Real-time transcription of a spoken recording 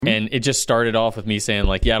And it just started off with me saying,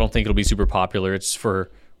 like, yeah, I don't think it'll be super popular. It's for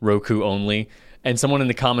Roku only. And someone in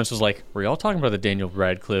the comments was like, were y'all talking about the Daniel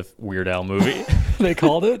Radcliffe Weird Al movie? They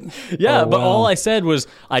called it? Yeah, but all I said was,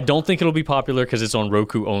 I don't think it'll be popular because it's on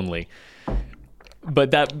Roku only. But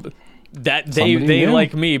that they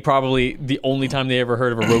like me, probably the only time they ever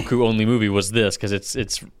heard of a Roku only movie was this, because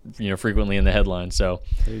it's frequently in the headlines. So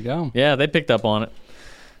there you go. Yeah, they picked up on it.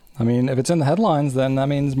 I mean, if it's in the headlines, then that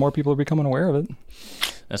means more people are becoming aware of it.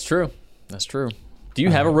 That's true. Do you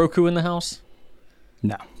have a Roku in the house?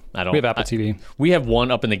 No. I don't. We have Apple TV. We have one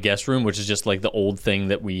up in the guest room, which is just like the old thing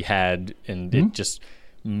that we had, and it just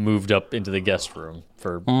moved up into the guest room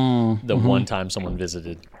for the one time someone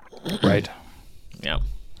visited. Right. Yeah.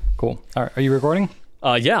 Cool. All right. Are you recording?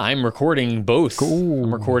 Yeah, I'm recording both. Cool.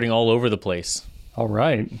 I'm recording all over the place. All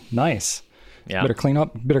right. Nice. Yeah. Better clean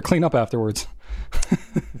up afterwards.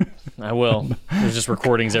 I will. There's just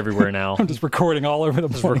recordings everywhere now. I'm just recording all over the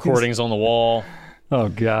place. There's recordings on the wall. Oh,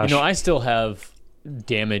 gosh. I still have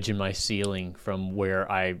damage in my ceiling from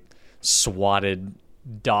where I swatted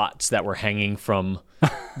dots that were hanging from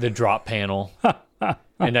the drop panel.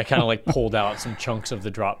 And I kind of like pulled out some chunks of the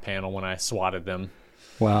drop panel when I swatted them.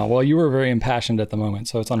 Wow. Well, you were very impassioned at the moment,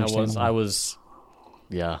 so it's understandable. I was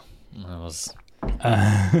a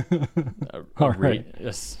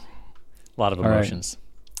lot of emotions. Right.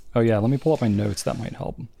 Oh, yeah. Let me pull up my notes. That might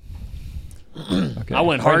help. Okay. I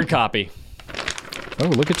went hard copy. Oh,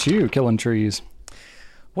 look at you killing trees.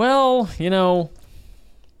 Well,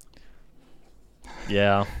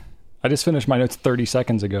 yeah. I just finished my notes 30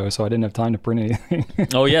 seconds ago, so I didn't have time to print anything.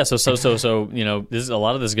 Oh yeah, so this a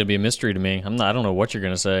lot of this is going to be a mystery to me. I don't know what you're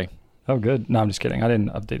going to say. Oh, good. No, I'm just kidding. I didn't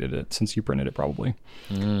update it since you printed it, probably.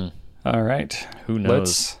 All right. Who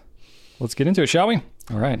knows? Let's get into it, shall we?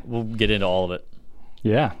 All right. We'll get into all of it.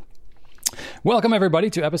 Yeah. Welcome, everybody,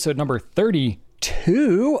 to episode number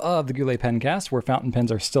 32 of the Goulet Pencast, where fountain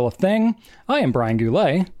pens are still a thing. I am Brian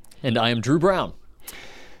Goulet. And I am Drew Brown.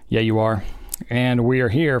 Yeah, you are. And we are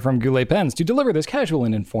here from Goulet Pens to deliver this casual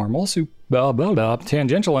and informal,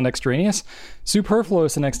 tangential and extraneous,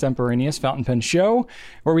 superfluous and extemporaneous fountain pen show,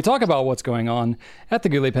 where we talk about what's going on at the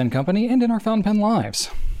Goulet Pen Company and in our fountain pen lives.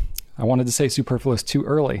 I wanted to say superfluous too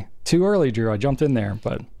early. Too early, Drew. I jumped in there,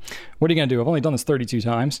 but what are you going to do? I've only done this 32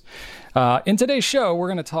 times. In today's show, we're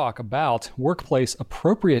going to talk about workplace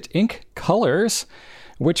appropriate ink colors,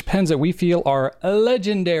 which pens that we feel are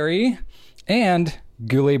legendary, and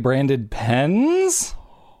Goulet branded pens?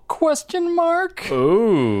 Question mark.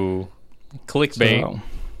 Ooh. Clickbait. So,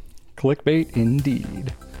 clickbait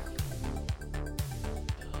indeed.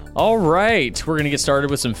 All right. We're going to get started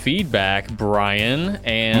with some feedback, Brian.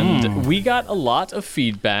 And we got a lot of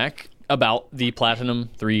feedback about the Platinum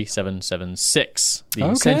 3776.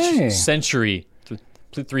 The Century.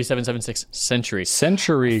 3776 Century.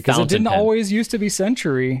 Century, because it didn't always used to be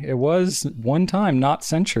Century. It was one time not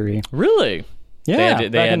Century. Really? Yeah,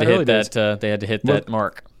 they had to hit that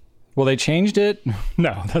mark. Well, they changed it.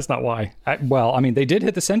 No, that's not why. They did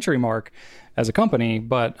hit the Century mark as a company,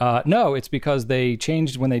 but no, it's because they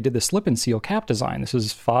changed when they did the slip and seal cap design. This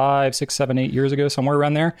was 5, 6, 7, 8 years ago, somewhere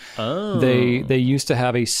around there. Oh. They used to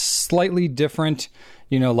have a slightly different,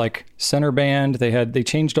 like center band. They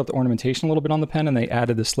changed up the ornamentation a little bit on the pen, and they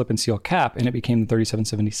added the slip and seal cap, and it became the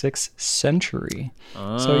 3776 Century.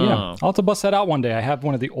 Oh. So yeah, I'll have to bust that out one day. I have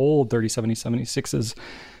one of the old 3776s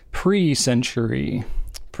pre-Century.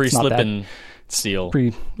 Pre-slip and seal.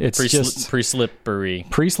 Pre-slippery.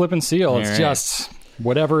 Pre-slip and seal. It's just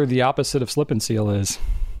whatever the opposite of slip and seal is.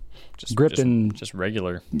 Just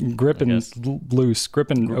regular. Grip and loose. Grip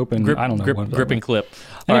and open. I don't know. Grip and clip.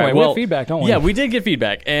 Anyway, we had feedback, don't we? Yeah, we did get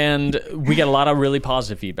feedback. And we got a lot of really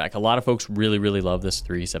positive feedback. A lot of folks really, really love this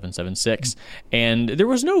 3776. And there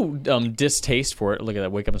was no distaste for it. Look at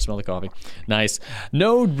that. Wake up and smell the coffee. Nice.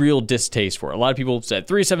 No real distaste for it. A lot of people said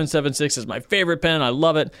 3776 is my favorite pen. I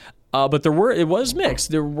love it. But it was mixed.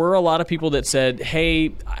 There were a lot of people that said,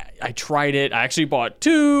 hey, I tried it. I actually bought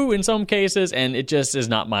 2 in some cases, and it just is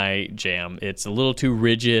not my jam. It's a little too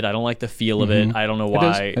rigid. I don't like the feel of it. I don't know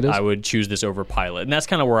why I would choose this over Pilot. And that's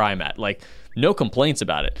kind of where I'm at. Like, no complaints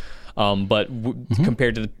about it. But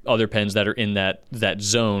compared to the other pens that are in that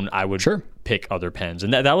zone, I would pick other pens.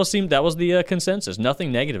 And that was the consensus.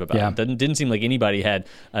 Nothing negative about it. Didn't seem like anybody had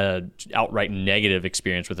an outright negative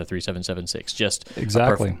experience with the 3776. Just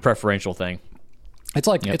a preferential thing. It's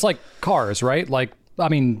like cars, right? Like, I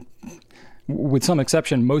mean, with some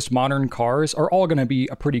exception, most modern cars are all going to be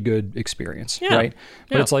a pretty good experience, right?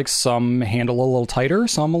 But it's like some handle a little tighter,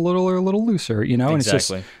 some a little looser, And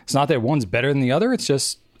it's not that one's better than the other. It's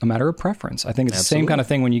just a matter of preference. I think it's the Absolutely. same kind of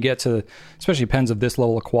thing when you get to, especially pens of this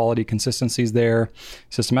level of quality, consistencies there.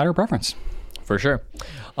 It's just a matter of preference. For sure.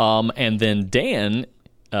 And then Dan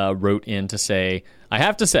wrote in to say, I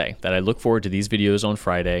have to say that I look forward to these videos on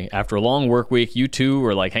Friday. After a long work week, you two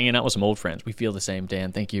are like hanging out with some old friends. We feel the same,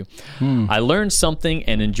 Dan. Thank you. I learned something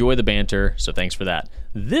and enjoy the banter, so thanks for that.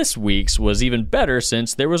 This week's was even better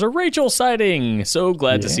since there was a Rachel sighting. So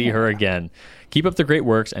glad to see her again. Keep up the great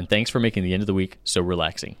works, and thanks for making the end of the week so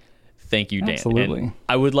relaxing. Thank you, Dan. Absolutely. And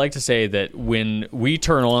I would like to say that when we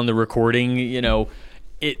turn on the recording,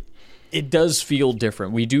 it does feel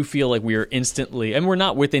different. We do feel like we are instantly, and we're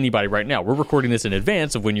not with anybody right now. We're recording this in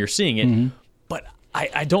advance of when you're seeing it. But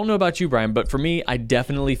I don't know about you, Brian, but for me, I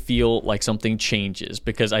definitely feel like something changes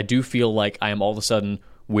because I do feel like I am all of a sudden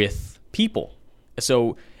with people.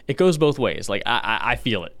 So it goes both ways. Like I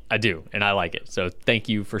feel it. I do, and I like it. So thank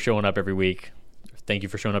you for showing up every week. Thank you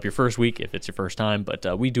for showing up your first week if it's your first time.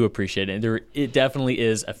 But we do appreciate it. And it definitely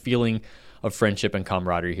is a feeling of friendship and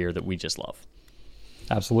camaraderie here that we just love.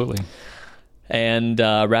 Absolutely. And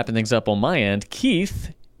wrapping things up on my end,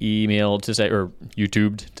 Keith emailed to say, or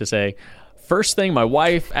YouTubed to say, first thing my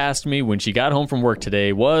wife asked me when she got home from work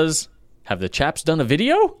today was, have the chaps done a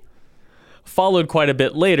video? Followed quite a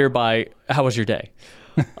bit later by, how was your day?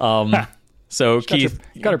 So Keith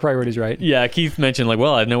got her priorities right. Yeah, Keith mentioned like,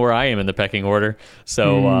 well, I know where I am in the pecking order.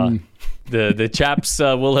 So the chaps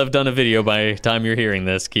will have done a video by the time you're hearing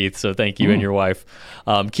this, Keith. So thank you and your wife.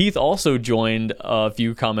 Keith also joined a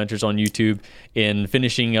few commenters on YouTube in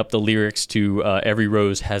finishing up the lyrics to Every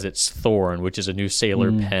Rose Has Its Thorn, which is a new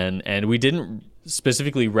Sailor pen. And we didn't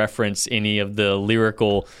specifically reference any of the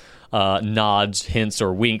lyrical nods, hints,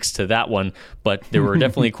 or winks to that one, but there were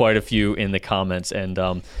definitely quite a few in the comments. And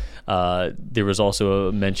there was also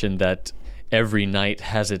a mention that Every Night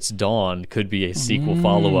Has Its Dawn could be a sequel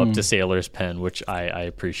follow-up to Sailor's Pen, which I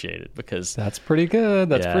appreciated because... That's pretty good.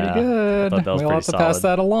 That's pretty good. I thought that was we'll have to solid. pass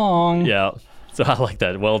that along. Yeah. So I like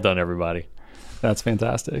that. Well done, everybody. That's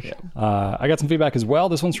fantastic. Yeah. I got some feedback as well.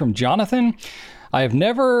 This one's from Jonathan. I have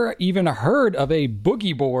never even heard of a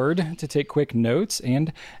boogie board to take quick notes,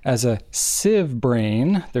 and as a sieve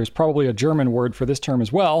brain, there's probably a German word for this term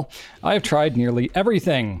as well. I have tried nearly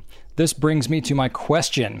everything. This brings me to my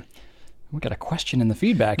question. We got a question in the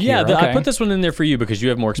feedback here. Yeah, okay. I put this one in there for you because you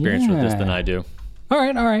have more experience with this than I do. All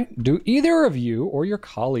right. Do either of you or your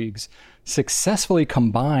colleagues successfully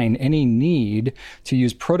combine any need to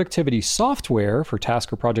use productivity software for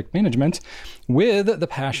task or project management with the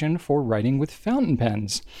passion for writing with fountain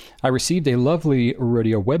pens? I received a lovely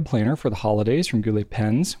Rodeo web planner for the holidays from Goulet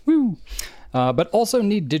Pens. Woo! But also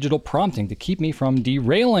need digital prompting to keep me from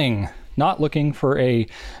derailing. Not looking for a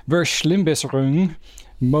Verschlimmbesserung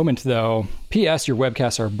moment, though. P.S. Your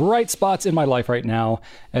webcasts are bright spots in my life right now.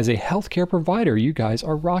 As a healthcare provider, you guys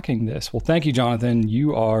are rocking this. Well, thank you, Jonathan.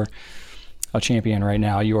 You are a champion right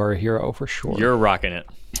now. You are a hero for sure. You're rocking it.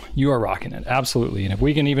 You are rocking it. Absolutely. And if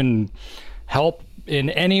we can even help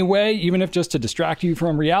in any way, even if just to distract you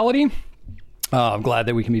from reality, I'm glad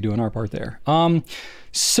that we can be doing our part there.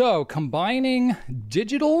 So combining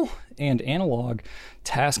digital and analog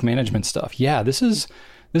task management stuff. Yeah, this is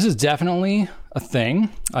definitely a thing.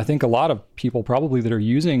 I think a lot of people probably that are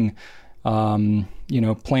using,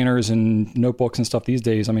 planners and notebooks and stuff these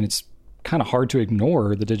days. I mean, it's kind of hard to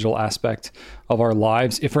ignore the digital aspect of our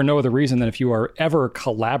lives, if for no other reason than if you are ever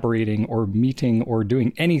collaborating or meeting or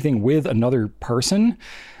doing anything with another person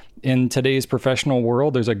in today's professional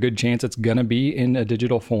world, there's a good chance it's going to be in a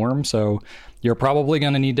digital form. So you're probably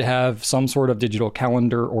going to need to have some sort of digital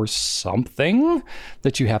calendar or something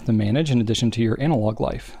that you have to manage in addition to your analog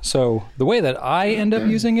life. So the way that I end up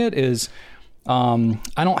using it is I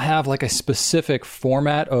don't have like a specific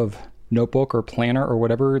format of notebook or planner or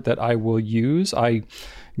whatever that I will use. I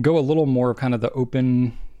go a little more of kind of the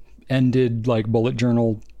open-ended, like bullet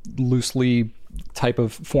journal, loosely type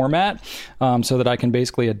of format, so that I can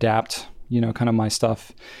basically adapt, kind of my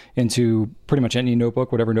stuff into pretty much any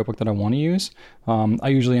notebook, whatever notebook that I want to use. I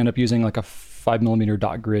usually end up using like a 5mm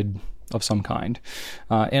dot grid of some kind.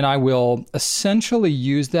 And I will essentially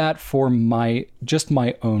use that for my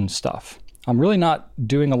own stuff. I'm really not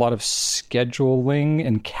doing a lot of scheduling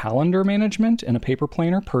and calendar management in a paper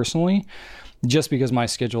planner personally, just because my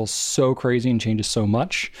schedule is so crazy and changes so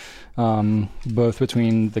much, both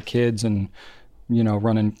between the kids and,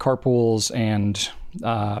 running carpools and,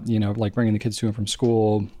 like bringing the kids to and from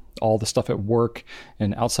school, all the stuff at work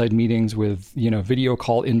and outside meetings with, video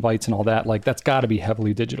call invites and all that. Like that's got to be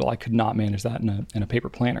heavily digital. I could not manage that in a paper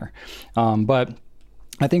planner. But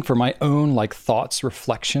I think for my own like thoughts,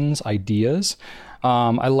 reflections, ideas,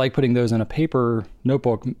 I like putting those in a paper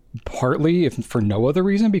notebook, partly if for no other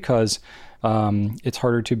reason, because it's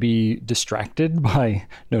harder to be distracted by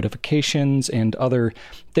notifications and other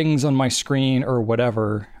things on my screen or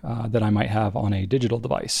whatever that I might have on a digital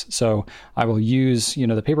device. So I will use,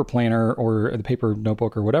 the paper planner or the paper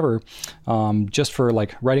notebook or whatever, just for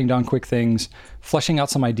like writing down quick things, fleshing out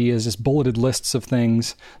some ideas, just bulleted lists of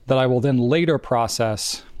things that I will then later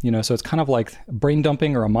process. So it's kind of like brain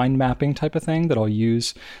dumping or a mind mapping type of thing that I'll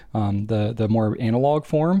use the more analog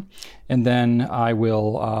form. And then I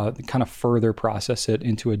will kind of further process it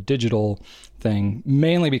into a digital thing,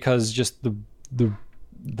 mainly because just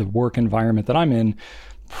the work environment that I'm in,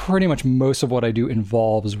 pretty much most of what I do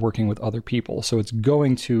involves working with other people. So it's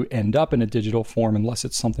going to end up in a digital form unless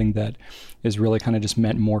it's something that is really kind of just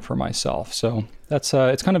meant more for myself. So that's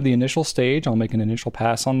it's kind of the initial stage. I'll make an initial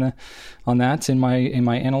pass on that in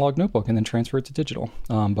my analog notebook and then transfer it to digital.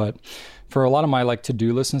 But for a lot of my like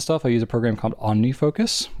to-do lists and stuff, I use a program called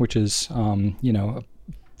OmniFocus, which is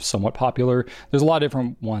somewhat popular. There's a lot of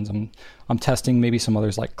different ones. I'm testing maybe some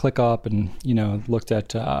others like ClickUp, and looked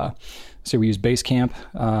at so we use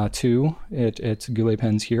Basecamp too. It's Goulet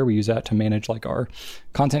Pens here. We use that to manage like our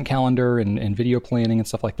content calendar and video planning and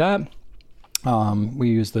stuff like that. We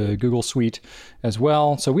use the Google Suite as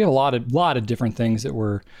well. So we have a lot of different things that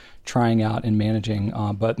we're trying out and managing.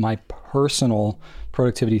 But my personal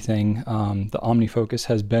productivity thing, the OmniFocus,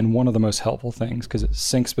 has been one of the most helpful things because it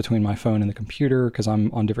syncs between my phone and the computer because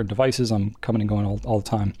I'm on different devices. I'm coming and going all the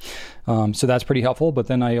time. So that's pretty helpful. But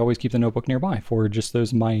then I always keep the notebook nearby for just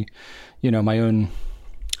those my own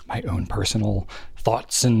personal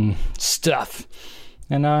thoughts and stuff.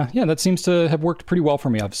 And that seems to have worked pretty well for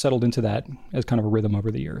me. I've settled into that as kind of a rhythm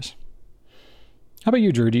over the years. How about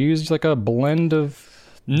you, Drew? Do you use like a blend of...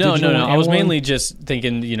 No. I was mainly just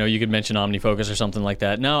thinking, you could mention OmniFocus or something like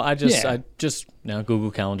that. No, I just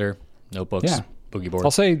Google Calendar, notebooks, boogie board.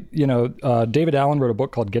 I'll say, David Allen wrote a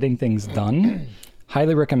book called Getting Things Done.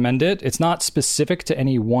 Highly recommend it. It's not specific to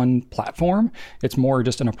any one platform. It's more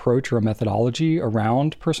just an approach or a methodology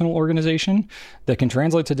around personal organization that can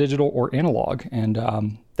translate to digital or analog. And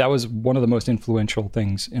that was one of the most influential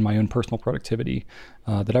things in my own personal productivity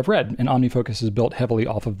that I've read. And OmniFocus is built heavily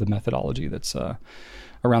off of the methodology that's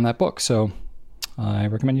around that book. So I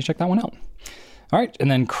recommend you check that one out. All right. And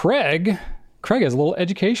then Craig has a little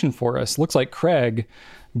education for us. Looks like Craig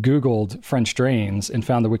Googled French drains and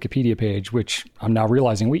found the Wikipedia page, which I'm now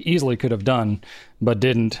realizing we easily could have done, but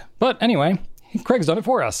didn't. But anyway, Craig's done it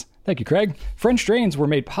for us. Thank you, Craig. French drains were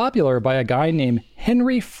made popular by a guy named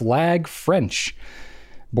Henry Flagg French,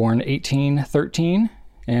 born 1813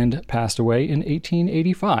 and passed away in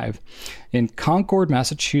 1885 in Concord,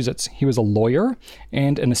 Massachusetts. He was a lawyer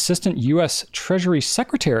and an assistant U.S. Treasury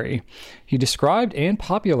Secretary. He described and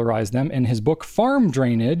popularized them in his book Farm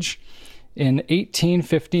Drainage in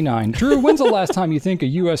 1859. Drew, when's the last time you think a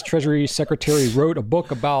U.S. Treasury Secretary wrote a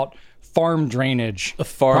book about farm drainage?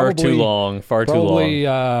 Far too long.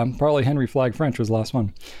 Probably Henry Flagg French was the last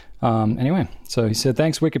one. Anyway, so he said,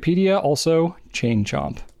 thanks, Wikipedia. Also, chain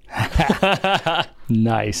chomp.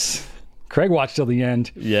 Nice. Craig watched till the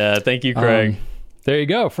end. Yeah, thank you, Craig. There you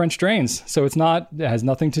go, French drains. So it has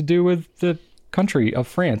nothing to do with the country of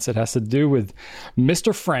France. It has to do with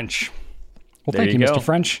Mr. French. Well, thank you, Mr.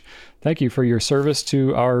 French. Thank you for your service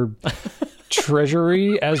to our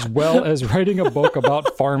treasury, as well as writing a book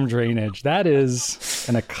about farm drainage. That is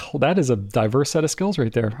a diverse set of skills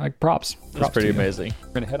right there. Props. That's pretty amazing.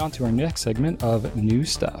 We're going to head on to our next segment of new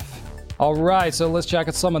stuff. All right, so let's check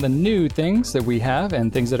out some of the new things that we have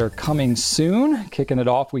and things that are coming soon. Kicking it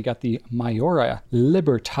off, we got the Maiora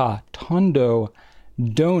Libertà Tondo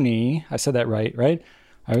Doni. I said that right?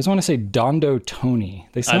 I always want to say Dondo Tony.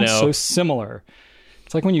 They sound so similar.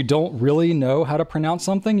 It's like when you don't really know how to pronounce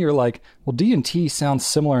something, you're like, well, D and T sounds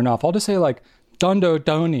similar enough. I'll just say like Dondo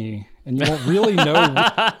Tony, and you won't really know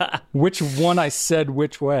which one I said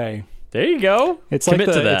which way. There you go. It's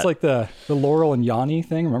like the Laurel and Yanni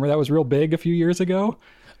thing. Remember that was real big a few years ago?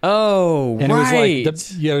 Oh, and right.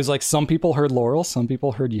 It was like some people heard Laurel, some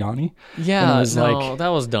people heard Yanni. Yeah, that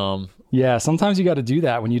was dumb. Yeah, sometimes you got to do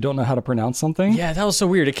that when you don't know how to pronounce something. Yeah, that was so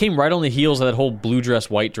weird. It came right on the heels of that whole blue dress,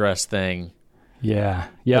 white dress thing. Yeah.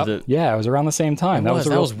 It was around the same time. That was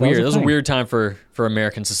weird. That was a weird time for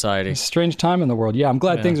American society. It's a strange time in the world. Yeah, I'm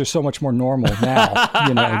glad things are so much more normal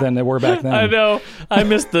now, than they were back then. I know. I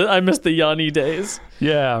miss the Yanni days.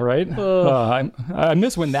 Yeah, right. I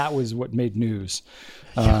miss when that was what made news.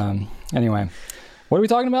 Anyway, What are we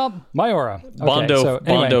talking about? Mayora. Okay,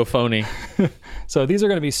 Bondo phony. So these are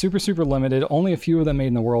going to be super, super limited. Only a few of them made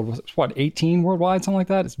in the world. What, 18 worldwide, something like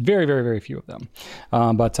that? It's very, very, very few of them.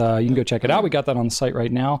 But you can go check it out. We got that on the site right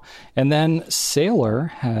now. And then Sailor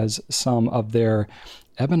has some of their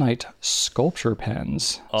Ebonite sculpture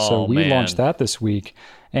pens. So we launched that this week.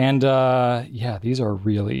 And yeah, these are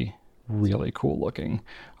really, really cool looking.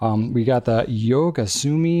 We got the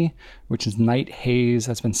Yogazumi, which is Night Haze.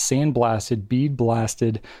 That's been sandblasted, bead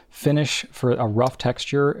blasted, finish for a rough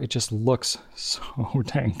texture. It just looks so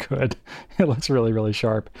dang good. It looks really, really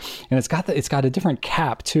sharp. And it's got a different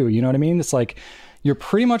cap too. You know what I mean? It's like you're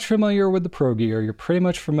pretty much familiar with the Pro Gear. You're pretty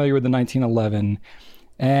much familiar with the 1911.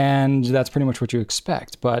 And that's pretty much what you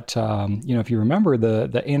expect. But, if you remember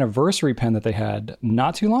the anniversary pen that they had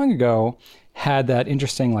not too long ago had that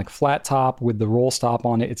interesting like flat top with the roll stop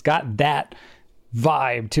on it. It's got that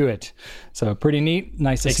vibe to it. So pretty neat.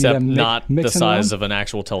 Nice to see them not the size of an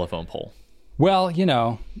actual telephone pole. Well,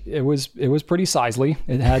 it was pretty sizely.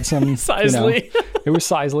 It had some sizely. It was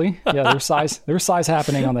sizely. Yeah, there was size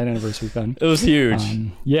happening on that anniversary pen. It was huge.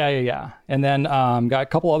 Yeah. And then got a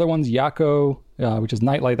couple other ones. Yako, which is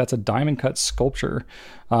Nightlight. That's a diamond cut sculpture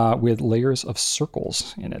with layers of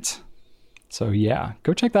circles in it. So yeah,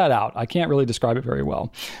 go check that out. I can't really describe it very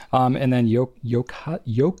well. And then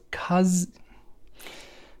Yokaz.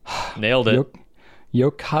 Nailed it.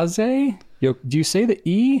 Yokaze. Do you say the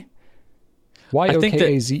E?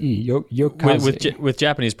 Yokaze. Yokaze. With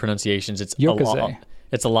Japanese pronunciations, it's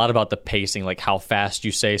a lot about the pacing, like how fast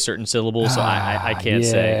you say certain syllables. So I can't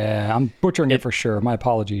say. Yeah, I'm butchering it for sure. My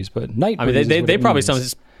apologies, but night. I mean, they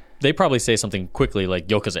probably say something quickly, like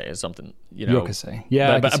yokaze or something. Yokaze.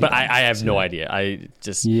 Yeah, but I have no idea. I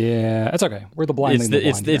just that's okay. We're the blind.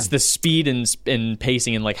 It's the speed and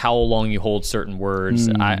pacing and like how long you hold certain words.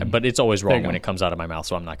 But it's always wrong when it comes out of my mouth,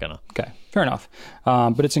 so I'm not gonna. Okay, fair enough.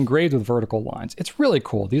 But it's engraved with vertical lines. It's really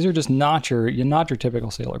cool. These are just not your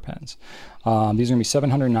typical Sailor pens. These are gonna be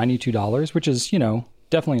 $792, which is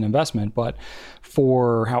definitely an investment, but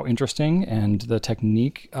for how interesting and the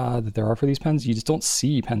technique that there are for these pens, you just don't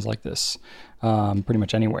see pens like this pretty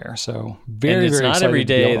much anywhere. So very, and it's very not excited every to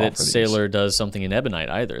be able day to that offer these. Sailor does something in Ebonite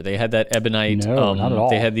either. They had that Ebonite. No, not at all.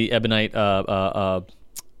 They had the Ebonite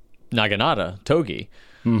Naginata Togi.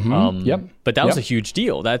 Yep. But that was a huge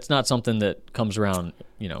deal. That's not something that comes around,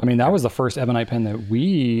 I mean, that was the first Ebonite pen that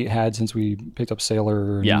we had since we picked up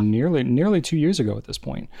Sailor nearly 2 years ago at this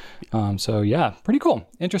point. So yeah, pretty cool.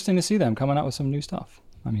 Interesting to see them coming out with some new stuff.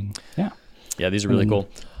 I mean, yeah. Yeah, these are really cool.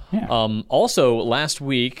 Yeah. Also, last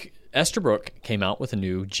week, Esterbrook came out with a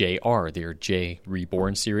new JR, their J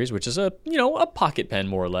Reborn series, which is a pocket pen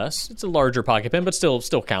more or less. It's a larger pocket pen, but still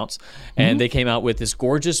counts. And they came out with this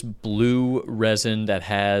gorgeous blue resin that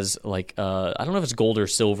has like I don't know if it's gold or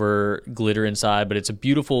silver glitter inside, but it's a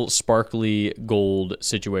beautiful sparkly gold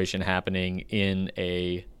situation happening in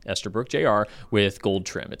a Esterbrook JR with gold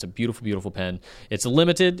trim. It's a beautiful, beautiful pen. It's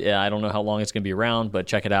limited. I don't know how long it's going to be around, but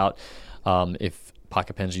check it out. If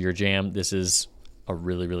pocket pens are your jam, this is a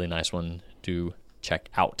really, really nice one to check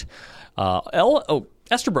out.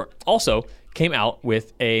 Esterbrook also came out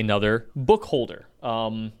with another book holder.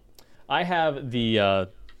 I have the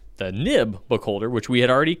nib book holder, which we had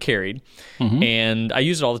already carried, and I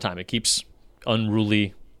use it all the time. It keeps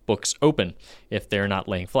unruly books open if they're not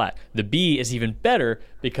laying flat. The B is even better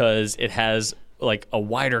because it has like a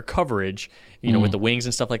wider coverage, with the wings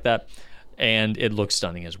and stuff like that. And it looks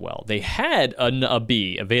stunning as well. They had a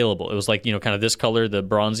B available. It was like, kind of this color, the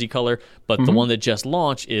bronzy color, but the one that just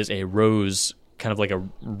launched is a rose, kind of like a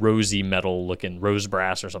rosy metal looking, rose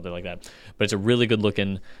brass or something like that. But it's a really good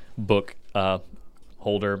looking book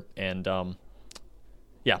holder, and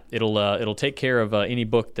it'll take care of any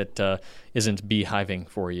book that isn't beehiving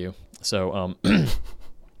for you. So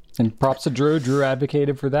and props to Drew. Drew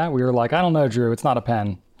advocated for that. We were like, I don't know, Drew, it's not a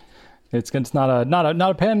pen. It's not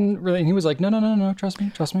a pen, really. And he was like, no, trust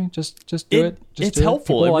me, just do it. It's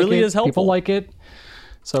helpful. It really is helpful. People like it.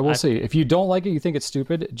 So we'll see. If you don't like it, you think it's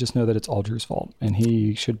stupid, just know that it's all Drew's fault, and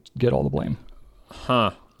he should get all the blame.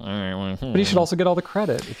 Huh. All right. Well, but he should also get all the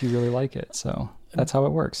credit if you really like it. So that's how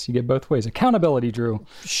it works. You get both ways. Accountability, Drew.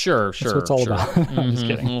 Sure. That's what it's all about. I'm just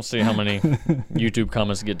kidding. We'll see how many YouTube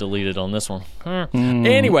comments get deleted on this one.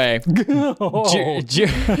 Anyway,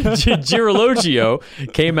 Girologio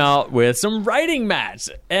came out with some writing mats,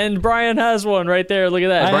 and Brian has one right there. Look at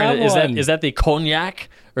that. Brian, is that the cognac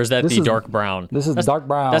or is that the dark brown? This is dark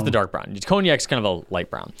brown. That's the dark brown. Cognac's kind of a light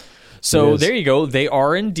brown. So there you go. They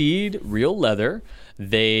are indeed real leather.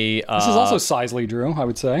 They This is also Sizely, Drew, I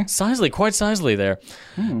would say. quite sizely there.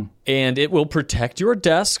 And it will protect your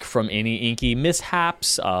desk from any inky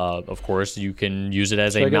mishaps. Of course, you can use it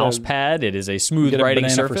as a mouse pad. It is a smooth writing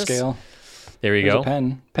surface. For scale. There you There's go.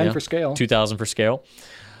 A pen for scale. 2000 for scale.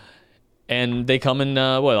 And they come in,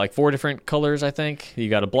 like 4 different colors, I think. You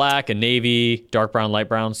got a black, a navy, dark brown, light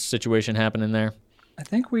brown situation happening there. I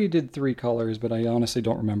think we did 3 colors, but I honestly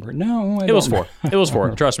don't remember. No, It was 4. It was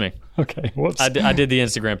 4. Trust me. Okay, whoops. I did the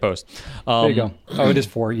Instagram post. There you go. Oh, it is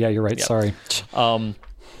 4. Yeah, you're right. Yeah. Sorry.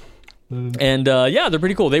 And they're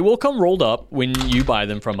pretty cool. They will come rolled up when you buy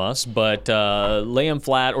them from us, but lay them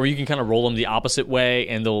flat, or you can kind of roll them the opposite way,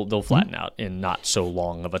 and they'll flatten out in not so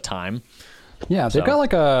long of a time. Yeah, they've got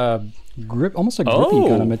like a grip, almost a grippy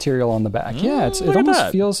kind of material on the back. Yeah, it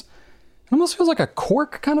almost feels like a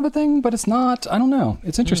cork kind of a thing, but it's not. I don't know.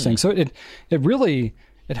 It's interesting. So it really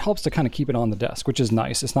helps to kind of keep it on the desk, which is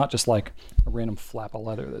nice. It's not just like a random flap of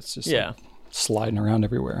leather that's just like sliding around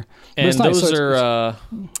everywhere. But and those are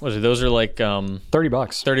those are like $30.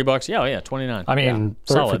 $30. Yeah, 29. I mean,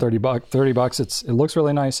 for $30, it looks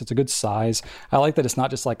really nice. It's a good size. I like that it's not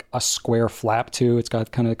just like a square flap too. It's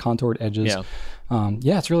got kind of contoured edges.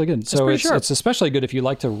 It's really good. So it's especially good if you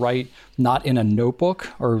like to write not in a notebook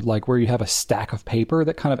or like where you have a stack of paper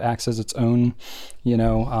that kind of acts as its own,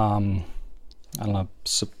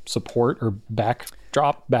 support or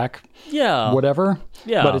whatever.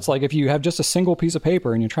 Yeah. But it's like if you have just a single piece of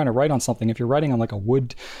paper and you're trying to write on something, if you're writing on like a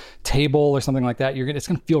wood table or something like that, it's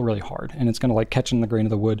going to feel really hard and it's going to like catch in the grain of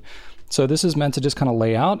the wood. So this is meant to just kind of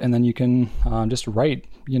lay out, and then you can just write,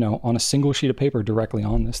 on a single sheet of paper directly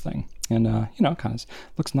on this thing. And, kind of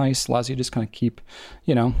looks nice, allows you to just kind of keep,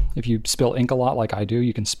 if you spill ink a lot like I do,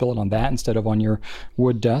 you can spill it on that instead of on your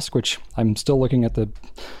wood desk, which I'm still looking at the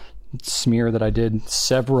smear that I did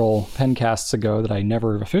several pen casts ago that I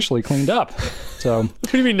never officially cleaned up. So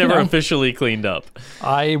what do you mean never officially cleaned up?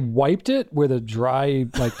 I wiped it with a dry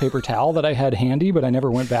like paper towel that I had handy, but I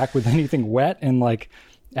never went back with anything wet and like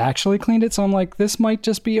actually cleaned it. So I'm like, this might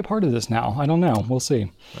just be a part of this now. I don't know. We'll see.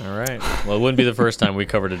 All right. Well, it wouldn't be the first time we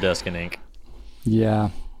covered a desk in ink.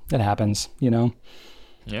 Yeah, it happens, All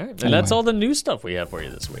right. And that's all the new stuff we have for you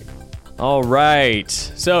this week. All right.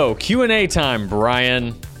 So Q&A time,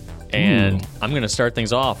 Brian. And I'm going to start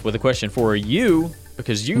things off with a question for you,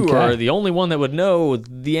 because you are the only one that would know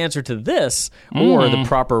the answer to this or the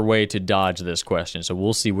proper way to dodge this question. So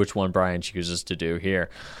we'll see which one Brian chooses to do here.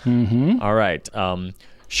 All right.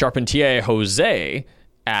 Charpentier Jose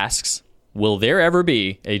asks, will there ever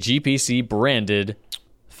be a GPC branded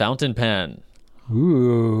fountain pen?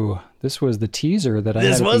 Ooh, this was the teaser that I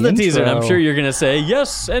had. This was the teaser. I'm sure you're going to say,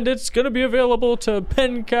 yes, and it's going to be available to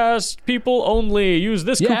Pencast people only. Use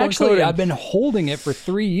this coupon code. I've been holding it for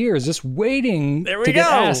 3 years, just waiting to get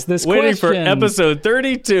asked this question. Waiting for episode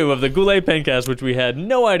 32 of the Goulet Pencast, which we had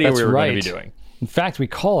no idea we were going to be doing. In fact, we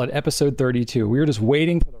call it episode 32. We were just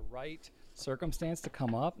waiting for the right circumstance to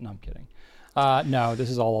come up. No, I'm kidding. No, this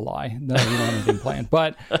is all a lie. No, we don't have anything planned.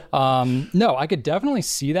 But no, I could definitely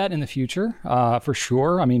see that in the future, for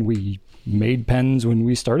sure. I mean, we made pens when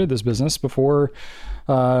we started this business before,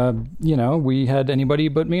 we had anybody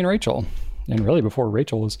but me and Rachel. And really before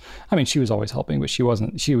Rachel was, she was always helping, but she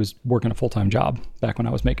was working a full-time job back when I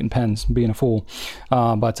was making pens, being a fool.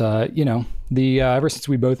 But ever since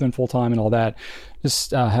we've both been full-time and all that,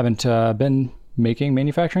 just haven't been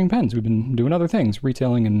manufacturing pens. We've been doing other things,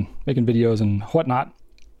 retailing and making videos and whatnot.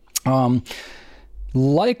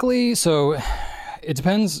 Likely, so it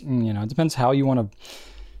depends, it depends how you want to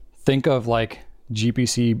think of like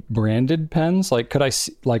GPC branded pens. Like,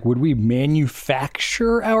 would we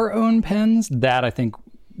manufacture our own pens? That I think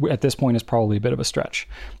at this point is probably a bit of a stretch.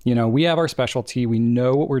 We have our specialty. We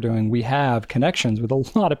know what we're doing. We have connections with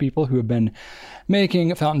a lot of people who have been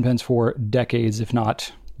making fountain pens for decades, if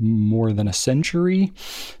not more than a century.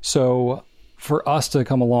 So for us to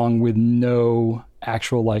come along with no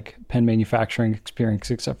actual like pen manufacturing experience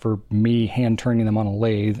except for me hand turning them on a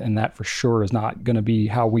lathe, and that for sure is not going to be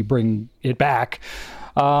how we bring it back.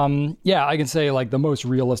 I can say like the most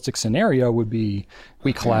realistic scenario would be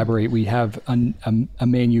we collaborate. We have a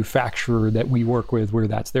manufacturer that we work with where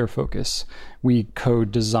that's their focus. We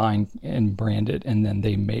code, design, and brand it, and then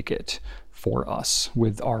they make it for us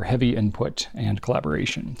with our heavy input and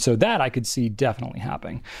collaboration. So that I could see definitely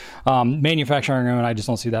happening. Manufacturing our own, I just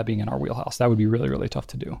don't see that being in our wheelhouse. That would be really, really tough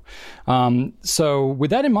to do. So with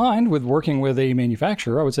that in mind, with working with a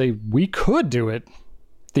manufacturer, I would say we could do it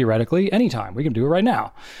theoretically anytime. We can do it right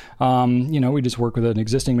now. We just work with an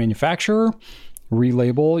existing manufacturer,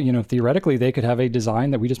 relabel, theoretically they could have a design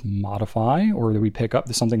that we just modify or that we pick up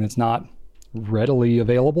to something that's not readily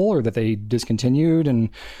available or that they discontinued and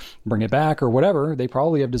bring it back or whatever. They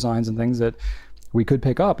probably have designs and things that we could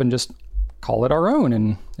pick up and just call it our own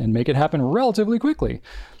and make it happen relatively quickly.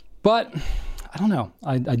 But I don't know.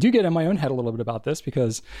 I do get in my own head a little bit about this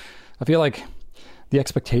because I feel like the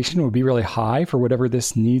expectation would be really high for whatever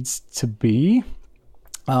this needs to be.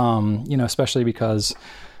 Especially because,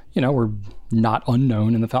 we're not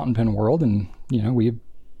unknown in the fountain pen world, and, we have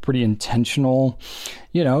pretty intentional,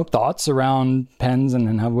 thoughts around pens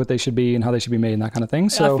and what they should be and how they should be made and that kind of thing.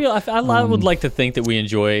 So I would like to think that we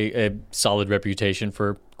enjoy a solid reputation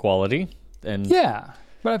for quality. And yeah,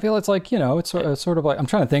 but I feel it's like, it's sort of like, I'm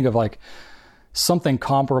trying to think of like something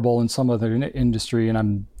comparable in some other industry, and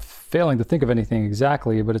I'm failing to think of anything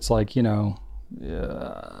exactly, but it's like,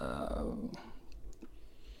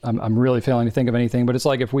 I'm really failing to think of anything, but it's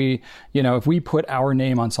like if we put our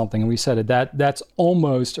name on something and we said it, that's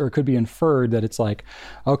almost, or could be inferred that it's like,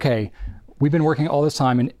 okay, we've been working all this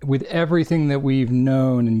time, and with everything that we've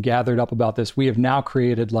known and gathered up about this, we have now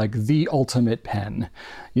created like the ultimate pen,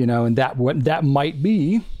 and that might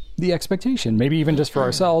be the expectation, maybe even just for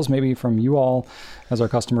ourselves, maybe from you all as our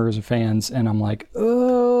customers or fans. And I'm like,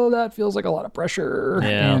 oh, that feels like a lot of pressure.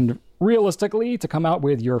 Yeah. And realistically, to come out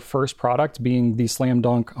with your first product being the slam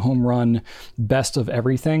dunk home run best of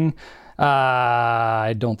everything,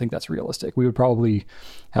 I don't think that's realistic. We would probably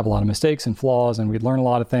have a lot of mistakes and flaws, and we'd learn a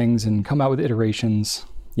lot of things and come out with iterations.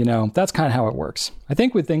 That's kind of how it works. I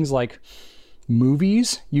think with things like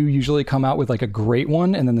movies, you usually come out with like a great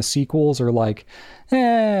one, and then the sequels are like,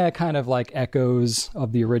 kind of like echoes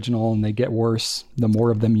of the original, and they get worse the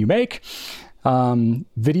more of them you make.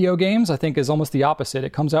 Video games, I think, is almost the opposite.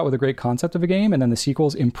 It comes out with a great concept of a game, and then the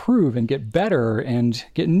sequels improve and get better and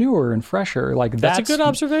get newer and fresher. Like that's a good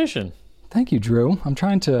observation. Thank you, Drew. I'm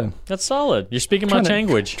trying to... That's solid. You're speaking my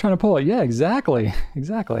language. Trying to pull it. Yeah, exactly.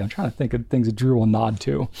 I'm trying to think of things that Drew will nod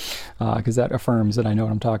to, because that affirms that I know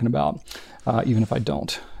what I'm talking about, even if I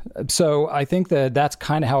don't. So I think that's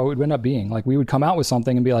kind of how it would end up being. Like, we would come out with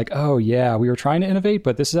something and be like, oh yeah, we were trying to innovate,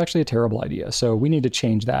 but this is actually a terrible idea. So we need to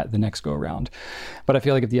change that the next go around. But I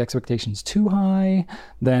feel like if the expectation's too high,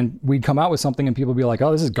 then we'd come out with something and people would be like,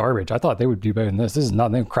 oh, this is garbage. I thought they would do better than this. This is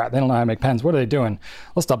nothing. Crap. They don't know how to make pens. What are they doing?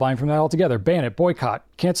 Let's stop buying from that altogether. Ban it, boycott,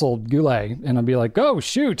 cancel Goulet. And I'd be like, oh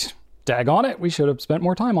shoot, dag on it. We should have spent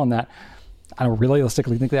more time on that. I don't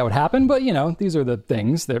realistically think that would happen, but these are the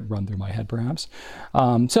things that run through my head perhaps.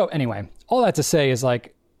 So anyway, all that to say is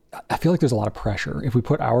like, I feel like there's a lot of pressure. If we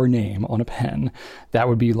put our name on a pen, that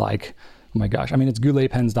would be like, oh my gosh. I mean, it's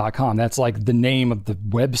gouletpens.com. That's like the name of the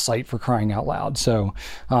website, for crying out loud. So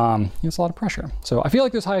it's a lot of pressure. So I feel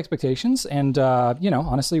like there's high expectations, and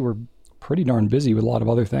honestly, we're pretty darn busy with a lot of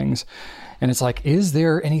other things. And it's like, is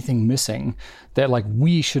there anything missing that like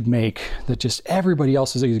we should make that just everybody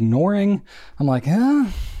else is ignoring? I'm like,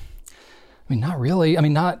 I mean, not really. I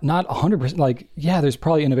mean, not 100%. Like, yeah, there's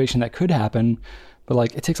probably innovation that could happen, but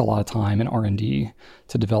like it takes a lot of time and R&D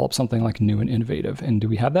to develop something like new and innovative. And do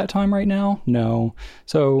we have that time right now? No.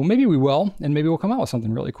 So maybe we will, and maybe we'll come out with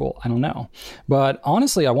something really cool. I don't know. But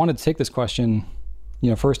honestly, I wanted to take this question,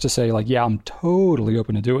 first to say like, yeah, I'm totally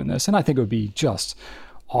open to doing this. And I think it would be just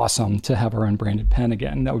awesome to have our unbranded pen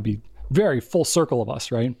again. That would be very full circle of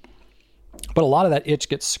us, right? But a lot of that itch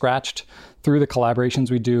gets scratched through the collaborations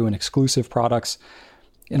we do and exclusive products.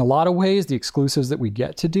 In a lot of ways, the exclusives that we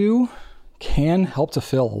get to do can help to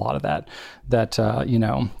fill a lot of that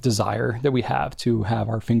desire that we have to have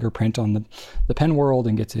our fingerprint on the pen world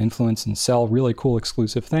and get to influence and sell really cool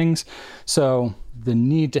exclusive things. So the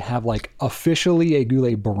need to have like officially a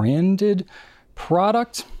Goulet branded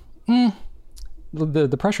product,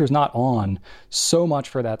 the pressure is not on so much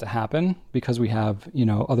for that to happen, because we have,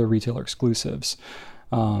 other retailer exclusives.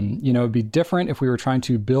 It'd be different if we were trying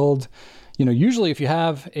to build, usually if you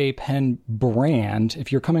have a pen brand,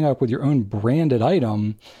 if you're coming up with your own branded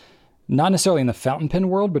item, not necessarily in the fountain pen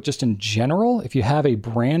world, but just in general, if you have a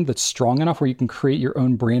brand that's strong enough where you can create your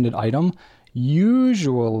own branded item,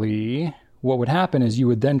 usually what would happen is you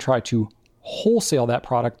would then try to wholesale that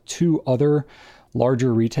product to other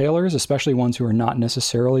larger retailers, especially ones who are not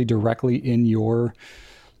necessarily directly in your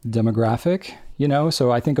demographic,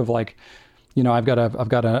 So I think of like, I've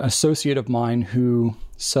got an associate of mine who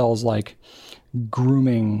sells like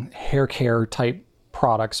grooming, hair care type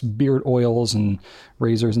products, beard oils and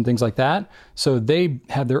razors and things like that. So they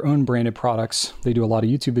have their own branded products. They do a lot of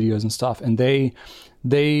YouTube videos and stuff, and they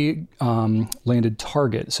landed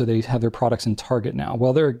Target. So they have their products in Target now.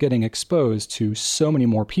 Well, they're getting exposed to so many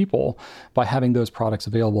more people by having those products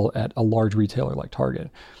available at a large retailer like Target.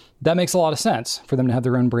 That makes a lot of sense for them to have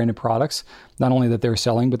their own branded products, not only that they're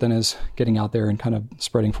selling, but then is getting out there and kind of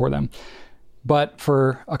spreading for them. But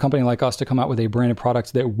for a company like us to come out with a branded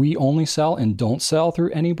product that we only sell and don't sell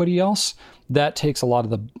through anybody else, that takes a lot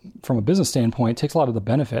of from a business standpoint, takes a lot of the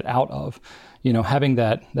benefit out of, having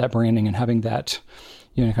that branding and having that,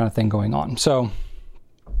 kind of thing going on. So,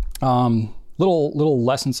 little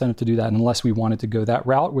less incentive to do that unless we wanted to go that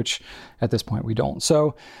route, which at this point we don't.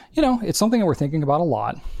 So, it's something that we're thinking about a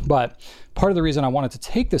lot. But part of the reason I wanted to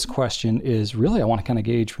take this question is really I want to kind of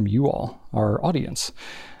gauge from you all, our audience.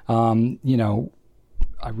 I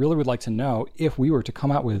really would like to know if we were to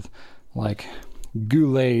come out with like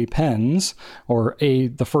Goulet pens or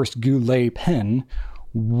the first Goulet pen,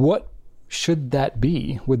 what should that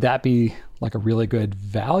be? Would that be like a really good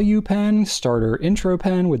value pen, starter intro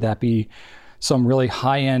pen? Would that be some really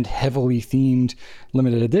high-end, heavily themed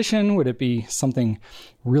limited edition? Would it be something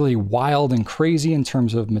really wild and crazy in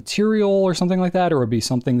terms of material or something like that? Or would it be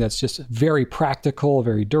something that's just very practical,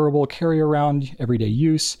 very durable, carry around, everyday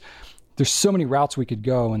use? There's so many routes we could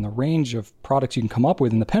go, and the range of products you can come up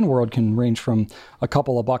with in the pen world can range from a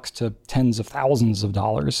couple of bucks to tens of thousands of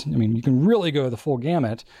dollars. I mean, you can really go the full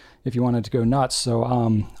gamut if you wanted to go nuts. So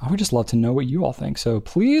I would just love to know what you all think. So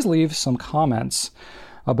please leave some comments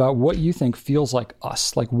about what you think feels like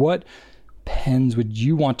us. Like, what pens would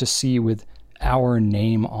you want to see with our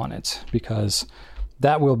name on it? Because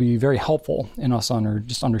that will be very helpful in us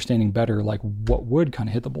just understanding better, like what would kind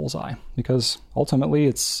of hit the bullseye. Because ultimately,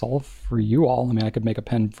 it's all for you all. I mean, I could make a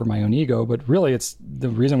pen for my own ego, but really, it's the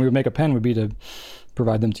reason we would make a pen would be to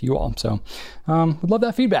provide them to you all. So, would love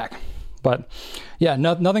that feedback. But yeah,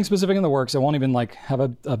 nothing specific in the works. I won't even like have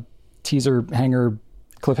a teaser hanger,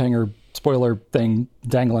 cliffhanger, spoiler thing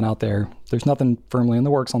dangling out there. There's nothing firmly in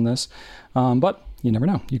the works on this, but you never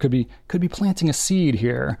know. You could be planting a seed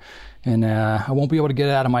here, and I won't be able to get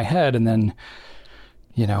it out of my head. And then,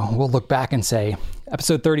 we'll look back and say,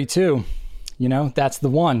 episode 32, that's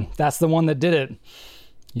the one. That's the one that did it.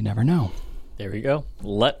 You never know. There we go.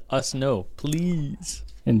 Let us know, please.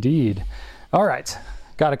 Indeed. All right.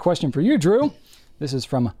 Got a question for you, Drew. This is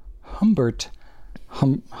from Humberto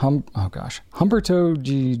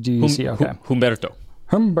GDC. Okay.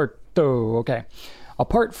 Humberto. Okay.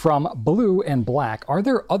 Apart from blue and black, are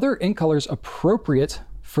there other ink colors appropriate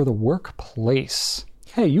for the workplace?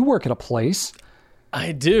 Hey, you work at a place.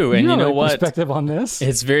 I do, and you know what? Perspective on this?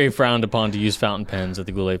 It's very frowned upon to use fountain pens at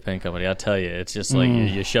the Goulet Pen Company. I'll tell you, it's just like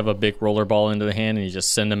you shove a big roller ball into the hand and you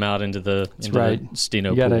just send them out into the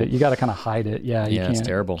Steno pool. You got to kind of hide it. Yeah, it's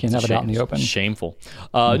terrible. Can't have it out in the open. Shameful.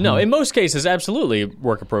 No, in most cases, absolutely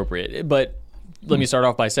work appropriate. But let me start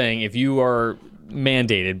off by saying, if you are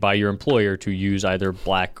mandated by your employer to use either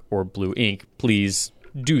black or blue ink, please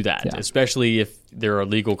do that, especially if there are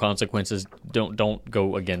legal consequences. Don't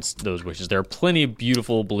go against those wishes. There are plenty of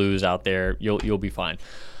beautiful blues out there. You'll be fine.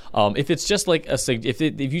 If it's just like if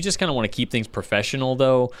you just kind of want to keep things professional,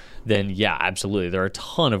 though, then yeah, absolutely. There are a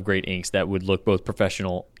ton of great inks that would look both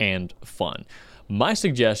professional and fun. My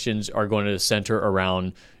suggestions are going to center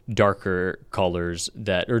around darker colors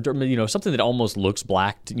that, or something that almost looks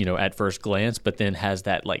black, at first glance, but then has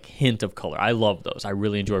that like hint of color. I love those. I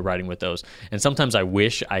really enjoy writing with those. And sometimes I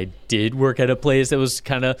wish I did work at a place that was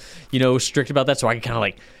kind of, strict about that, so I could kind of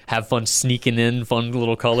like have fun sneaking in fun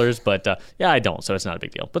little colors. But I don't, so it's not a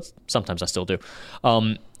big deal. But sometimes I still do.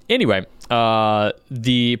 Anyway,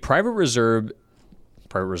 the Private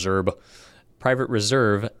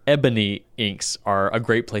Reserve ebony inks are a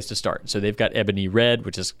great place to start. So they've got ebony red,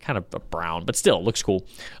 which is kind of a brown, but still looks cool.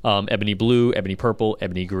 Ebony blue, ebony purple,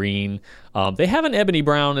 ebony green. They have an ebony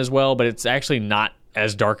brown as well, but it's actually not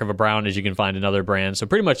as dark of a brown as you can find in other brands. So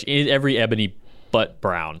pretty much every ebony but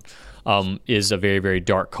brown is a very, very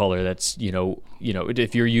dark color. That's,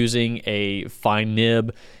 if you're using a fine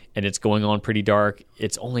nib and it's going on pretty dark,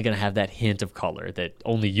 it's only going to have that hint of color that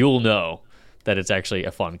only you'll know that it's actually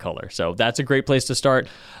a fun color. So that's a great place to start.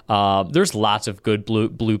 There's lots of good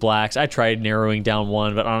blue blacks. I tried narrowing down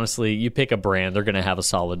one, but honestly, you pick a brand, they're going to have a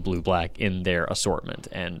solid blue black in their assortment,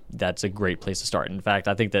 and that's a great place to start. In fact,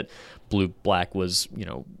 I think that blue black was,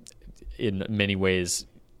 in many ways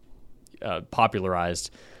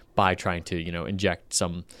popularized by trying to, inject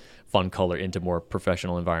some fun color into more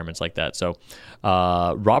professional environments like that. So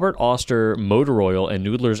Robert Oster Motor Oil and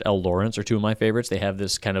Noodler's El Lawrence are two of my favorites. They have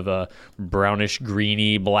this kind of a brownish,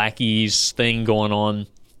 greeny, blackies thing going on.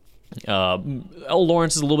 El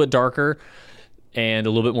Lawrence is a little bit darker and a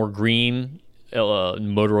little bit more green.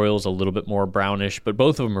 Motor Oil is a little bit more brownish, but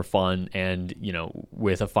both of them are fun. And,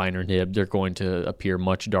 with a finer nib, they're going to appear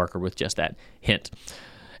much darker with just that hint.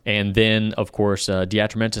 And then, of course,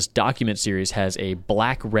 Diatramentis Document Series has a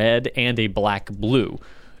black red and a black blue.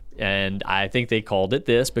 And I think they called it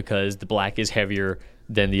this because the black is heavier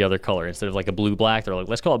than the other color. Instead of like a blue-black, they're like,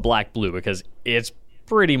 let's call it black-blue because it's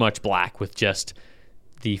pretty much black with just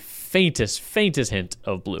the faintest hint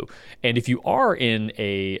of blue. And if you are in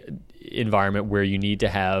a environment where you need to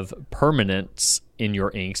have permanence in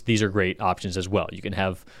your inks, these are great options as well. You can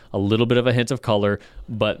have a little bit of a hint of color,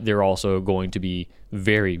 but they're also going to be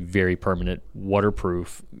very, very permanent,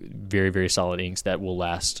 waterproof, very, very solid inks that will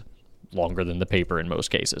last longer than the paper in most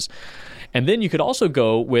cases. And then you could also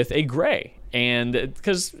go with a gray. And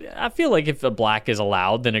because I feel like if a black is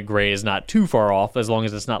allowed, then a gray is not too far off, as long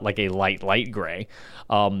as it's not like a light gray.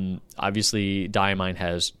 Obviously, Diamine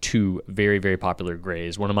has two very, very popular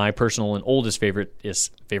grays. One of my personal and oldest favorites is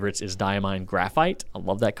Diamine Graphite. I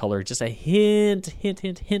love that color. Just a hint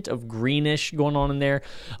of greenish going on in there.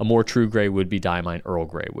 A more true gray would be Diamine Earl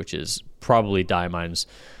Grey, which is probably Diamine's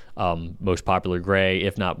most popular gray,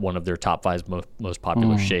 if not one of their top 5 most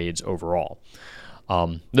popular shades overall.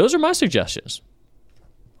 Those are my suggestions.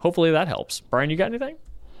 Hopefully that helps. Brian, you got anything?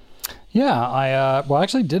 Yeah, I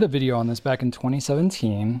actually did a video on this back in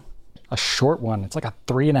 2017. A short one. It's like a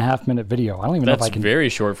 3.5 minute video. I don't even know if I can. That's very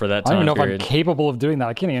short for that time. I don't even know period. if I'm capable of doing that.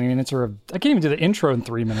 I can't even do the intro in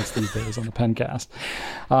 3 minutes these days on the Pencast.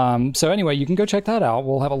 So anyway, you can go check that out.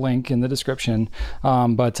 We'll have a link in the description.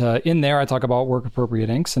 But in there, I talk about work appropriate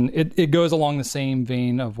inks, and it goes along the same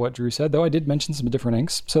vein of what Drew said. Though I did mention some different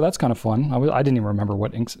inks, so that's kind of fun. I didn't even remember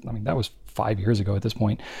what inks. I mean, that was 5 years ago at this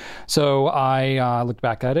point. So I looked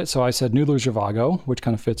back at it. So I said Noodler's Zhivago, which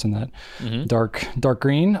kind of fits in that dark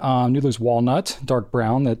green. Noodler's Walnut, dark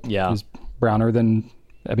brown, that is browner than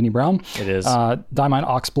ebony brown. It is. Diamine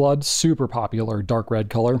Oxblood, super popular, dark red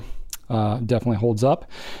color. Definitely holds up.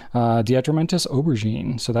 Dietromentis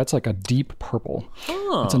Aubergine. So that's like a deep purple.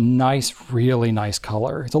 Huh. It's a nice, really nice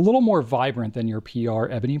color. It's a little more vibrant than your PR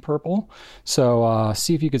ebony purple. So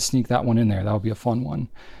see if you could sneak that one in there. That would be a fun one.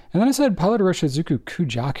 And then I said Pilot Shizuku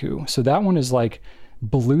Kujaku. So that one is like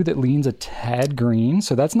blue that leans a tad green.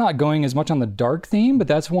 So that's not going as much on the dark theme, but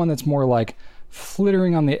that's one that's more like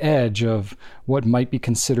flittering on the edge of what might be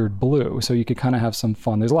considered blue. So you could kind of have some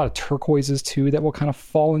fun. There's a lot of turquoises too that will kind of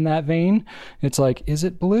fall in that vein. It's like, is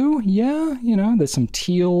it blue? Yeah. There's some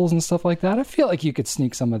teals and stuff like that. I feel like you could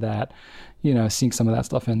sneak some of that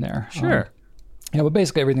stuff in there. Sure. But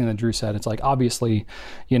basically everything that Drew said, it's like, obviously,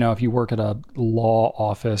 if you work at a law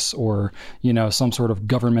office or, some sort of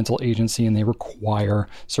governmental agency and they require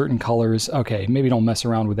certain colors, okay, maybe don't mess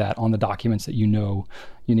around with that on the documents that you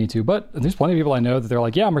need to. But there's plenty of people I know that they're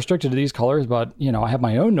like, yeah, I'm restricted to these colors, but, I have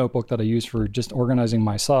my own notebook that I use for just organizing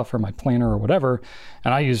my stuff or my planner or whatever,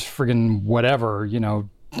 and I use friggin' whatever,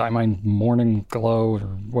 Diamine Morning Glow or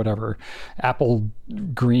whatever, apple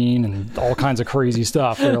green and all kinds of crazy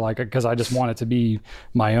stuff. They're like, because I just want it to be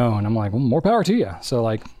my own. I'm like, well, more power to you. So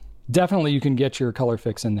like, definitely you can get your color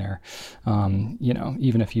fix in there.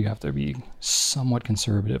 Even if you have to be somewhat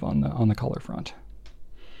conservative on the color front.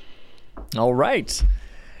 All right.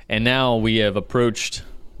 And now we have approached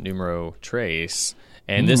numero tres.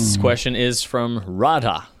 And this question is from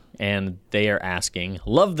Radha. And they are asking,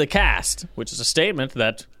 love the cast, which is a statement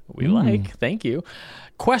that we like. Thank you.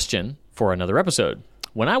 Question for another episode.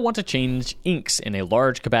 When I want to change inks in a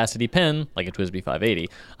large capacity pen, like a TWSBI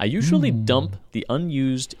 580, I usually dump the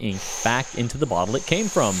unused ink back into the bottle it came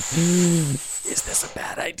from. Is this a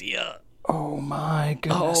bad idea? Oh my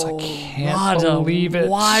goodness, I can't believe it.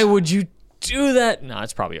 Why would you do that? No,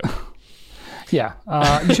 it's probably okay.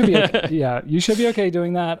 Yeah, you should be okay. Yeah, you should be okay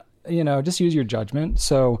doing that. Just use your judgment.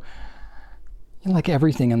 So, like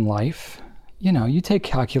everything in life, you take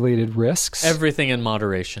calculated risks. Everything in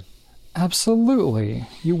moderation. Absolutely.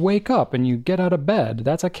 You wake up and you get out of bed.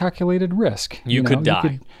 That's a calculated risk. You could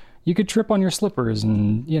die. You could trip on your slippers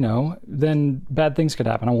and, then bad things could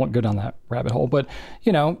happen. I won't go down that rabbit hole, but,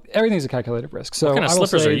 everything's a calculated risk. So what kind of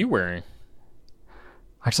slippers are you wearing?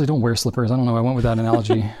 I actually don't wear slippers. I don't know. I went with that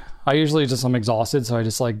analogy. I usually I'm exhausted, so I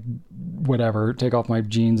just take off my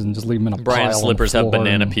jeans and just leave them in a pile. Brian's slippers have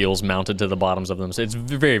banana peels mounted to the bottoms of them, so it's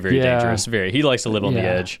very, very dangerous. He likes to live on the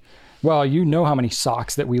edge. Well, you know how many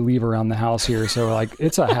socks that we leave around the house here, so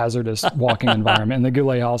it's a hazardous walking environment in the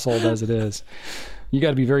Goulet household as it is. You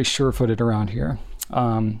got to be very sure-footed around here.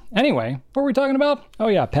 Anyway, what were we talking about? Oh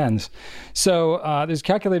yeah, pens. So there's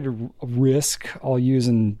calculated risk, I'll use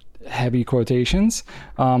in heavy quotations,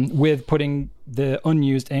 with putting the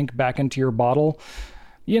unused ink back into your bottle.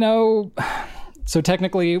 So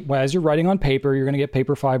technically, as you're writing on paper, you're going to get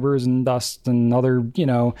paper fibers and dust and other,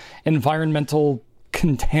 environmental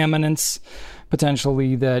contaminants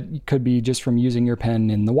potentially that could be just from using your pen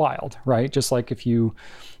in the wild, right? Just like if you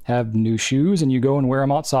have new shoes and you go and wear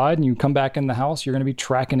them outside and you come back in the house, you're going to be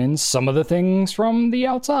tracking in some of the things from the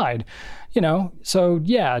outside, So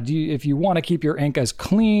yeah, if you want to keep your ink as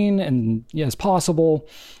clean and as possible,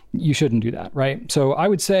 you shouldn't do that, right? So I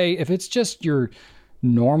would say if it's just your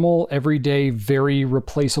normal, everyday, very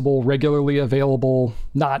replaceable, regularly available,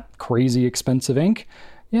 not crazy expensive ink,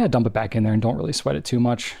 yeah, dump it back in there and don't really sweat it too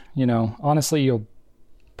much. Honestly, you'll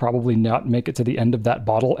probably not make it to the end of that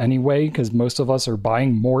bottle anyway, because most of us are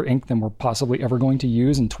buying more ink than we're possibly ever going to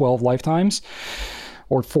use in 12 lifetimes,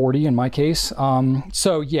 or 40 in my case.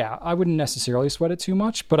 So yeah, I wouldn't necessarily sweat it too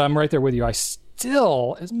much, but I'm right there with you. I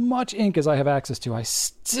still, as much ink as I have access to, I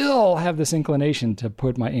still have this inclination to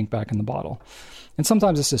put my ink back in the bottle. And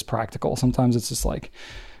sometimes it's just practical. Sometimes it's just like,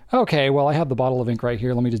 okay, well, I have the bottle of ink right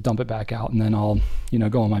here. Let me just dump it back out and then I'll,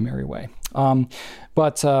 go on my merry way.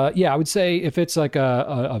 But I would say if it's like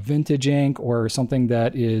a vintage ink or something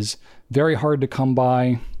that is very hard to come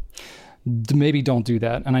by, maybe don't do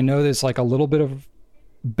that. And I know there's like a little bit of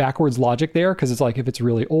backwards logic there, because it's like if it's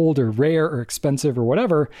really old or rare or expensive or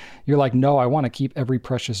whatever, you're like, no, I want to keep every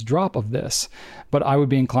precious drop of this. But I would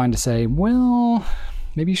be inclined to say, well,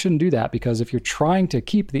 maybe you shouldn't do that, because if you're trying to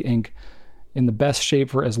keep the ink in the best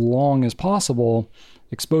shape for as long as possible,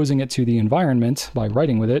 exposing it to the environment by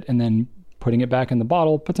writing with it and then putting it back in the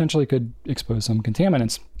bottle potentially could expose some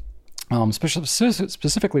contaminants.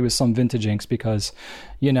 Specifically with some vintage inks, because,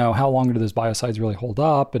 how long do those biocides really hold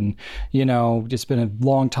up? And, it's been a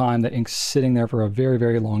long time. The ink's sitting there for a very,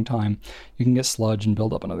 very long time. You can get sludge and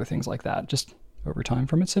build up and other things like that just over time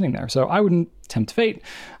from it sitting there. So I wouldn't tempt fate.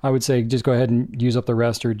 I would say just go ahead and use up the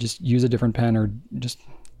rest, or just use a different pen, or just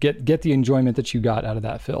get the enjoyment that you got out of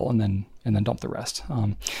that fill, and then dump the rest.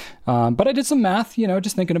 But I did some math,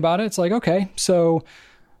 just thinking about it. It's like, okay, so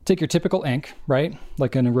take your typical ink, right?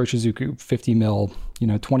 Like an Iroshizuku 50 mil,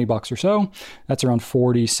 $20 or so. That's around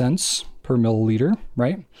 40 cents per milliliter,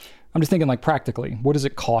 right? I'm just thinking like practically, what does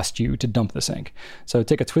it cost you to dump this ink? So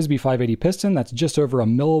take a TWSBI 580 piston. That's just over a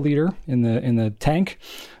milliliter in the tank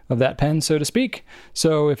of that pen, so to speak.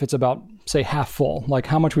 So if it's about, say, half full, like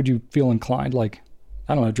how much would you feel inclined? Like,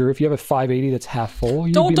 I don't know, Drew, if you have a 580 that's half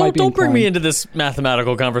full, don't bring me into this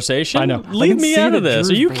mathematical conversation. I know. Leave me out of this.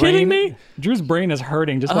 Are you kidding me? Drew's brain is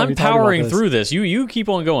hurting just I'm powering through this. You keep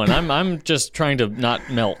on going. I'm just trying to not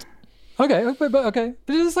melt. Okay. But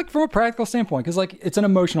it's like from a practical standpoint, because like it's an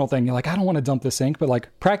emotional thing. You're like, I don't want to dump this ink, but like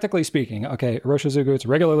practically speaking, okay, Iroshizuku, it's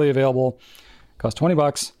regularly available, costs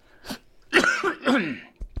 $20.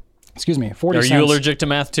 Excuse me, 40 cents. Are you allergic to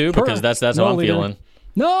math too? Because that's how I'm feeling.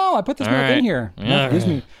 No, I put this math in here.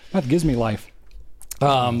 Yeah. Math gives me life.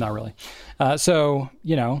 Not really. So,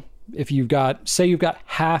 if you've got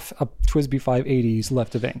half a TWSBI 580s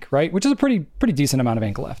left of ink, right? Which is a pretty decent amount of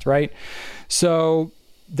ink left, right? So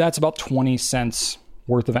that's about 20 cents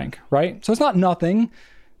worth of ink, right? So it's not nothing,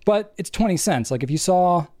 but it's 20 cents. Like if you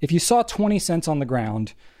saw 20 cents on the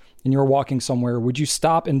ground and you were walking somewhere, would you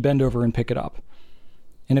stop and bend over and pick it up?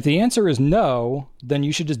 And if the answer is no, then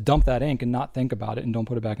you should just dump that ink and not think about it and don't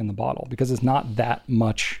put it back in the bottle, because it's not that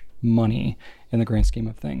much money in the grand scheme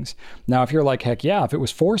of things. Now, if you're like, heck yeah, if it was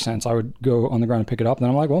 4 cents, I would go on the ground and pick it up. Then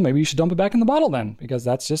I'm like, well, maybe you should dump it back in the bottle then, because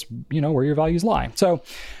that's just, where your values lie. So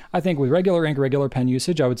I think with regular ink, regular pen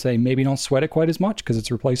usage, I would say maybe don't sweat it quite as much because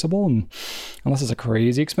it's replaceable. And unless it's a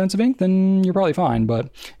crazy expensive ink, then you're probably fine. But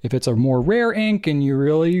if it's a more rare ink and you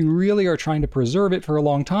really, really are trying to preserve it for a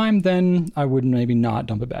long time, then I would maybe not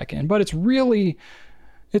dump it back in. But it's really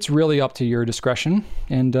up to your discretion,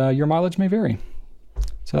 and your mileage may vary.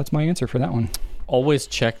 So that's my answer for that one. Always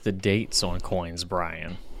check the dates on coins,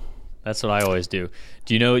 Brian. That's what I always do.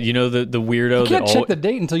 Do you know the weirdo? You can't check the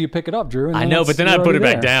date until you pick it up, Drew. And I know, but then I'd put it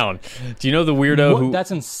back down. Do you know the weirdo who?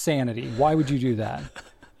 That's insanity. Why would you do that?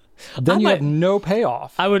 Then you have no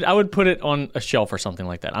payoff. I would put it on a shelf or something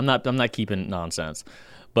like that. I'm not keeping nonsense,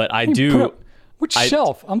 but I do. Which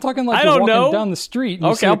shelf? I'm talking like I you're don't walking know. down the street. And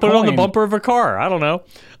okay, I'll put it on the bumper of a car. I don't know.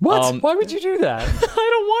 What? Why would you do that? I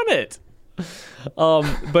don't want it.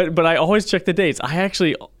 But I always check the dates. I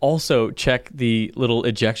actually also check the little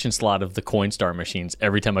ejection slot of the Coinstar machines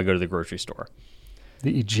every time I go to the grocery store.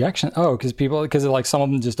 The ejection? Oh, because like some of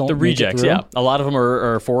them just don't. The make rejects, it through? yeah. A lot of them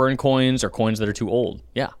are foreign coins or coins that are too old.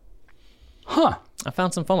 Yeah. Huh. I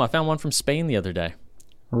found some fun. I found one from Spain the other day.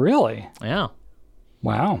 Really? Yeah.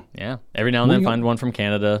 Wow. Yeah. Every now and then find one from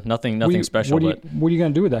Canada. Nothing special. What are you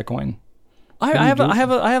going to do with that coin? I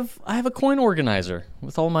have a coin organizer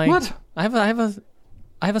with all my. What? I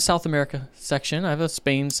have a South America section. I have a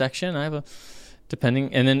Spain section. I have a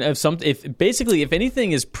depending. And then if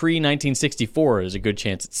anything is pre 1964, there's a good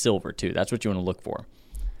chance it's silver too. That's what you want to look for.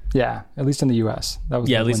 Yeah, at least in the U.S. That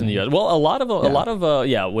was at least in the U.S. Well, a lot of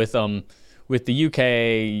with the UK,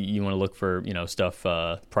 you want to look for stuff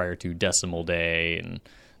prior to Decimal Day and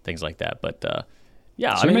things like that. But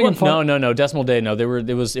So no, Decimal Day, no,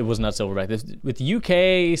 it was not silver back then. With the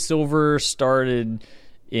UK, silver started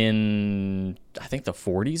in I think the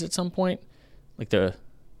 40s at some point.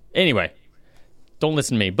 Anyway, don't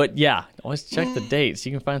listen to me. But yeah, always check the dates.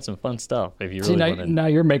 You can find some fun stuff if you really want to. Now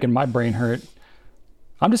you're making my brain hurt.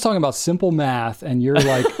 I'm just talking about simple math, and you're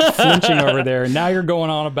like flinching over there. And now you're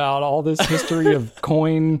going on about all this history of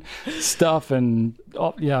coin stuff, and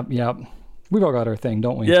yeah. We've all got our thing,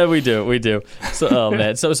 don't we? Yeah, we do. So,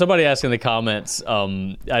 man. So somebody asked in the comments,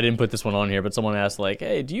 I didn't put this one on here, but someone asked,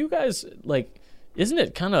 hey, do you guys, isn't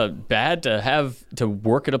it kind of bad to have to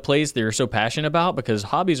work at a place that you're so passionate about? Because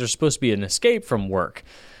hobbies are supposed to be an escape from work.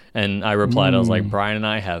 And I replied, I was like, Brian and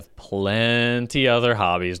I have plenty other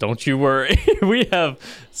hobbies. Don't you worry. We have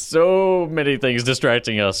so many things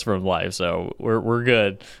distracting us from life, so we're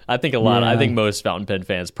good. I think I think most fountain pen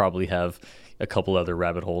fans probably have a couple other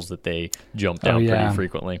rabbit holes that they jump down pretty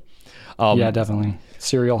frequently. Yeah, definitely.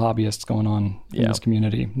 Serial hobbyists going on in this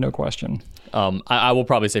community, no question. I will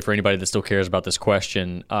probably say for anybody that still cares about this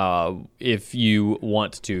question, if you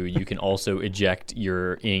want to, you can also eject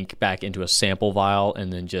your ink back into a sample vial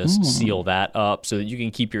and then just seal that up so that you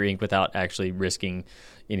can keep your ink without actually risking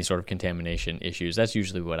any sort of contamination issues. That's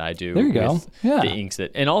usually what I do. There you go. Yeah. The inks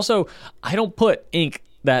and also I don't put ink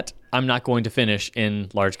that I'm not going to finish in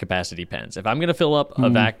large capacity pens. If I'm going to fill up a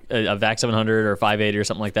VAC 700 or 580 or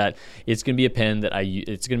something like that, it's going to be a pen that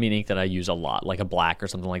it's going to be an ink that I use a lot, like a black or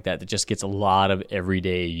something like that just gets a lot of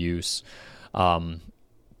everyday use.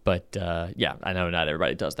 But I know not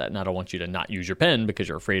everybody does that, and I don't want you to not use your pen because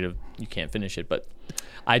you're afraid you can't finish it. But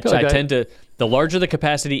I tend to, the larger the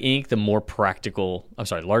capacity ink, the more practical,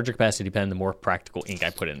 larger capacity pen, the more practical ink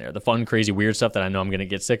I put in there. The fun, crazy, weird stuff that I know I'm going to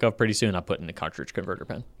get sick of pretty soon, I put in the cartridge converter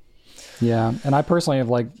pen. Yeah, and I personally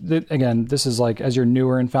have again, this is as you're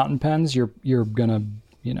newer in fountain pens, you're gonna,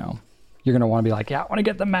 you're gonna want to be like, I want to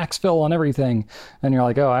get the max fill on everything, and you're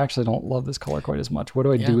like, oh, I actually don't love this color quite as much. What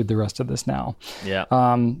do I do with the rest of this now? Yeah,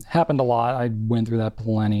 happened a lot. I went through that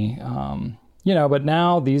plenty. But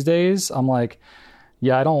now these days, I'm like,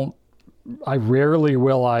 I rarely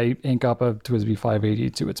will I ink up a TWSBI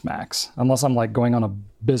 580 to its max, unless I'm going on a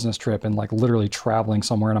business trip and literally traveling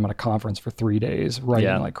somewhere and I'm at a conference for 3 days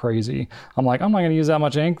writing like crazy. I'm like, I'm not going to use that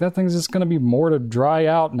much ink. That thing's just going to be more to dry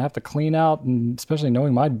out and have to clean out, and especially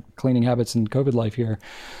knowing my cleaning habits in COVID life here.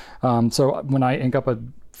 So when I ink up a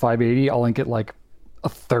 580, I'll ink it a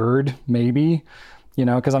third maybe,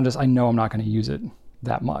 because I know I'm not going to use it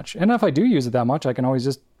that much. And if I do use it that much, I can always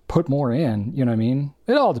just put more in, you know what I mean?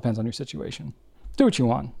 It all depends on your situation. Do what you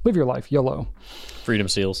want. Live your life. YOLO. Freedom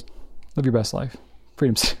seals. Live your best life.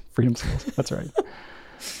 Freedom seals. That's right.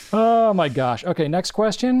 Oh my gosh. Okay, next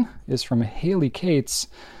question is from Haley Cates.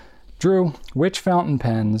 Drew, which fountain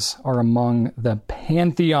pens are among the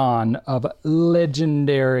pantheon of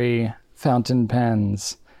legendary fountain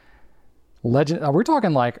pens? We're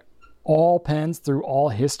talking all pens through all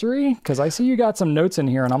history? Because I see you got some notes in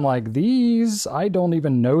here, and I'm like, I don't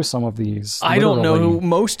even know some of these. I don't know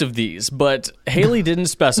most of these, but Haley didn't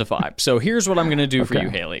specify. So here's what I'm going to do for you,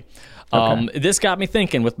 Haley. This got me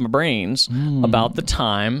thinking with my brains about the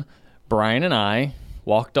time Brian and I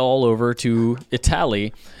walked all over to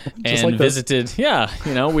Italy and visited. Yeah,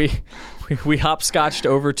 we hopscotched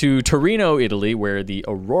over to Torino, Italy, where the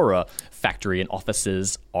Aurora factory and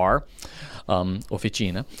offices are.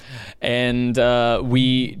 Officina, and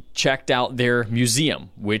we checked out their museum,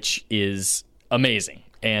 which is amazing.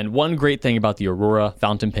 And one great thing about the Aurora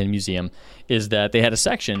Fountain Pen Museum is that they had a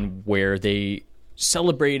section where they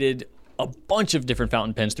celebrated a bunch of different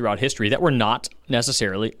fountain pens throughout history that were not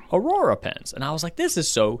necessarily Aurora pens. And I was like, this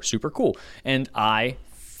is so super cool. And I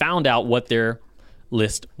found out what their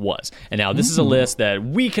list was. And now this is a list that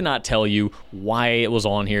we cannot tell you why it was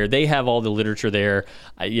on here. They have all the literature there.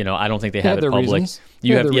 I don't think they have it public. Reasons.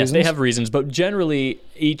 They have reasons, but generally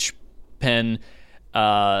each pen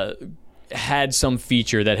had some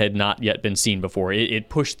feature that had not yet been seen before. It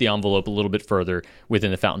pushed the envelope a little bit further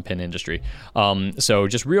within the fountain pen industry. So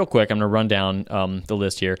just real quick, I'm going to run down the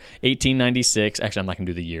list here. 1896. Actually, I'm not going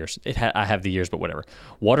to do the years. I have the years, but whatever.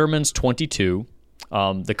 Waterman's 22.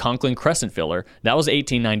 The Conklin Crescent Filler, that was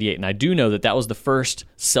 1898, and I do know that was the first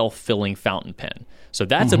self-filling fountain pen. So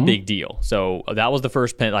that's a big deal. So that was the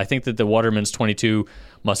first pen. I think that the Waterman's 22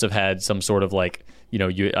 must have had some sort of an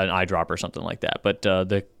eyedropper or something like that. But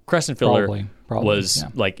the crescent filler Probably, was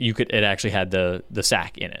like it actually had the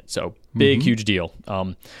sack in it. So big, huge deal.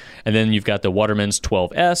 And then you've got the Waterman's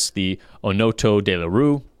 12S, the Onoto de la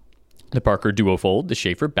Rue, the Parker Duofold, the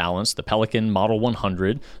Schaefer Balance, the Pelican Model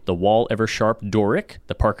 100, the Wall Eversharp Doric,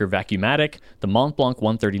 the Parker Vacuumatic, the Mont Blanc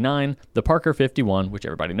 139, the Parker 51, which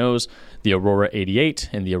everybody knows, the Aurora 88,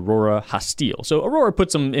 and the Aurora Hastile. So Aurora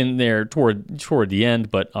puts them in there toward the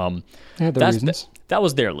end, but that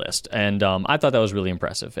was their list. And I thought that was really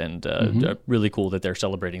impressive and really cool that they're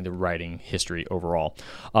celebrating the writing history overall.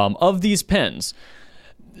 Of these pens,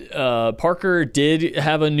 Parker did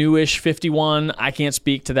have a newish 51. I can't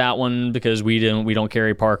speak to that one because we don't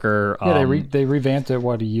carry Parker. Yeah, they revamped it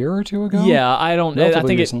a year or two ago. Yeah, I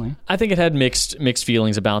think recently. I think it had mixed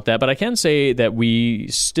feelings about that, but I can say that we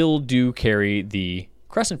still do carry the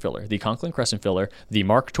crescent filler, the Conklin crescent filler, the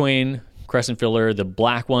Mark Twain crescent filler, the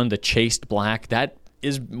black one, the chased black. That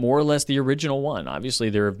is more or less the original one. Obviously,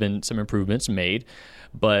 there have been some improvements made,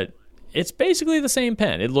 but it's basically the same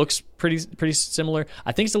pen. It looks pretty similar.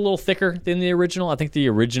 I think it's a little thicker than the original. I think the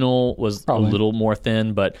original was a little more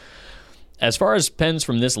thin, but as far as pens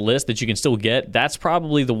from this list that you can still get, that's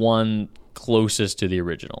probably the one closest to the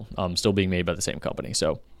original, still being made by the same company.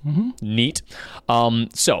 So neat.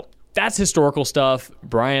 So that's historical stuff.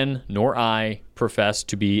 Brian nor I profess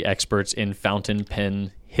to be experts in fountain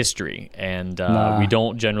pen history, and we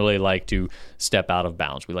don't generally like to step out of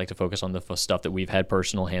bounds. We like to focus on the stuff that we've had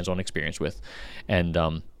personal hands-on experience with.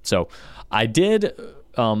 And so I did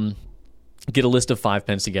get a list of 5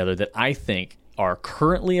 pens together that I think are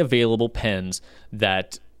currently available pens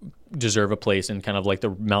that deserve a place in kind of like the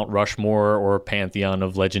Mount Rushmore or pantheon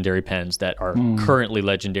of legendary pens that are currently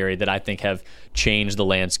legendary, that I think have changed the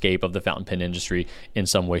landscape of the fountain pen industry in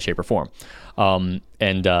some way, shape, or form.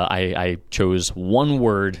 I chose one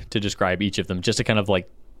word to describe each of them, just to kind of like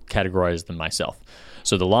categorize them myself.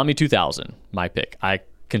 So the Lamy 2000, my pick. I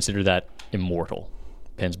consider that immortal.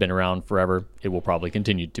 Pen's been around forever. It will probably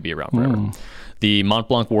continue to be around forever. The Mont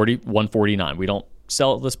Blanc 149. We don't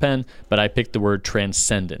sell this pen, but I picked the word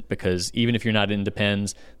transcendent because even if you're not into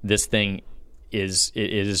pens, this thing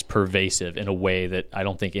is pervasive in a way that I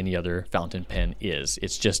don't think any other fountain pen is.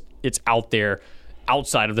 It's out there,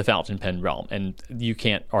 outside of the fountain pen realm, and you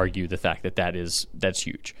can't argue the fact that's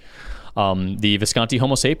huge. The Visconti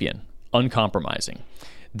Homo Sapien, uncompromising.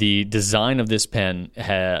 The design of this pen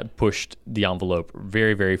had pushed the envelope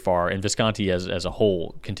very, very far, and Visconti as a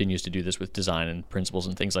whole continues to do this with design and principles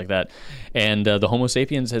and things like that. And the Homo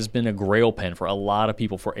Sapiens has been a grail pen for a lot of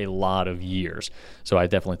people for a lot of years. So I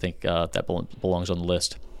definitely think that belongs on the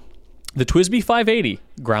list. The TWSBI 580,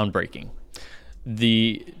 groundbreaking.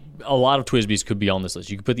 A lot of TWSBIs could be on this list.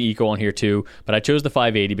 You could put the Eco on here too, but I chose the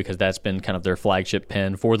 580 because that's been kind of their flagship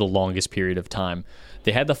pen for the longest period of time.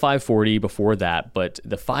 They had the 540 before that, but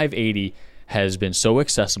the 580 has been so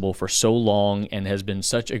accessible for so long and has been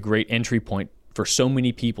such a great entry point for so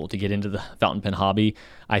many people to get into the fountain pen hobby.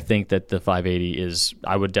 I think that the 580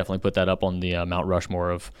 I would definitely put that up on the Mount Rushmore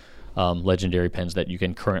of legendary pens that you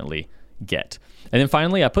can currently get. And then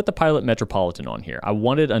finally, I put the Pilot Metropolitan on here. I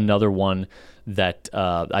wanted another one that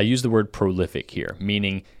I use the word prolific here,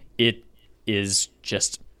 meaning it is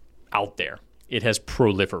just out there. It has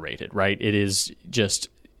proliferated, right? It is just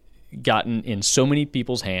gotten in so many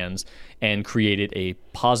people's hands and created a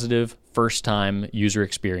positive first-time user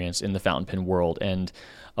experience in the fountain pen world. And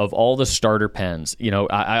of all the starter pens,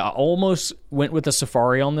 I almost went with the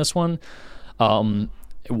Safari on this one.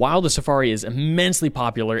 While the Safari is immensely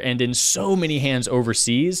popular and in so many hands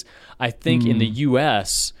overseas, I think in the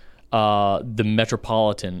U.S., the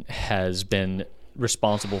Metropolitan has been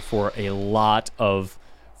responsible for a lot of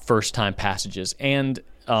first-time passages, and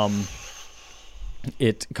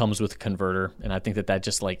it comes with a converter, and I think that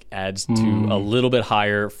just like adds to a little bit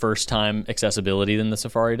higher first-time accessibility than the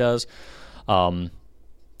Safari does.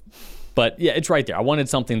 But yeah, it's right there. I wanted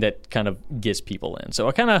something that kind of gets people in.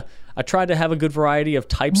 So I tried to have a good variety of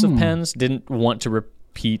types of pens. Didn't want to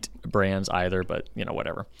repeat brands either, but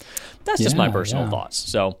whatever. That's just my personal thoughts.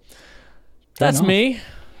 So that's me.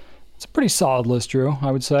 It's a pretty solid list, Drew,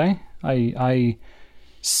 I would say. I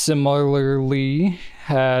similarly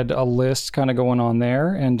had a list kind of going on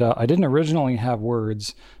there, and I didn't originally have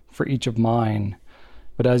words for each of mine.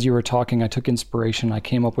 But as you were talking, I took inspiration. I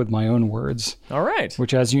came up with my own words. All right.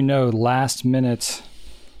 Which, as you know, last minute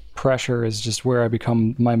pressure is just where I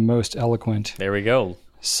become my most eloquent. There we go.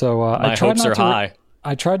 So my hopes are high.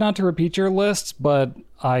 I tried not to repeat your list, but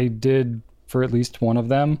I did for at least one of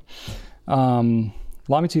them.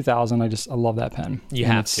 Lamy 2000, I love that pen. You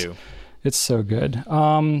have to. It's so good.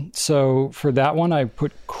 So for that one, I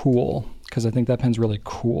put cool. because I think that pen's really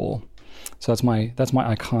cool. So that's my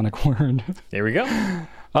iconic word. There we go.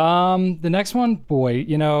 The next one, boy,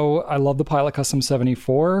 I love the Pilot Custom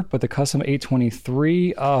 74, but the Custom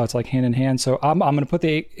 823, it's like hand in hand. So I'm going to put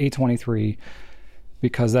the 823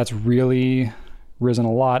 because that's really risen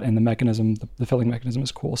a lot, and the mechanism, the filling mechanism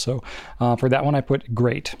is cool. So for that one, I put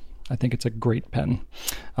great. I think it's a great pen.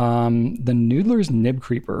 The Noodler's Nib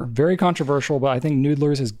Creeper, very controversial, but I think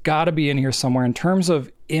Noodler's has got to be in here somewhere in terms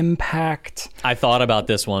of impact. I thought about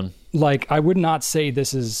this one. Like, I would not say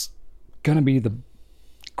this is going to be the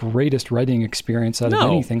greatest writing experience out of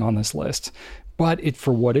anything on this list, but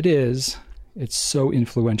for what it is, it's so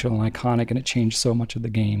influential and iconic, and it changed so much of the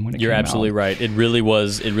game when it You're came absolutely out. right. It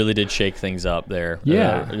really did shake things up there.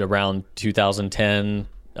 Yeah. Around 2010,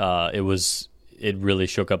 it really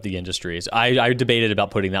shook up the industries. I debated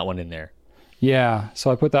about putting that one in there. Yeah, so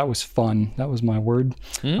I put that was fun. That was my word.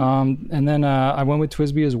 And then I went with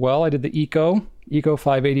TWSBI as well. I did the Eco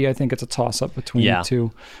 580. I think it's a toss-up between the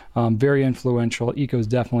two. Very influential. Eco's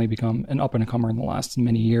definitely become an up-and-comer in the last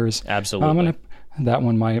many years. Absolutely. That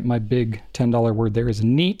one, my big $10 word there is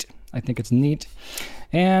neat. I think it's neat.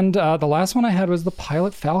 And the last one I had was the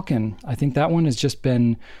Pilot Falcon. I think that one has just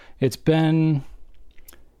been, maybe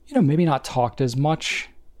not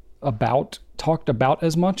talked about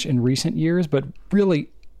as much in recent years, but really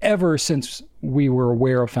ever since we were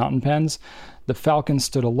aware of fountain pens, the Falcon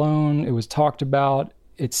stood alone. It was talked about.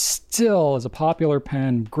 It still is a popular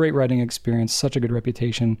pen, great writing experience, such a good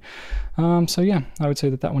reputation. So yeah, I would say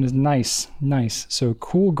that one is nice. So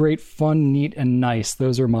cool, great, fun, neat, and nice.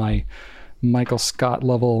 Those are my Michael Scott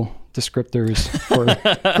level descriptors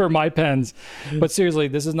for my pens. But seriously,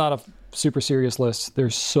 this is not a super serious list.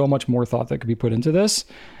 There's so much more thought that could be put into this.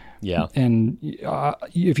 Yeah. And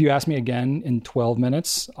if you ask me again in 12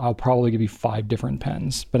 minutes, I'll probably give you 5 different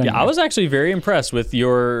pens. But anyway. Yeah, I was actually very impressed with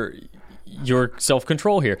your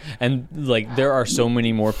self-control here. And like, there are so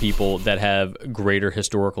many more people that have greater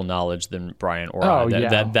historical knowledge than Brian or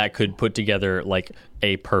I that could put together like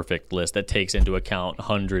a perfect list that takes into account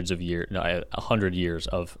 100 years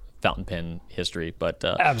of fountain pen history. But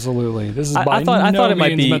absolutely, this is I thought it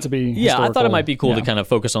might be meant to be I historical. thought it might be cool to kind of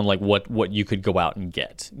focus on like what you could go out and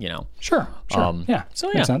get. Sure. Yeah. So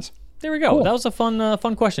yeah, makes sense. There we go. Cool. That was a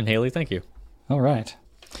fun question, Haley. Thank you. All right.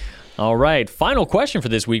 Final question for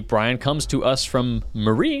this week, Brian, comes to us from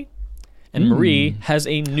Marie, and Marie has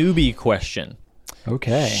a newbie question.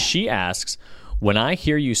 Okay. She asks, when I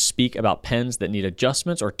hear you speak about pens that need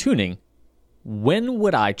adjustments or tuning, when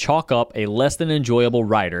would I chalk up a less than enjoyable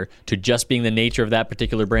rider to just being the nature of that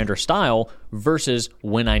particular brand or style versus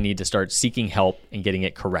when I need to start seeking help and getting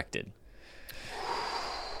it corrected?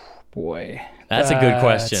 Boy. That's a good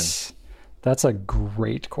question. That's a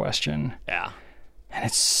great question. Yeah. And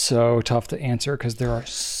it's so tough to answer because there are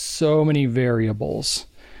so many variables.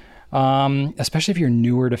 Especially if you're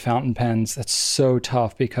newer to fountain pens, that's so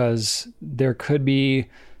tough because there could be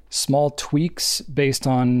small tweaks based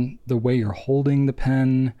on the way you're holding the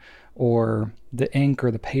pen or the ink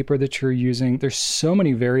or the paper that you're using. There's so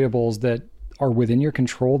many variables that are within your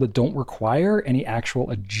control that don't require any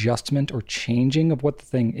actual adjustment or changing of what the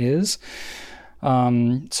thing is.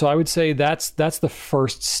 So I would say that's the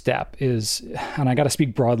first step is, and I got to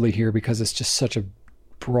speak broadly here because it's just such a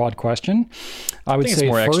broad question. I would say it's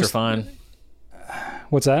more first, extra fine.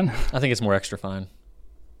 What's that? I think it's more extra fine.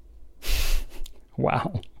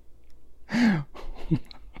 Wow.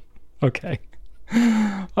 Okay.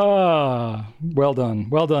 Well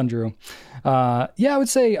done, Drew. I would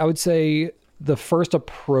say the first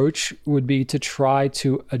approach would be to try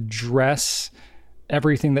to address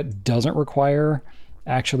everything that doesn't require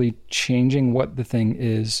actually changing what the thing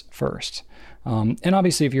is first. And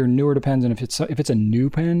obviously, if you're newer to pens, and if it's a new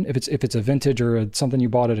pen, if it's a vintage or something you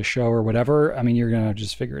bought at a show or whatever, I mean, you're gonna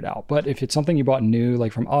just figure it out. But if it's something you bought new,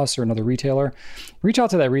 like from us or another retailer, reach out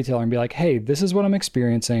to that retailer and be like, "Hey, this is what I'm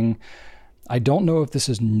experiencing. I don't know if this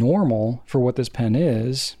is normal for what this pen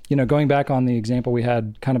is." Going back on the example we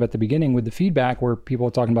had kind of at the beginning with the feedback where people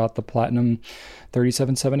were talking about the Platinum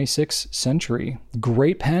 3776 Century.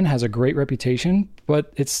 Great pen, has a great reputation,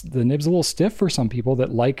 but the nib's a little stiff for some people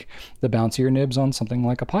that like the bouncier nibs on something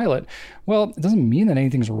like a Pilot. Well, it doesn't mean that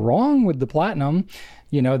anything's wrong with the Platinum.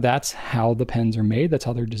 That's how the pens are made. That's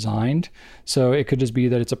how they're designed. So it could just be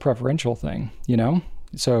that it's a preferential thing,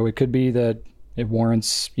 So it could be that it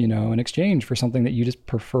warrants, an exchange for something that you just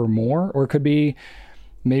prefer more. Or it could be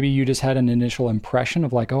maybe you just had an initial impression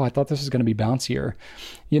of like, oh, I thought this was going to be bouncier,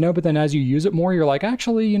 but then as you use it more, you're like,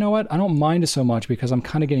 actually, you know what? I don't mind it so much because I'm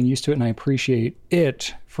kind of getting used to it and I appreciate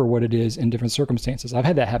it for what it is in different circumstances. I've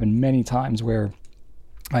had that happen many times where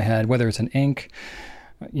I had, whether it's an ink,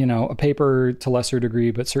 a paper to lesser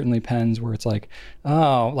degree, but certainly pens where it's like,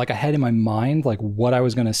 oh, like I had in my mind, like what I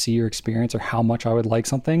was going to see or experience or how much I would like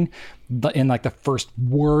something. But in like the first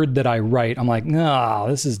word that I write, I'm like, no,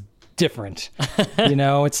 this is different.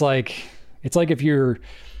 It's like if you're,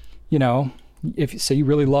 if say you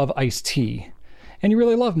really love iced tea and you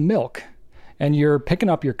really love milk and you're picking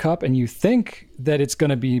up your cup and you think that it's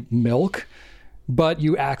going to be milk, but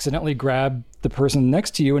you accidentally grab the person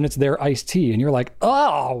next to you and it's their iced tea. And you're like,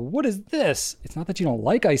 oh, what is this? It's not that you don't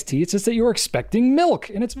like iced tea. It's just that you're expecting milk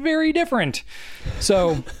and it's very different.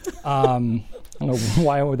 So, I don't know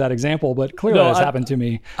why I went with that example, but clearly that's happened to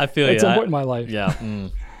me. I feel at some point in my life. Yeah.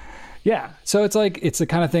 Yeah. So it's like, it's the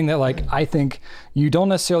kind of thing that like, I think you don't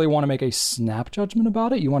necessarily want to make a snap judgment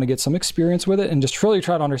about it. You want to get some experience with it and just really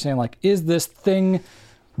try to understand, like, is this thing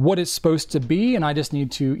what it's supposed to be? And I just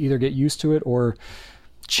need to either get used to it or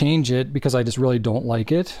change it because I just really don't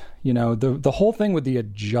like it. The whole thing with the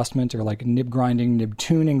adjustment or like nib grinding, nib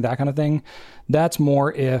tuning, that kind of thing, that's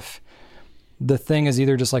more if the thing is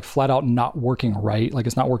either just like flat out not working right, like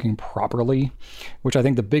it's not working properly, which I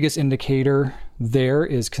think the biggest indicator there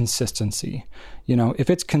is consistency.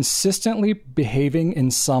 If it's consistently behaving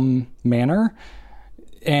in some manner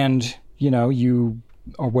and, you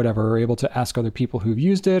or whatever are able to ask other people who've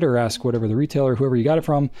used it or ask whatever the retailer, whoever you got it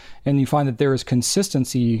from, and you find that there is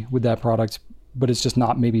consistency with that product, but it's just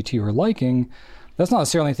not maybe to your liking, that's not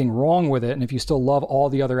necessarily anything wrong with it. And if you still love all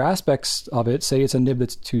the other aspects of it, say it's a nib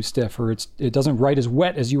that's too stiff or it doesn't write as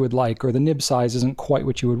wet as you would like, or the nib size isn't quite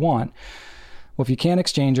what you would want. Well, if you can't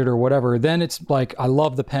exchange it or whatever, then it's like, I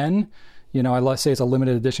love the pen. Let's say it's a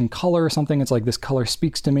limited edition color or something. It's like, this color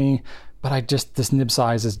speaks to me, but this nib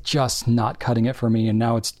size is just not cutting it for me. And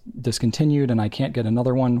now it's discontinued and I can't get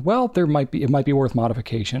another one. Well, it might be worth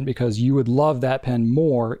modification because you would love that pen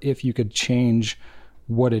more if you could change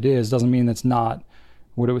what it is. Doesn't mean that's not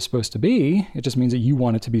what it was supposed to be. It just means that you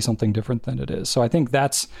want it to be something different than it is. So I think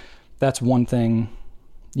that's one thing,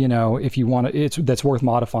 if you want to, that's worth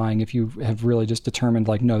modifying. If you have really just determined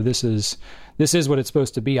like, no, this is what it's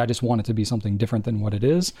supposed to be. I just want it to be something different than what it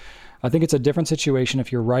is. I think it's a different situation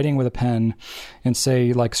if you're writing with a pen and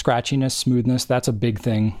say like scratchiness, smoothness, that's a big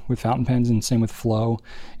thing with fountain pens and same with flow.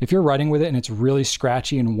 If you're writing with it and it's really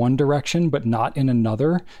scratchy in one direction, but not in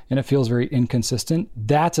another, and it feels very inconsistent,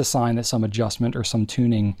 that's a sign that some adjustment or some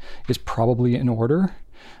tuning is probably in order.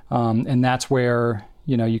 And that's where,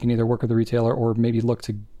 you can either work with the retailer or maybe look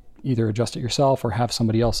to either adjust it yourself or have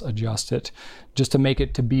somebody else adjust it just to make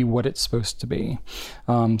it to be what it's supposed to be.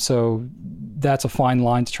 So that's a fine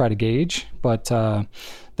line to try to gauge, but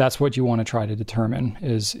that's what you want to try to determine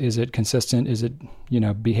is it consistent? Is it,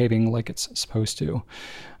 behaving like it's supposed to?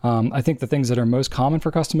 I think the things that are most common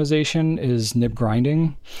for customization is nib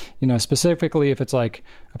grinding, specifically if it's like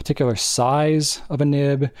a particular size of a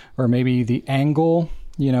nib or maybe the angle.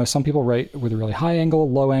 Some people write with a really high angle,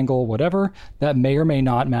 low angle, whatever. That may or may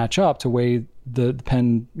not match up to way the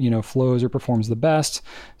pen, flows or performs the best.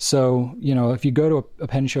 So, if you go to a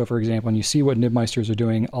pen show, for example, and you see what nibmeisters are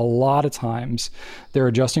doing, a lot of times they're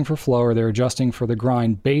adjusting for flow or they're adjusting for the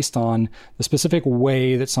grind based on the specific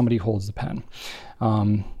way that somebody holds the pen.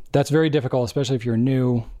 That's very difficult, especially if you're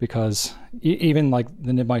new, because even like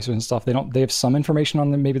the nibmeisters and stuff, they have some information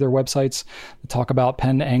on them, maybe their websites that talk about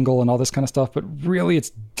pen angle and all this kind of stuff, but really it's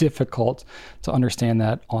difficult to understand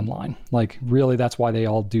that online. Like really that's why they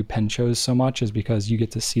all do pen shows so much, is because you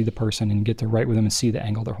get to see the person and get to write with them and see the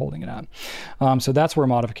angle they're holding it at. So that's where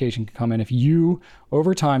modification can come in. If you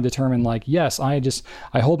over time determine like, yes, I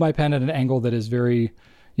hold my pen at an angle that is very,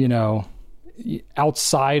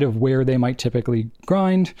 outside of where they might typically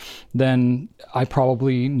grind, then I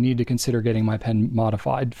probably need to consider getting my pen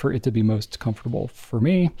modified for it to be most comfortable for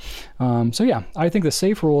me. So yeah, I think the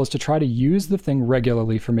safe rule is to try to use the thing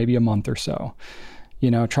regularly for maybe a month or so.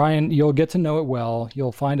 You'll get to know it well.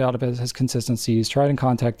 You'll find out if it has consistencies. Try and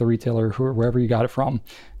contact the retailer, wherever you got it from.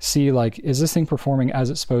 See, like, is this thing performing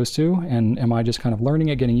as it's supposed to? And am I just kind of learning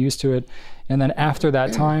it, getting used to it? And then after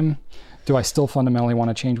that time, do I still fundamentally want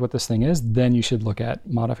to change what this thing is? Then you should look at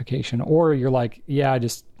modification. Or you're like, yeah,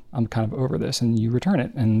 I'm kind of over this, and you return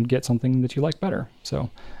it and get something that you like better.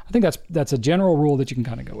 So I think that's a general rule that you can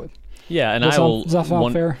kind of go with. Yeah, and does that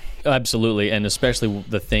sound fair? Absolutely, and especially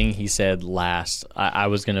the thing he said last. I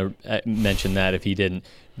was going to mention that if he didn't.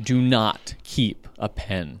 Do not keep a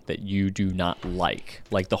pen that you do not like.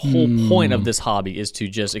 Like the whole point of this hobby is to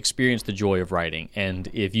just experience the joy of writing. And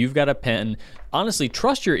if you've got a pen, honestly,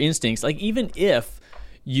 trust your instincts. Like even if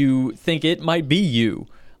you think it might be you,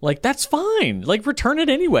 like, that's fine. Like, return it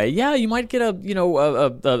anyway. Yeah, you might get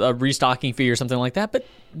a restocking fee or something like that, but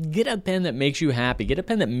get a pen that makes you happy. Get a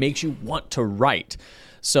pen that makes you want to write.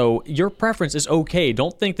 So your preference is okay.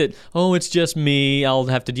 Don't think that, oh, it's just me, I'll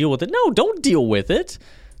have to deal with it. No, don't deal with it.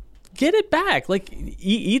 Get it back. Like,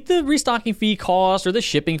 eat the restocking fee cost or the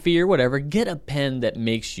shipping fee or whatever. Get a pen that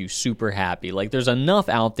makes you super happy. Like, there's enough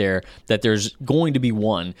out there that there's going to be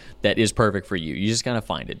one that is perfect for you. You just got to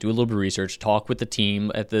find it. Do a little bit of research. Talk with the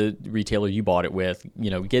team at the retailer you bought it with.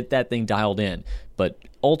 Get that thing dialed in. But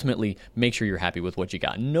ultimately, make sure you're happy with what you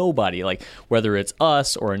got. Nobody, like whether it's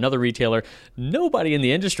us or another retailer, nobody in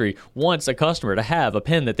the industry wants a customer to have a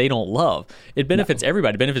pen that they don't love. It benefits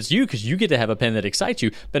everybody. It benefits you because you get to have a pen that excites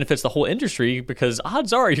you. Benefits the whole industry because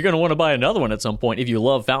odds are you're going to want to buy another one at some point if you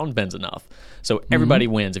love fountain pens enough. So everybody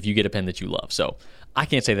wins if you get a pen that you love. So I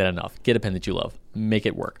can't say that enough. Get a pen that you love. Make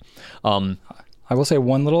it work. I will say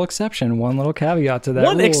one little exception, one little caveat to that.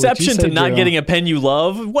 One exception to not getting a pen you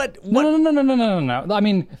love? What? No. I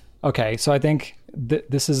mean, okay, so I think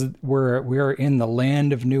this is where we are in the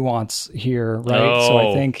land of nuance here, right? Oh, so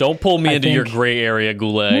I think don't pull me into your gray area,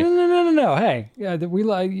 Goulet. No. Hey, yeah, we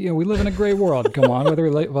live in a gray world. Come on, whether we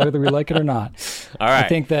like it or not. All right. I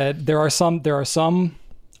think that there are some.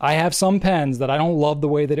 I have some pens that I don't love the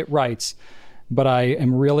way that it writes, but I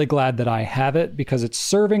am really glad that I have it because it's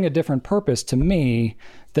serving a different purpose to me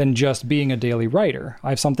than just being a daily writer. I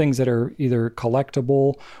have some things that are either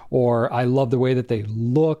collectible or I love the way that they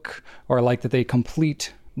look or I like that they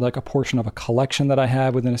complete like a portion of a collection that I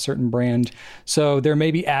have within a certain brand. So there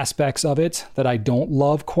may be aspects of it that I don't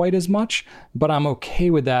love quite as much, but I'm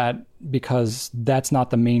okay with that because that's not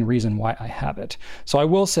the main reason why I have it. So I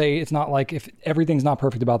will say it's not like if everything's not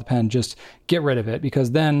perfect about the pen, just get rid of it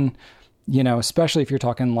because then, especially if you're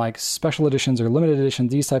talking like special editions or limited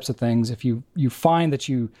editions, these types of things, if you find that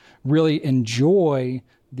you really enjoy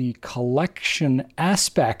the collection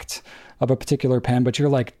aspect of a particular pen, but you're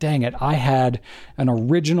like, dang it, I had an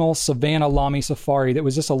original Savannah Lamy Safari that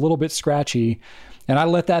was just a little bit scratchy, and I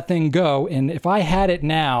let that thing go, and if I had it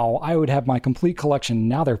now, I would have my complete collection.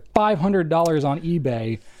 Now they're $500 on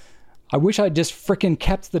eBay. I wish I just freaking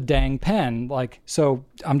kept the dang pen. So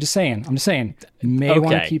I'm just saying, you may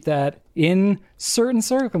want to keep that in certain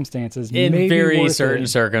circumstances. In very certain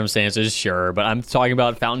circumstances, sure. But I'm talking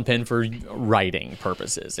about fountain pen for writing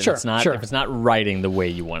purposes. And if it's not writing the way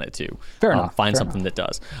you want it to. Fair enough. Find something that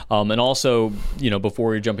does. And also,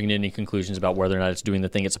 before you're jumping into any conclusions about whether or not it's doing the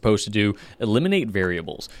thing it's supposed to do, eliminate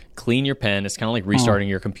variables. Clean your pen. It's kind of like restarting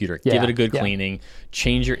your computer. Yeah, give it a good cleaning.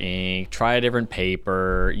 Change your ink. Try a different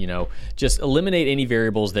paper. Just eliminate any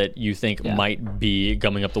variables that you think might be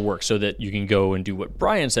gumming up the work so that you can go and do what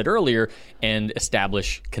Brian said earlier and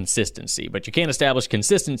establish consistency. But you can't establish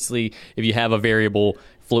consistency if you have a variable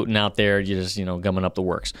floating out there, you're just, gumming up the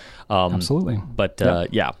works. Absolutely. But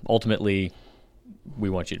ultimately, we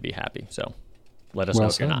want you to be happy. So let us know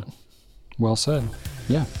if you're not. Well said.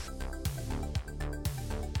 Yeah.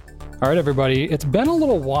 All right, everybody. It's been a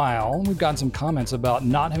little while. We've gotten some comments about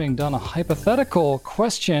not having done a hypothetical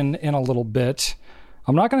question in a little bit.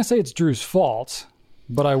 I'm not going to say it's Drew's fault,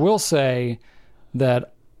 but I will say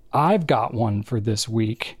that I've got one for this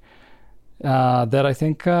week that I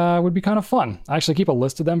think would be kind of fun. I actually keep a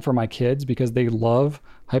list of them for my kids because they love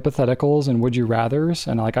hypotheticals and would you rathers.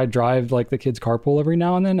 And I drive the kids' carpool every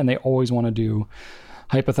now and then, and they always want to do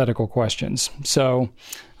hypothetical questions. So,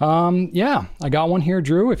 I got one here,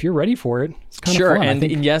 Drew, if you're ready for it. It's kind of fun.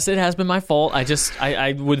 And yes, it has been my fault.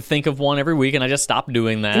 I would think of one every week, and I just stopped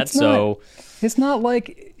doing that. It's not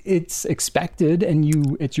like it's expected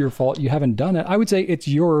and it's your fault you haven't done it. I would say it's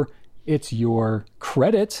your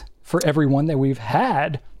credit for everyone that we've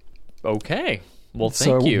had. Okay. Well,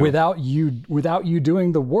 thank you. Without you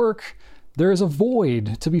doing the work, there is a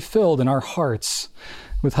void to be filled in our hearts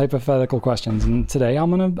with hypothetical questions. And today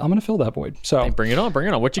I'm gonna fill that void. So bring it on.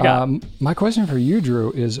 What you got? My question for you,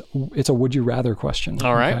 Drew, is it's a would you rather question.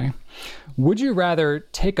 All right. Okay? Would you rather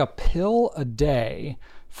take a pill a day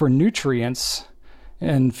for nutrients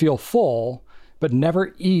and feel full, but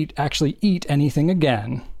never actually eat anything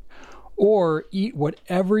again, or eat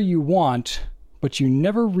whatever you want, but you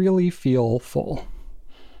never really feel full?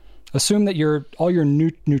 Assume that all your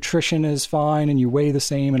nutrition is fine and you weigh the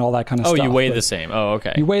same and all that kind of stuff. Oh, you weigh the same. Oh,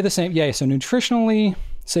 okay. You weigh the same. Yeah. So nutritionally,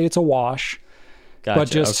 say it's a wash. Gotcha. But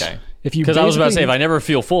just if you, because I was about to say, if I never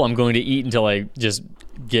feel full, I'm going to eat until I just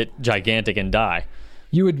get gigantic and die.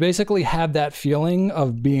 You would basically have that feeling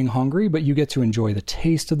of being hungry, but you get to enjoy the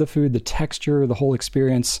taste of the food, the texture, the whole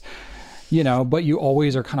experience. but you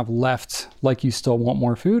always are kind of left like you still want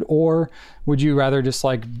more food? Or would you rather just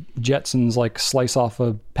like Jetsons, like slice off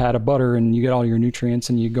a pat of butter and you get all your nutrients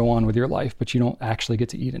and you go on with your life, but you don't actually get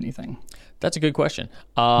to eat anything? That's a good question.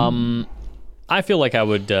 I feel like I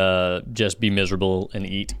would just be miserable and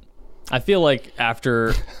eat. I feel like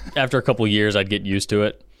after a couple of years, I'd get used to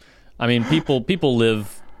it. I mean, people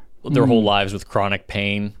live their whole lives with chronic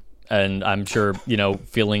pain, and I'm sure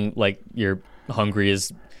feeling like you're hungry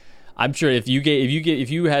is. I'm sure if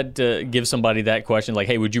you had to give somebody that question, like,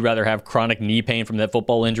 hey, would you rather have chronic knee pain from that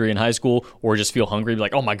football injury in high school, or just feel hungry? Be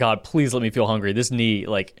like, oh my God, please let me feel hungry. This knee,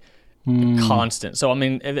 constant. So I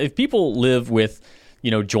mean, if people live with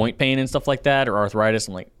joint pain and stuff like that, or arthritis,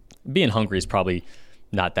 and like being hungry is probably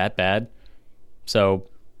not that bad. So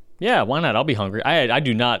yeah, why not? I'll be hungry. I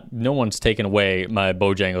do not. No one's taken away my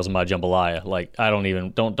Bojangles and my jambalaya. Like I don't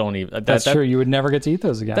even. That's true. You would never get to eat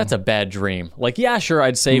those again. That's a bad dream. Like yeah, sure,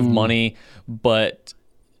 I'd save money, but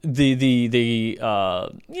the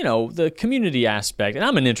community aspect. And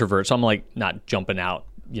I'm an introvert, so I'm like not jumping out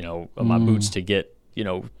of my boots to get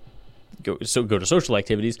go to social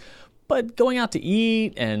activities. But going out to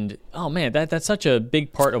eat and oh man, that's such a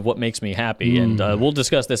big part of what makes me happy. And we'll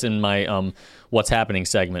discuss this in my what's happening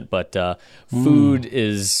segment. But food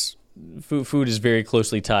is very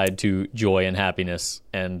closely tied to joy and happiness.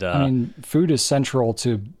 And I mean, food is central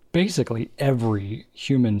to basically every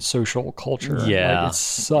human social culture. Yeah, it's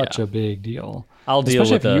such a big deal. I'll deal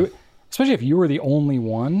with especially if you were the only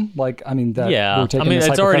one, we're taking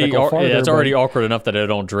it's already awkward enough that I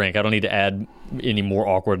don't drink. I don't need to add any more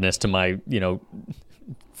awkwardness to my,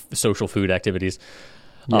 social food activities.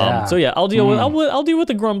 Yeah. I'll deal with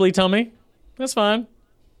the grumbly tummy. That's fine.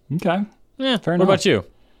 Okay. Yeah. Fair enough. What about you?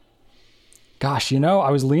 Gosh,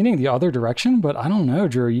 I was leaning the other direction, but I don't know,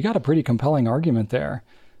 Drew. You got a pretty compelling argument there.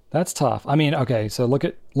 That's tough. I mean, okay, so look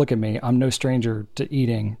at me. I'm no stranger to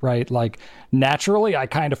eating, right? Like naturally, I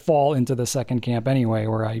kind of fall into the second camp anyway,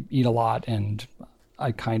 where I eat a lot and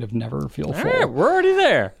I kind of never feel full. Right, we're already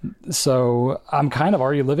there. So I'm kind of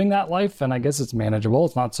already living that life, and I guess it's manageable.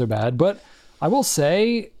 It's not so bad. But I will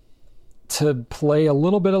say, to play a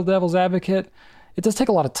little bit of devil's advocate, it does take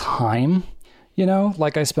a lot of time.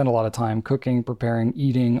 Like I spend a lot of time cooking, preparing,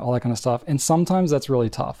 eating, all that kind of stuff. And sometimes that's really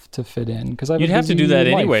tough to fit in because you'd have to do that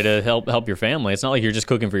anyway to help your family. It's not like you're just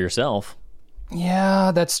cooking for yourself.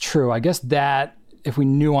 Yeah, that's true. I guess that if we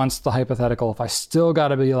nuance the hypothetical, if I still got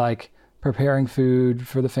to be like preparing food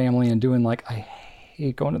for the family and doing I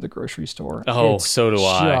hate going to the grocery store. Oh, so do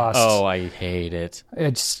I. Oh, I hate it.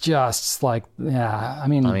 It's just like, yeah. I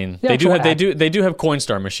mean, they do have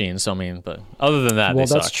Coinstar machines. So but other than that, well,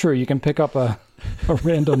 they that's suck. True. You can pick up a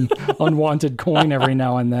random unwanted coin every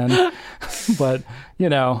now and then, but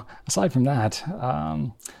aside from that,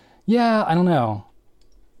 yeah, I don't know.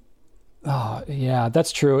 Oh, yeah,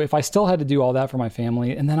 that's true. If I still had to do all that for my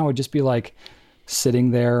family, and then I would just be like sitting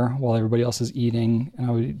there while everybody else is eating,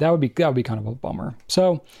 and that would be kind of a bummer.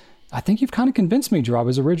 So I think you've kind of convinced me, Drew. I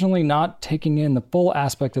was originally not taking in the full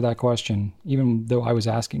aspect of that question, even though I was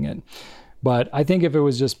asking it. But I think if it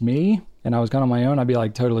was just me and I was kind of on my own, I'd be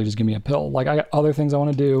like, totally, just give me a pill. Like I got other things I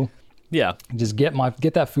want to do. Yeah. Just get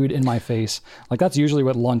that food in my face. Like that's usually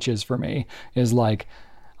what lunch is for me, is like,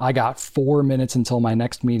 I got 4 minutes until my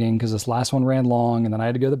next meeting because this last one ran long, and then I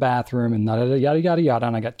had to go to the bathroom and yada, yada, yada, yada.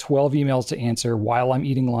 And I got 12 emails to answer while I'm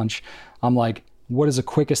eating lunch. I'm like, what is the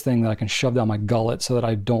quickest thing that I can shove down my gullet so that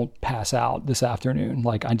I don't pass out this afternoon?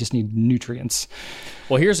 Like, I just need nutrients.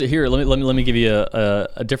 Well, let me give you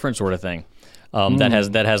a different sort of thing. That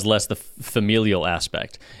has less the familial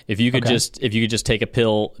aspect. If you could just take a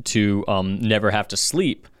pill to never have to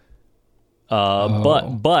sleep,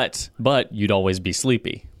 but you'd always be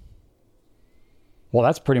sleepy. Well,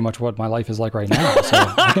 that's pretty much what my life is like right now, so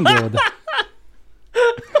I can deal with that.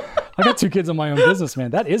 I got 2 kids in my own business,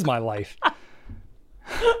 man. That is my life.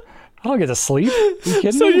 I don't get to sleep. Are you kidding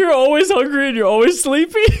me? So you're always hungry and you're always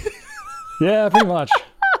sleepy? Yeah, pretty much.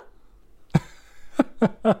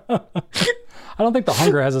 I don't think the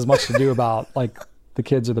hunger has as much to do about like the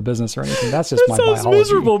kids or the business or anything. That's just my biology. Sounds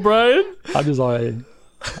miserable, Brian. I'm just like,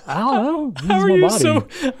 I don't know. How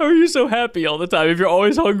are you so happy all the time if you're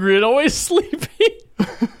always hungry and always sleepy?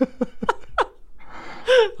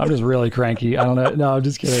 I'm just really cranky. I don't know. No, I'm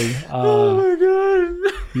just kidding. Oh my god.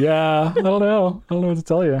 Yeah, I don't know. I don't know what to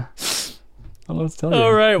tell you.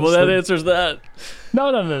 All right. Well, that answers that.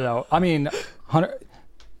 No. I mean, Hunter,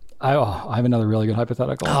 I have another really good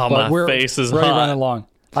hypothetical. Oh, but my face is hot. Running along.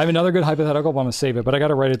 I have another good hypothetical, but I'm gonna save it. But I got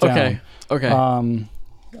to write it down. Okay.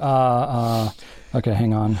 Okay,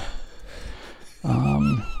 hang on.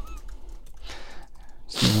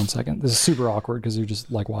 Give me 1 second. This is super awkward because you're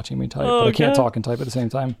just like watching me type, but I can't talk and type at the same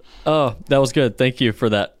time. Oh, that was good. Thank you for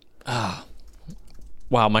that.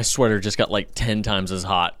 Wow, my sweater just got like 10 times as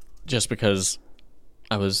hot just because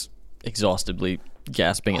I was exhaustedly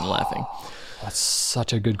gasping and laughing. That's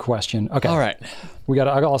such a good question. Okay. All right.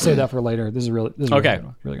 I'll save that for later. This is really okay.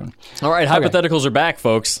 Really good. All right. Hypotheticals are back,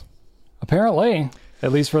 folks. Apparently,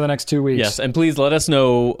 at least for the next 2 weeks. Yes. And please let us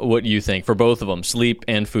know what you think for both of them, sleep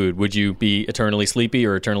and food. Would you be eternally sleepy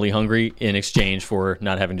or eternally hungry in exchange for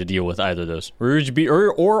not having to deal with either of those? Or would you be,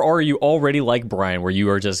 or are you already like Brian, where you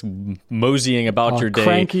are just moseying about your day?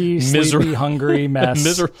 Cranky, sleepy, hungry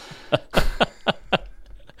mess.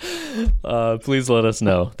 Please let us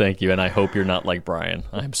know. Thank you. And I hope you're not like Brian.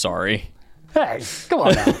 I'm sorry. Hey, come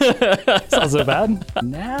on now. It's not so bad.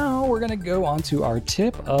 Now we're going to go on to our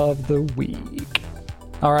tip of the week.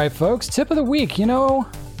 All right, folks, tip of the week. I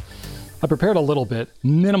prepared a little bit,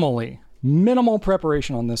 minimal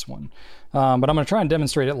preparation on this one. But I'm going to try and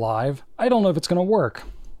demonstrate it live. I don't know if it's going to work.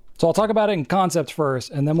 So I'll talk about it in concept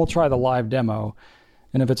first, and then we'll try the live demo.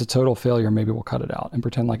 And if it's a total failure, maybe we'll cut it out and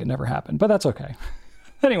pretend like it never happened. But that's okay.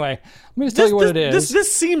 Anyway, let me just tell you what it is.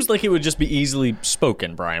 This seems like it would just be easily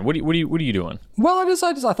spoken, Brian. What are you doing? Well, I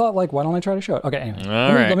thought, like, why don't I try to show it? Okay, anyway.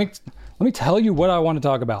 All right. Let me tell you what I want to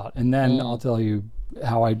talk about, and then I'll tell you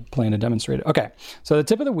how I plan to demonstrate it. Okay, so the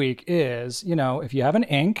tip of the week is, if you have an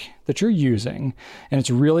ink that you're using, and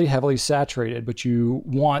it's really heavily saturated, but you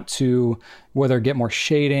want to, whether get more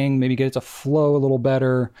shading, maybe get it to flow a little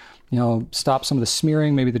better, stop some of the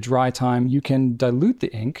smearing, maybe the dry time, you can dilute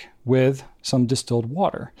the ink with some distilled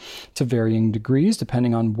water to varying degrees,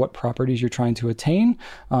 depending on what properties you're trying to attain.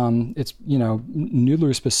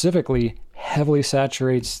 Noodler specifically heavily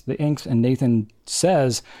saturates the inks, and Nathan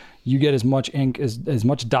says you get as much ink, as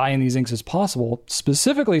much dye in these inks as possible,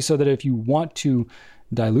 specifically so that if you want to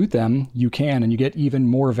dilute them, you can, and you get even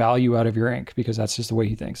more value out of your ink, because that's just the way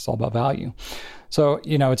he thinks. It's all about value. So,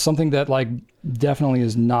 it's something that definitely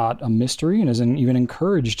is not a mystery and isn't even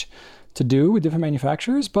encouraged to do with different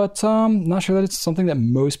manufacturers, but I'm not sure that it's something that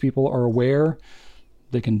most people are aware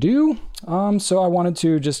they can do. So I wanted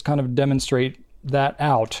to just kind of demonstrate that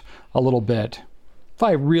out a little bit. If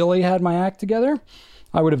I really had my act together,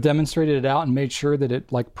 I would have demonstrated it out and made sure that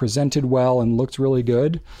it presented well and looked really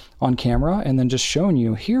good on camera, and then just shown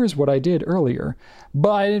you, here's what I did earlier.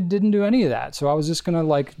 But I didn't do any of that. So I was just going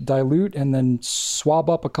to dilute and then swab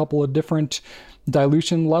up a couple of different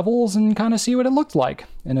dilution levels and kind of see what it looked like.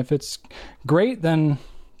 And if it's great, then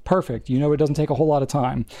perfect. It doesn't take a whole lot of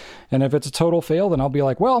time. And if it's a total fail, then I'll be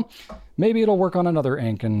like, well, maybe it'll work on another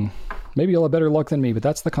ink, and maybe you'll have better luck than me, but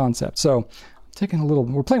that's the concept. So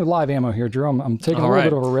we're playing with live ammo here, Drew. I'm taking a little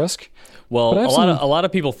bit of a risk. Well, a lot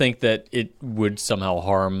of people think that it would somehow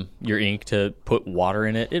harm your ink to put water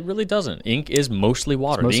in it. It really doesn't. Ink is mostly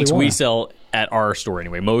water. The inks we sell at our store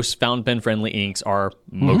anyway, most fountain pen friendly inks are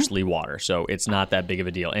mostly water. So it's not that big of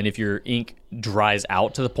a deal. And if your ink dries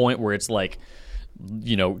out to the point where it's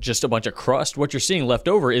just a bunch of crust, what you're seeing left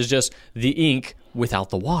over is just the ink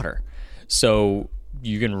without the water. So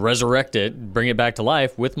you can resurrect it, bring it back to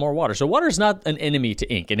life with more water. So water is not an enemy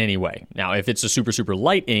to ink in any way. Now, if it's a super, super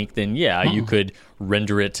light ink, then you could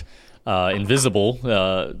render it invisible.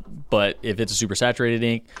 But if it's a super saturated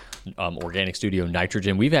ink, Organic Studio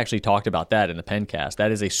Nitrogen, we've actually talked about that in the Pencast.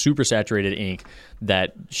 That is a super saturated ink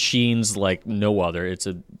that sheens like no other. It's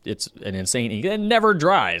an insane ink. It never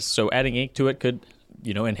dries. So adding ink to it could,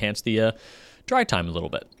 enhance the dry time a little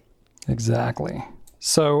bit. Exactly.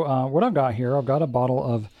 So what I've got here, I've got a bottle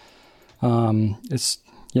of,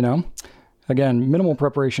 again, minimal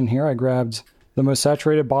preparation here. I grabbed the most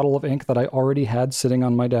saturated bottle of ink that I already had sitting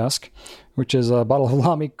on my desk, which is a bottle of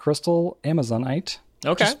Lamy Crystal Amazonite.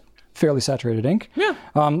 Okay. Fairly saturated ink. Yeah.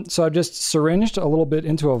 So I've just syringed a little bit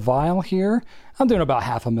into a vial here. I'm doing about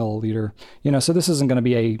 0.5 milliliter, so this isn't going to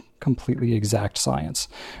be a completely exact science.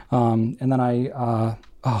 And then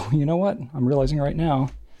you know what? I'm realizing right now,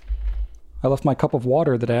 I left my cup of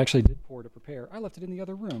water that I actually did pour to prepare. I left it in the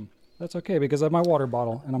other room. That's okay, because I have my water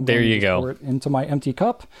bottle, and I'm going to pour it into my empty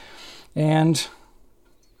cup, and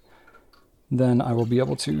then I will be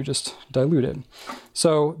able to just dilute it.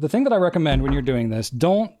 So the thing that I recommend when you're doing this,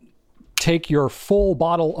 don't take your full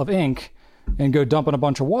bottle of ink and go dumping a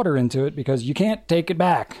bunch of water into it, because you can't take it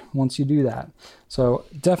back once you do that. So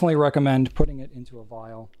definitely recommend putting it into a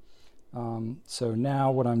vial. So now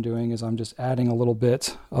what I'm doing is I'm just adding a little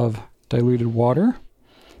bit of diluted water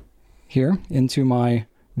here into my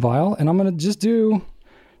vial, and I'm going to just do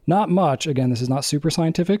not much. Again, this is not super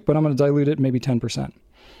scientific, but I'm going to dilute it maybe 10%,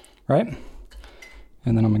 right?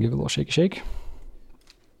 And then I'm going to give it a little shaky shake.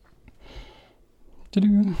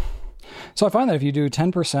 So So I find that if you do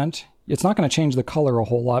 10%, it's not going to change the color a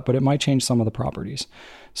whole lot, but it might change some of the properties.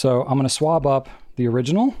 So I'm going to swab up the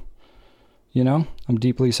original. I'm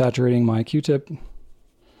deeply saturating my Q-tip.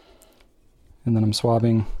 And then I'm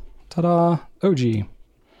swabbing, ta-da, OG.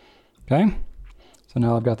 Okay? So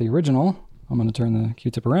now I've got the original. I'm going to turn the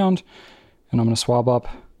Q-tip around, and I'm going to swab up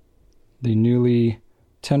the newly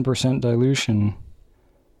 10% dilution.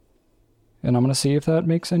 And I'm going to see if that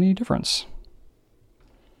makes any difference.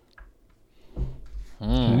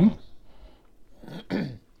 Okay.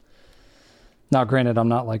 Now, granted, I'm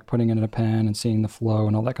not like putting it in a pen and seeing the flow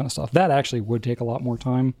and all that kind of stuff. That actually would take a lot more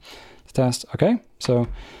time to test. Okay, so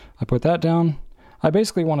I put that down. I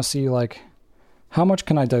basically want to see like how much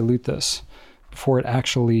can I dilute this before it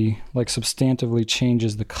actually like substantively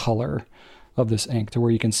changes the color of this ink to where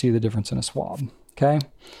you can see the difference in a swab. Okay,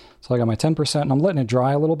 so I got my 10% and I'm letting it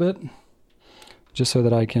dry a little bit just so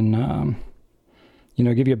that I can,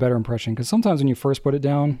 give you a better impression. Because sometimes when you first put it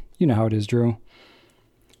down, you know how it is, Drew.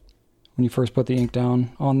 When you first put the ink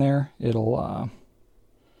down on there, it'll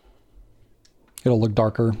look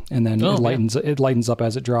darker, and then it lightens up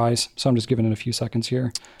as it dries. So I'm just giving it a few seconds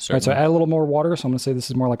here. All right, so I add a little more water. So I'm going to say this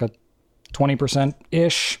is more like a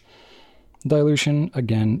 20%-ish dilution.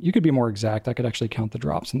 Again, you could be more exact. I could actually count the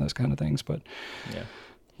drops and those kind of things, but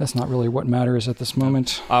that's not really what matters at this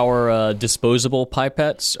moment. Our disposable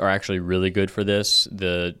pipettes are actually really good for this.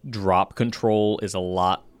 The drop control is a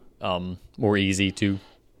lot more easy to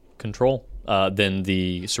control than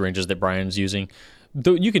the syringes that Brian's using.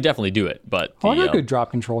 Though you could definitely do it, but I got good drop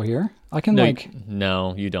control here. I can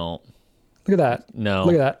no, you don't. Look at that. No,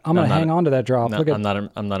 look at that. I'm gonna hang on to that drop. No, look at.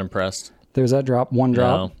 I'm not impressed. There's that drop. One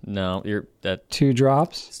drop. No, you're that. 2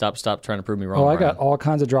 drops. Stop trying to prove me wrong. Oh, I Brian. got all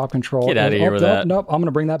kinds of drop control. Get out of here with that. Nope. I'm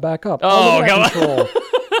gonna bring that back up. Oh, come on.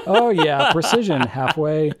 Oh yeah, precision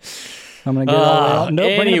halfway. I'm gonna get it all the way out.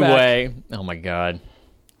 Nope, anyway. Oh my God.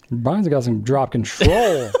 Brian's got some drop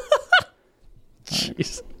control.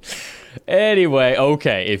 Jeez. Anyway,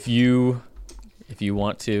 okay. If you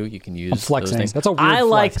want to, you can use flexing. those things. That's a weird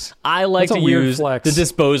flex. I like That's to a weird use flex. the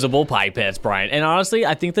disposable pipettes, Brian. And honestly,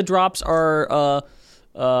 I think the drops are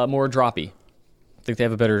more droppy. I think they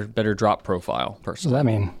have a better drop profile. Personally, what does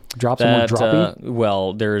that mean? Drops are more droppy.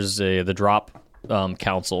 Well, there's the drop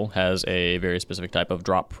council has a very specific type of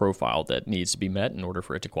drop profile that needs to be met in order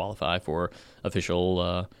for it to qualify for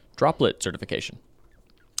official droplet certification.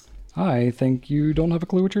 I think you don't have a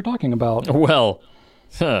clue what you're talking about. Well,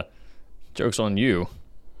 joke's on you.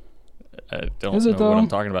 I don't know what I'm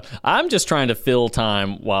talking about. I'm just trying to fill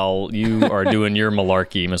time while you are doing your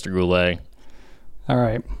malarkey, Mr. Goulet. All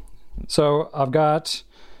right. So I've got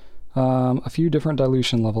a few different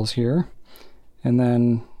dilution levels here. And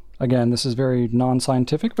then, again, this is very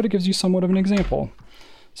non-scientific, but it gives you somewhat of an example.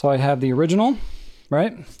 So I have the original,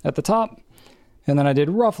 right, at the top. And then I did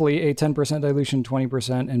roughly a 10% dilution,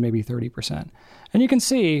 20%, and maybe 30%. And you can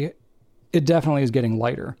see it definitely is getting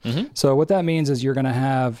lighter. Mm-hmm. So what that means is you're going to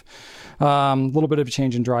have a little bit of a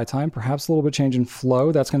change in dry time, perhaps a little bit of change in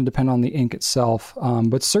flow. That's going to depend on the ink itself.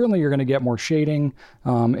 But certainly you're going to get more shading,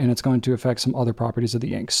 and it's going to affect some other properties of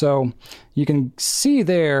the ink. So you can see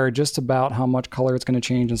there just about how much color it's going to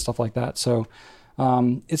change and stuff like that. So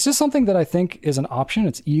it's just something that I think is an option.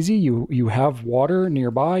 It's easy. You have water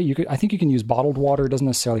nearby. I think you can use bottled water. It doesn't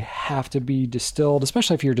necessarily have to be distilled,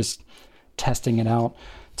 especially if you're just testing it out.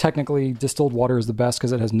 Technically, distilled water is the best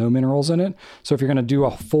because it has no minerals in it. So if you're going to do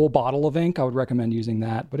a full bottle of ink, I would recommend using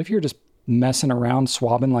that. But if you're just messing around,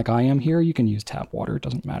 swabbing like I am here, you can use tap water. It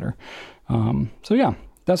doesn't matter. So yeah,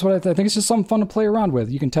 that's what I think. It's just something fun to play around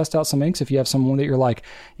with. You can test out some inks if you have someone that you're like,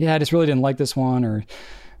 yeah, I just really didn't like this one, or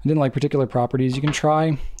I didn't like particular properties. You can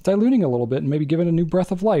try diluting a little bit and maybe give it a new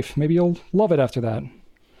breath of life. Maybe you'll love it after that.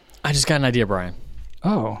 I just got an idea, Brian.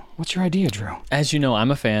 Oh, what's your idea, Drew? As you know, I'm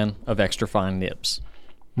a fan of extra fine nibs.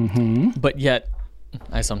 Mm-hmm. But yet,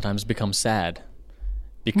 I sometimes become sad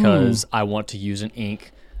because I want to use an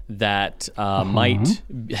ink that might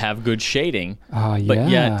have good shading. But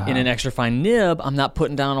yet, in an extra fine nib, I'm not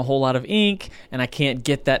putting down a whole lot of ink, and I can't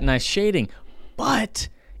get that nice shading. But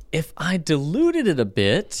if I diluted it a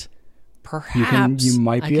bit, perhaps you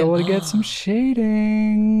might be able to get some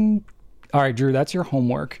shading. All right, Drew, that's your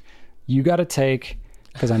homework. You got to take,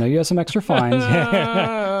 because I know you have some extra fines.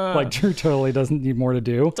 Like Drew totally doesn't need more to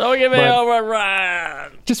do. Don't give me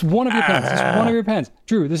overrun. Just one of your pens. Just one of your pens.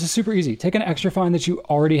 Drew, this is super easy. Take an extra fine that you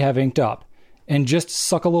already have inked up and just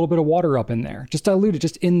suck a little bit of water up in there. Just dilute it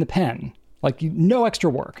just in the pen. Like no extra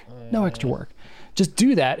work. No extra work. Just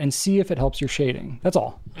do that and see if it helps your shading. That's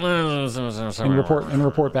all. And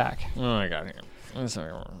report back. Oh my God.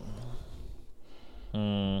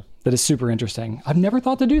 that is super interesting. I've never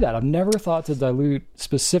thought to do that. I've never thought to dilute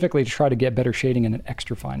specifically to try to get better shading in an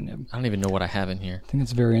extra fine nib. I don't even know what I have in here. I think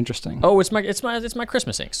it's very interesting. Oh, it's my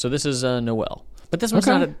Christmas ink. So this is Noel. But this one's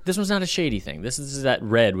not a shady thing. This is that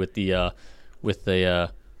red with the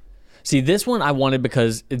See, this one I wanted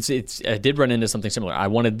because I did run into something similar. I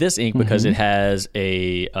wanted this ink because it has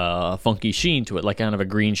a funky sheen to it, like kind of a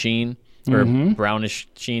green sheen or brownish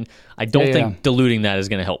sheen. I don't think diluting that is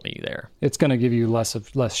going to help me there. It's going to give you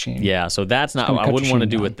less sheen. Yeah, so that's not. I wouldn't want to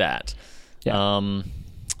do with that. Yeah.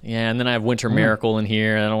 And then I have Winter Miracle in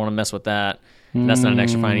here, and I don't want to mess with that. And that's not an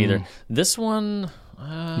extra fine either. This one,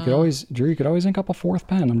 you could always, Drew. You could always ink up a fourth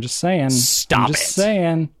pen. I'm just saying. Stop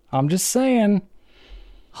it. I'm just saying.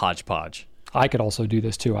 Hodgepodge. I could also do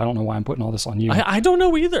this too. I don't know why I'm putting all this on you. I don't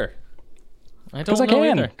know either. Because I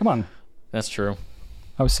can. Come on. That's true.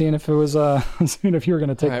 I was seeing if it was seeing if you were going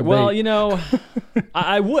to take the bait. Well, you know,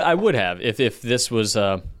 I would have if this was.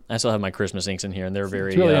 I still have my Christmas inks in here, and they're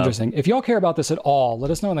very. It's really interesting. If y'all care about this at all, let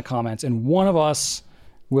us know in the comments, and one of us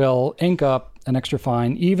will ink up an extra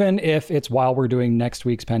fine, even if it's while we're doing next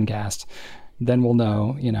week's Pencast. Then we'll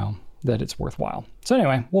know, that it's worthwhile. So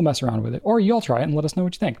anyway, we'll mess around with it, or y'all try it and let us know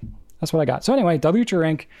what you think. That's what I got. So anyway, dilute your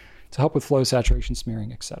ink to help with flow, saturation,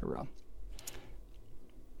 smearing, etc.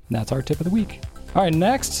 That's our tip of the week. All right,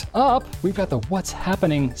 next up, we've got the What's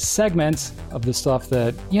Happening segment of the stuff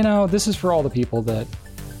that, this is for all the people that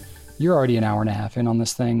you're already an hour and a half in on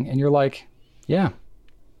this thing, and you're like, yeah,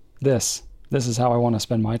 this is how I want to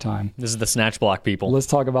spend my time. This is the snatch block people. Let's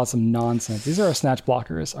talk about some nonsense. These are our snatch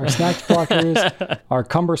blockers. Our snatch blockers, our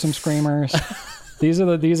cumbersome screamers. These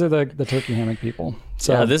are the turkey hammock people.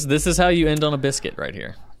 So yeah, this is how you end on a biscuit right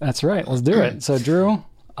here. That's right. Let's do it. So Drew,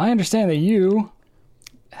 I understand that you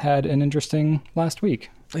had an interesting last week.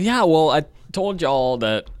 Yeah, well, I told y'all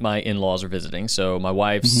that my in-laws are visiting. So my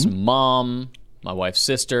wife's mom, my wife's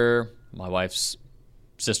sister, my wife's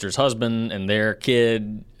sister's husband, and their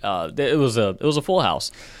kid. It was a full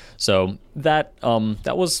house. So that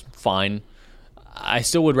was fine. I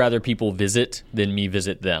still would rather people visit than me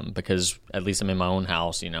visit them, because at least I'm in my own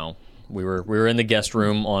house. We were in the guest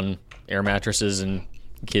room on air mattresses and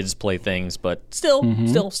kids' playthings, but still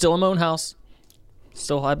in my own house.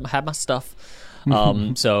 Still had my stuff.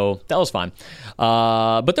 So that was fine.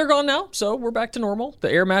 But they're gone now, so we're back to normal.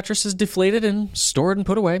 The air mattress is deflated and stored and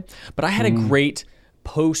put away. But I had a great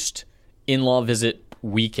post in-law visit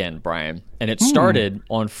weekend, Brian, and it started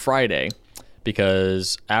on Friday.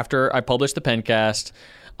 Because after I published the Pencast,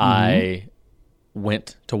 I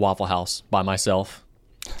went to Waffle House by myself,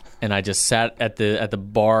 and I just sat at the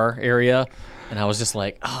bar area, and I was just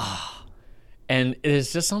like, and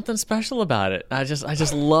it's just something special about it. I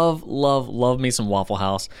just love me some Waffle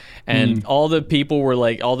House, and all the people were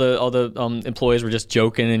like, all the employees were just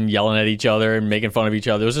joking and yelling at each other and making fun of each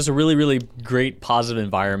other. It was just a really, really great, positive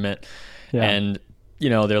environment, and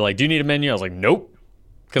they're like, "Do you need a menu?" I was like, "Nope,"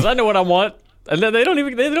 because I know what I want. And they don't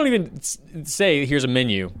even say, "Here's a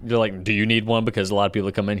menu." They're like, "Do you need one?" Because a lot of people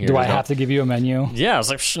that come in here. Do I have to give you a menu? Yeah, I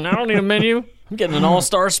was like, I don't need a menu. I'm getting an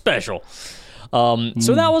all-star special.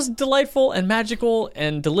 So that was delightful and magical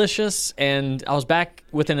and delicious, and I was back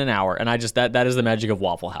within an hour. And I just that is the magic of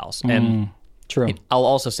Waffle House. And true. I'll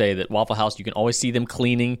also say that Waffle House, you can always see them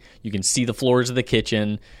cleaning. You can see the floors of the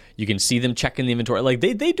kitchen. You can see them checking the inventory. Like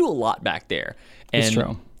they do a lot back there. And it's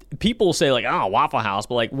true. People say like, "Oh, Waffle House,"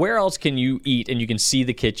 but like, where else can you eat and you can see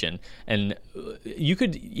the kitchen? And you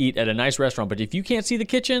could eat at a nice restaurant, but if you can't see the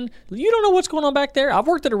kitchen, you don't know what's going on back there. I've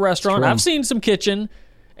worked at a restaurant. I've seen some kitchen,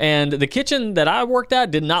 and the kitchen that I worked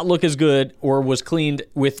at did not look as good or was cleaned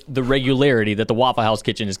with the regularity that the Waffle House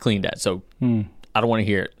kitchen is cleaned at. So I don't want to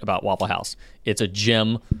hear it about Waffle House. It's a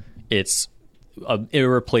gem. It's an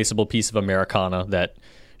irreplaceable piece of Americana that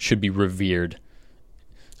should be revered.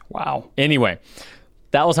 Wow. Anyway.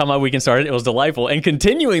 That was how my weekend started. It was delightful. And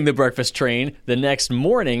continuing the breakfast train, the next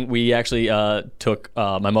morning, we actually took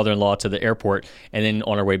my mother-in-law to the airport, and then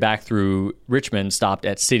on our way back through Richmond, stopped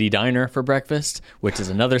at City Diner for breakfast, which is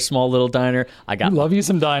another small little diner. I love you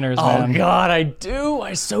some diners, man. Oh, God, I do.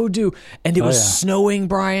 I so do. And it was snowing,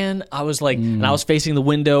 Brian. I was like, and I was facing the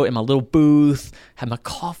window in my little booth, had my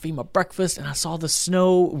coffee, my breakfast, and I saw the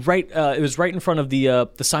snow right, it was right in front of the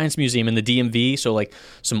Science Museum in the DMV, so like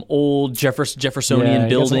some old Jeffersonian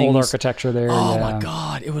buildings. Some old architecture there. Oh my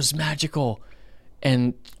God, it was magical.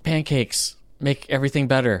 And pancakes make everything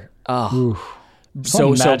better. So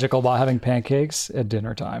magical about having pancakes at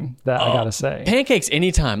dinner time. That I gotta say. Pancakes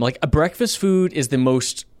anytime. Like a breakfast food is the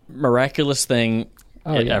most miraculous thing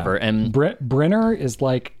ever. And Brenner is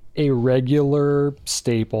like a regular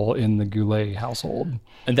staple in the Goulet household.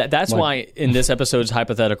 And that's why in this episode's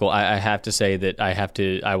hypothetical, I have to say that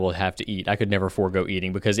I will have to eat. I could never forego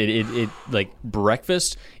eating because it like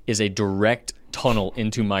breakfast is a direct tunnel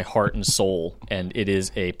into my heart and soul, and it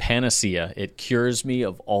is a panacea. It cures me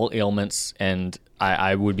of all ailments, and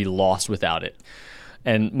I would be lost without it.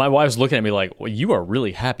 And my wife's looking at me like, well, you are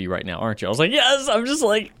really happy right now, aren't you? I was like, yes, I'm just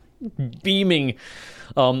like beaming.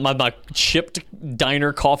 My chipped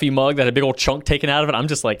diner coffee mug that had a big old chunk taken out of it, I'm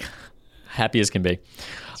just like happy as can be.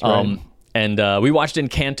 Right. And we watched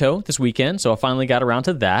Encanto this weekend, so I finally got around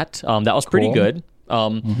to that. That was pretty good.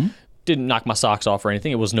 Didn't knock my socks off or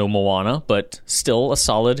anything. It was no Moana, but still a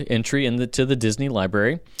solid entry to the Disney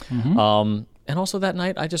library. And also that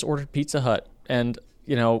night, I just ordered Pizza Hut, and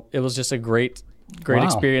it was just a great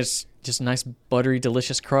experience. Just a nice, buttery,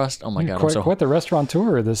 delicious crust. Oh my God! Quite the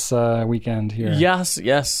restaurateur this weekend here.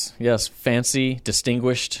 Yes. Fancy,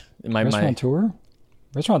 distinguished. Restaurateur?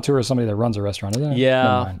 Restaurateur is somebody that runs a restaurant, isn't it?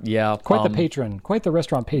 Yeah. Quite the patron. Quite the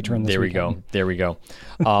restaurant patron this weekend. There we go.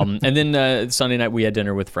 And then Sunday night we had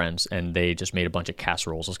dinner with friends, and they just made a bunch of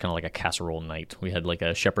casseroles. It was kind of like a casserole night. We had like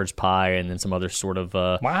a shepherd's pie and then some other sort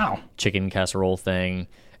of chicken casserole thing.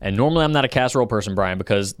 And normally I'm not a casserole person, Brian,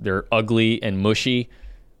 because they're ugly and mushy,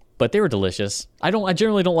 but they were delicious. I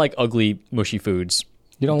generally don't like ugly, mushy foods.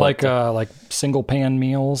 You don't like single pan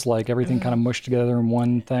meals, like everything kind of mushed together in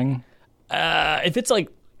one thing? If it's like,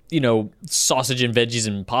 sausage and veggies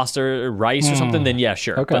and pasta or rice or something, then yeah,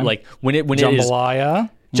 sure. Okay. But like when it jambalaya.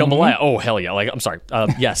 Jambalaya. Oh, hell yeah. Like, I'm sorry.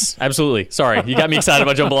 Yes, absolutely. Sorry. You got me excited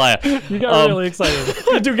about jambalaya. You got really excited.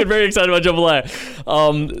 I do get very excited about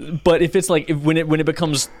jambalaya. But if it's like, when it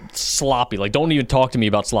becomes sloppy, like don't even talk to me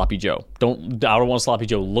about Sloppy Joe. I don't want Sloppy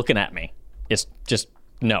Joe looking at me. It's just,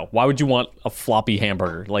 no. Why would you want a floppy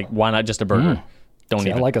hamburger? Like, why not just a burger? Don't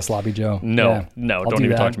even. I like a Sloppy Joe. No, don't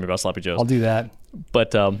even talk to me about Sloppy Joes. I'll do that.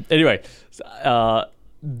 But anyway,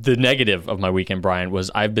 the negative of my weekend, Brian, was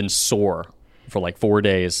I've been sore for like 4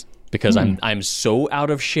 days because I'm so out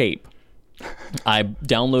of shape. I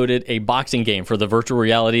downloaded a boxing game for the virtual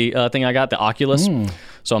reality thing I got, the Oculus.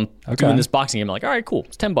 So I'm doing this boxing game. I'm like, all right, cool.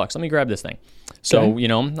 It's $10. Let me grab this thing. So,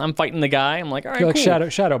 I'm fighting the guy. I'm like, all right, cool.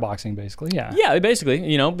 Like shadow boxing, basically. Yeah. Yeah,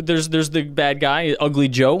 basically. But there's the bad guy, Ugly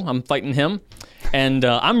Joe. I'm fighting him. And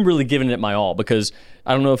I'm really giving it my all because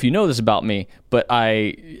I don't know if you know this about me, but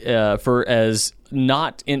I, for as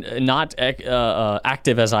not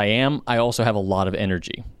active as I am, I also have a lot of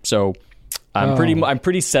energy. So I'm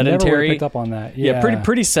pretty sedentary. Never really picked up on that. Yeah,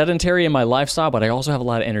 pretty sedentary in my lifestyle, but I also have a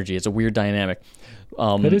lot of energy. It's a weird dynamic.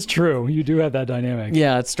 That is true. You do have that dynamic.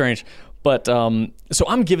 Yeah, it's strange. But so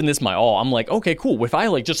I'm giving this my all. I'm like, okay, cool. If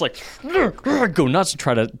I just go nuts to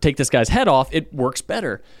try to take this guy's head off, it works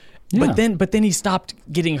better. Yeah. But then he stopped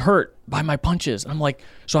getting hurt by my punches. I'm like,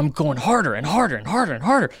 so I'm going harder and harder and harder and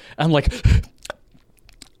harder. I'm like,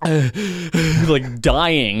 like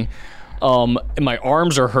dying. And my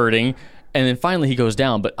arms are hurting. And then finally he goes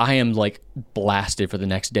down, but I am like blasted for the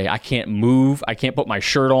next day. I can't move. I can't put my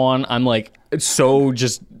shirt on. I'm like,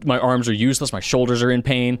 my arms are useless. My shoulders are in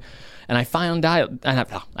pain. And I found out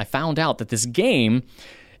that this game,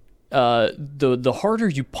 the harder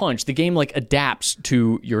you punch, the game like adapts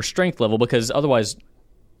to your strength level because otherwise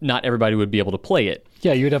not everybody would be able to play it.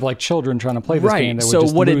 Yeah, you'd have like children trying to play this game that would so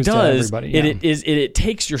just what lose it does, to everybody. it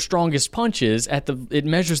takes your strongest punches it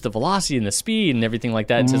measures the velocity and the speed and everything like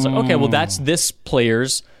that. It says, okay, well that's this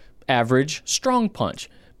player's average strong punch.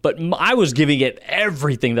 But I was giving it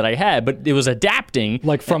everything that I had, but it was adapting.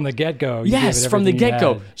 Like from the get-go. Yes, from the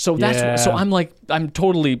get-go. So so I'm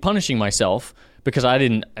totally punishing myself because I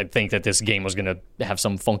didn't think that this game was going to have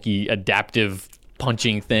some funky adaptive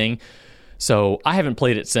punching thing. So I haven't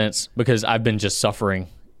played it since because I've been just suffering,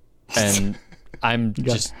 and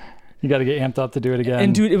you got to get amped up to do it again.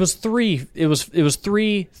 And dude, it was three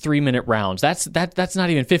 3-minute rounds. That's not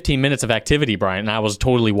even 15 minutes of activity, Brian. And I was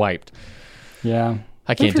totally wiped. Yeah,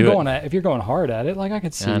 I can't do it. If you're going hard at it, like I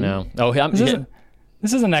could see. I know. Oh,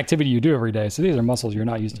 this is an activity you do every day, so these are muscles you're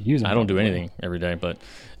not used to using. I don't do anything every day, but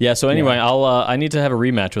yeah. So anyway, I need to have a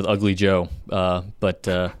rematch with Ugly Joe,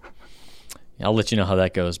 but I'll let you know how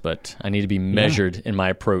that goes. But I need to be measured in my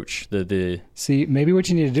approach. See, maybe what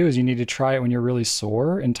you need to do is you need to try it when you're really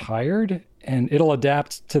sore and tired, and it'll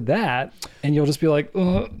adapt to that, and you'll just be like,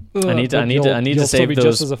 I need to save those.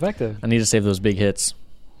 Just as effective. I need to save those big hits.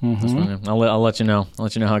 I'll let you know. I'll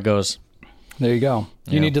let you know how it goes. There you go.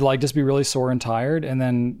 You need to just be really sore and tired, and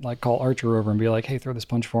then call Archer over and be like, "Hey, throw this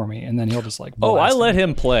punch for me," and then he'll just I let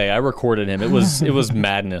him play. I recorded him. It was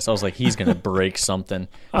madness. I was like, he's gonna break something.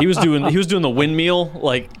 He was doing the windmill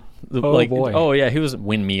boy. Oh yeah, he was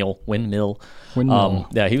windmill.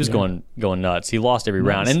 Yeah, he was going nuts. He lost every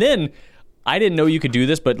round, and then I didn't know you could do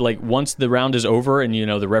this, but like once the round is over and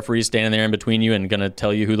the referee's standing there in between you and gonna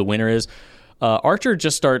tell you who the winner is, Archer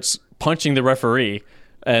just starts punching the referee,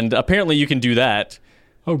 and apparently you can do that.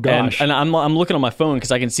 Oh gosh! And I'm looking on my phone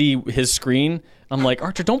because I can see his screen. I'm like,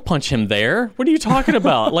 Archer, don't punch him there. What are you talking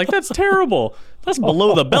about? Like, that's terrible. That's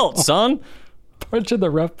below the belt, son. Punching the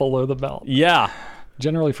ref below the belt. Yeah.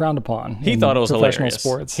 Generally frowned upon. He thought it was professional hilarious.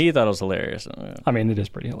 Sports. He thought it was hilarious. I mean, it is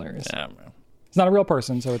pretty hilarious. Yeah. It's not a real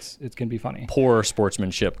person, so it can be funny. Poor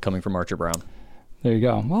sportsmanship coming from Archer Brown. There you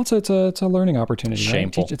go. Well, it's a learning opportunity.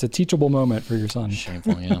 Shameful. Right? It's a teachable moment for your son.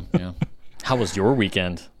 Shameful, yeah. How was your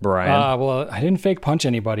weekend, Brian? Well, I didn't fake punch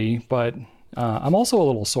anybody, but I'm also a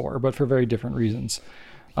little sore, but for very different reasons.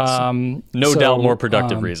 No doubt more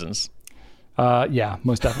productive reasons. Yeah,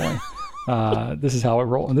 most definitely. This is how it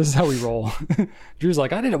roll. This is how we roll. Drew's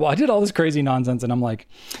like, I did all this crazy nonsense, and I'm like,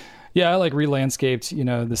 yeah, I like re-landscaped,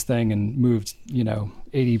 this thing and moved,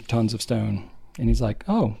 80 tons of stone. And he's like,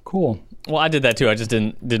 oh, cool. Well, I did that too. I just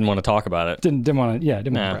didn't want to talk about it. Didn't want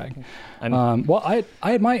to brag. Well, I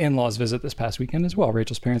had my in-laws visit this past weekend as well.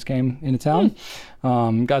 Rachel's parents came into town,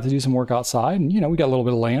 got to do some work outside, and we got a little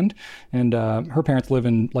bit of land. And her parents live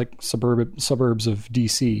in like suburbs of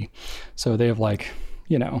DC, so they have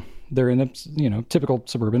they're in a typical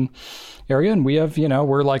suburban area, and we have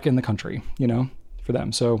we're like in the country, for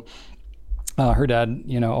them. So her dad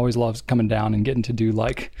always loves coming down and getting to do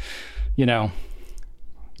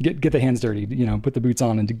get the hands dirty, put the boots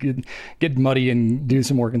on and get muddy and do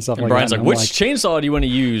some work and stuff like Brian's that. Brian's like, which chainsaw do you want to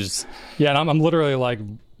use? Yeah, and I'm literally like,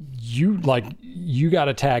 you got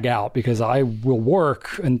to tag out because I will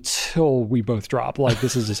work until we both drop. Like,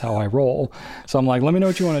 this is just how I roll. So I'm like, let me know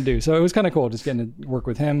what you want to do. So it was kind of cool just getting to work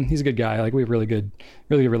with him. He's a good guy. Like, we have really good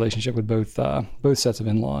relationship with both sets of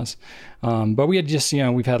in-laws. But we had just,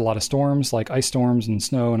 we've had a lot of storms, like ice storms and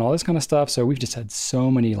snow and all this kind of stuff. So we've just had so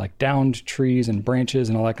many like downed trees and branches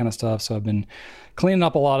and all that kind of stuff. So I've been cleaning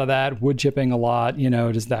up a lot of that, wood chipping a lot,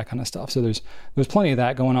 just that kind of stuff. So there's plenty of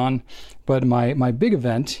that going on. But my big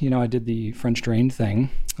event, I did the French drain thing.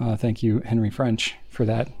 Thank you, Henry French, for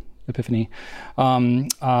that epiphany.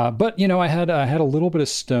 But I had a little bit of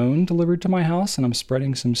stone delivered to my house, and I'm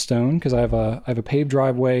spreading some stone because I have a paved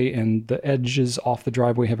driveway, and the edges off the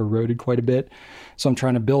driveway have eroded quite a bit. So I'm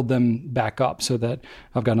trying to build them back up so that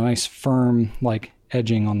I've got a nice firm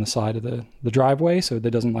edging on the side of the driveway, so that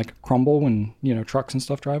it doesn't crumble when trucks and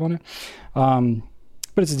stuff drive on it.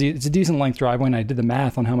 But it's a decent length driveway, and I did the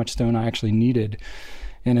math on how much stone I actually needed,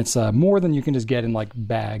 and it's more than you can just get in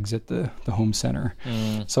bags at the home center.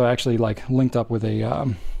 So I actually linked up with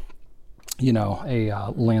a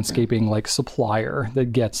landscaping supplier that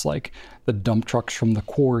gets the dump trucks from the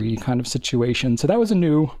quarry kind of situation. So that was a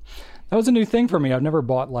new thing for me. I've never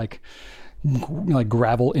bought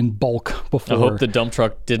gravel in bulk before. I hope the dump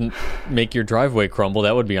truck didn't make your driveway crumble.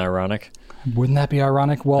 That would be ironic. Wouldn't that be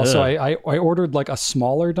ironic? Well, so I ordered a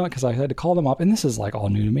smaller dump because I had to call them up, and this is all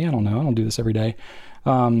new to me. I don't know. I don't do this every day.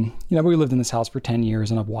 But we lived in this house for 10 years,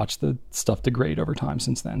 and I've watched the stuff degrade over time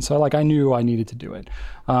since then. So I knew I needed to do it.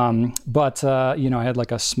 But I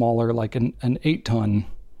had a smaller, an 8-ton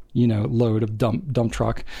load of dump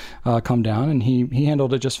truck come down, and he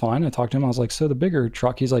handled it just fine. I talked to him. I was like, so the bigger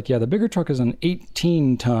truck? He's like, yeah, the bigger truck is an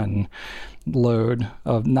 18-ton load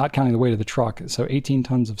of, not counting the weight of the truck, so 18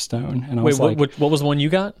 tons of stone. And I was what was the one you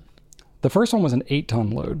got? The first one was an 8-ton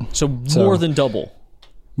load. So more than double.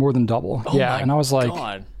 More than double. Oh yeah. And I was like,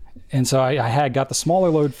 God. And so I had got the smaller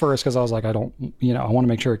load first because I was like, I want to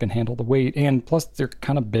make sure it can handle the weight. And plus they're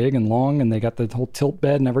kind of big and long, and they got the whole tilt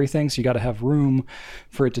bed and everything. So you got to have room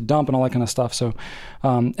for it to dump and all that kind of stuff. So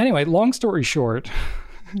anyway, long story short,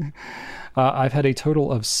 I've had a total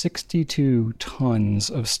of 62 tons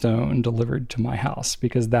of stone delivered to my house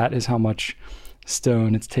because that is how much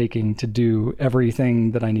stone it's taking to do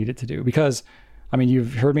everything that I need it to do. Because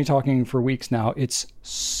you've heard me talking for weeks now. It's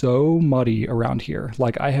so muddy around here.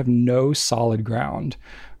 I have no solid ground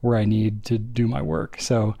where I need to do my work.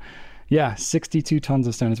 So yeah, 62 tons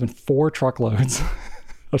of stone. It's been 4 truckloads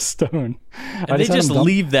of stone. And they just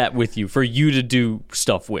leave that with you for you to do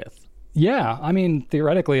stuff with. Yeah.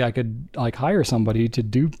 Theoretically I could hire somebody to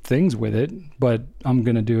do things with it, but I'm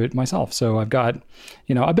going to do it myself. So I've got,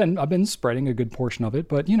 I've been spreading a good portion of it,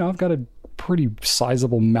 but I've got a pretty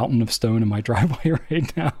sizable mountain of stone in my driveway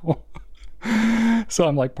right now. So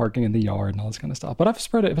I'm parking in the yard and all this kind of stuff, but I've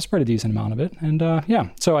spread a decent amount of it. And yeah,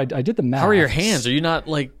 so I did the math. How are your hands? Are you not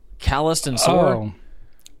calloused and sore? Oh.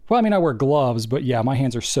 Well, I wear gloves, but yeah, my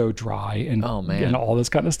hands are so dry and, oh, man. And all this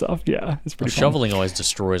kind of stuff. Yeah, it's pretty fun. Shoveling always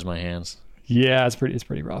destroys my hands. Yeah, it's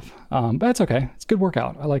pretty rough. But it's okay. It's a good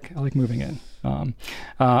workout. I like moving it.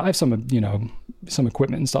 I have some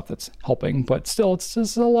equipment and stuff that's helping, but still it's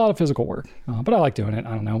just a lot of physical work. But I like doing it.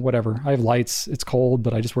 I don't know, whatever. I have lights. It's cold,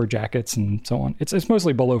 but I just wear jackets and so on. It's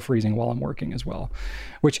mostly below freezing while I'm working as well,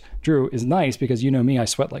 which, Drew, is nice because you know me, I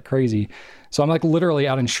sweat like crazy. So I'm like literally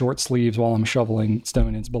out in short sleeves while I'm shoveling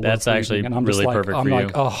stone. It's below That's freezing, actually and I'm really just like, perfect I'm for like,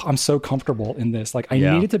 you. oh, I'm so comfortable in this. Like I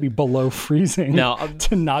need it to be below freezing Now,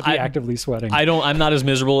 to not be actively sweating. I'm not as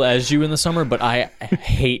miserable as you in the summer, but I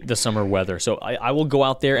hate the summer weather. So I will go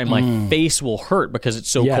out there and my face will hurt because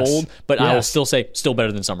it's so cold, but I will still say still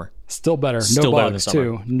better than summer. Still better. Still No better bugs than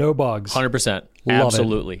summer. too. No bugs. 100%. Love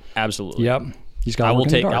Absolutely. Absolutely. Yep. You just gotta I will work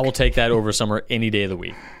in the take dark. I will take that over summer any day of the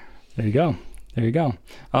week. There you go. There you go.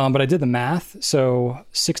 But I did the math. So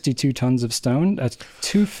 62 tons of stone. That's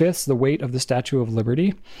 2/5 the weight of the Statue of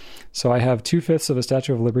Liberty. So I have 2/5 of a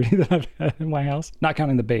Statue of Liberty that I've had in my house, not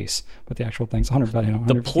counting the base, but the actual thing's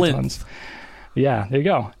 150 plinth. tons. Yeah, there you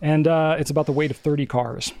go. And it's about the weight of 30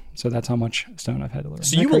 cars. So that's how much stone I've had to deliver.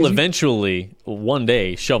 So you will eventually, one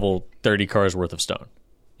day, shovel 30 cars worth of stone.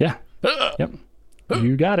 Yeah. Yep.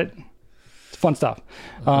 You got it. It's fun stuff.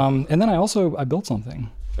 And then I built something.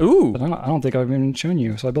 Ooh. But I don't think I've even shown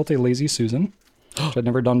you. So I built a Lazy Susan, which I'd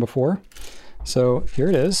never done before. So here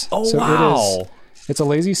it is. Oh, so wow. It's a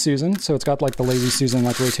Lazy Susan. So it's got like the Lazy Susan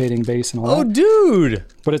like rotating base and all Oh, that. dude.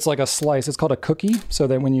 But it's like a slice. It's called a cookie. So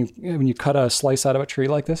that when you cut a slice out of a tree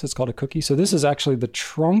like this, it's called a cookie. So this is actually the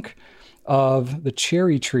trunk of the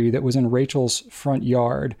cherry tree that was in Rachel's front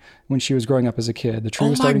yard when she was growing up as a kid. The tree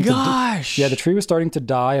was starting the tree was starting to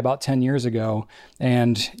die about 10 years ago.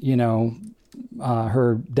 And,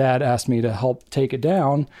 her dad asked me to help take it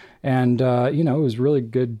down. And, it was really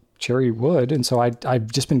good cherry wood. And so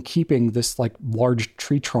I've just been keeping this like large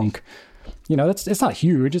tree trunk. It's not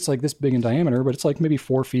huge. It's like this big in diameter, but it's like maybe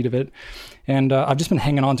 4 feet of it. And I've just been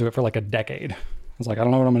hanging on to it for like a decade. I was like, I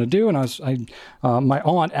don't know what I'm going to do. And my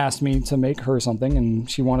aunt asked me to make her something, and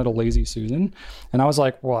she wanted a Lazy Susan. And I was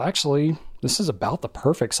like, well, actually, this is about the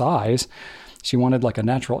perfect size. She wanted like a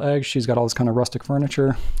natural edge. She's got all this kind of rustic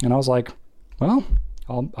furniture. And I was like, well,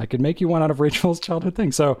 I could make you one out of Rachel's childhood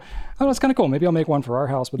thing. So it's kind of cool. Maybe I'll make one for our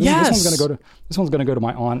house. But this one's going to go to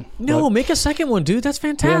my aunt. No, make a second one, dude. That's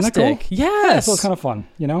fantastic. Yeah, isn't that cool? Yes. Yeah, so it's kind of fun,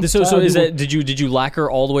 So is that did you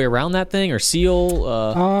lacquer all the way around that thing or seal?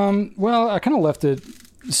 Well, I kind of left it.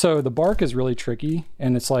 So the bark is really tricky,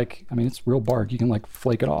 and it's like, it's real bark. You can like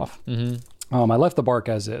flake it off. Mm-hmm. I left the bark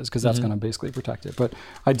as is because that's going to basically protect it. But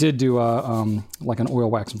I did do like an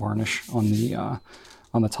oil wax varnish on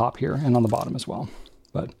the top here and on the bottom as well.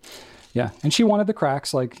 But yeah, and she wanted the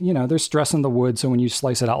cracks. Like, there's stress in the wood, so when you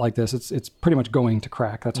slice it out like this, it's pretty much going to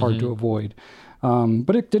crack. That's hard to avoid.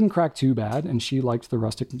 But it didn't crack too bad, and she liked the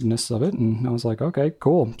rusticness of it, and I was like, okay,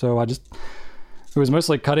 cool. So it was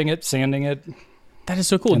mostly cutting it, sanding it. That is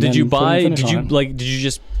so cool. Did you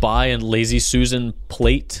just buy a Lazy Susan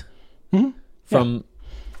plate from?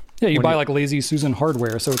 Yeah, you buy like Lazy Susan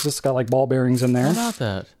hardware, so it's just got like ball bearings in there. How about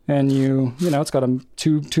that? And it's got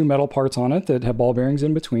two metal parts on it that have ball bearings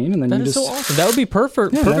in between, and then that is so awesome. That would be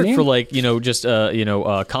perfect for like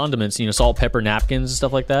condiments, salt, pepper, napkins, and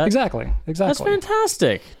stuff like that. Exactly. That's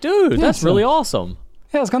fantastic, dude. That's really awesome.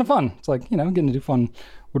 Yeah, it's kind of fun. It's like getting to do fun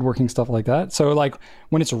woodworking stuff like that. So like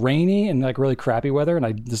when it's rainy and like really crappy weather, and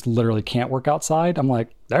I just literally can't work outside, I'm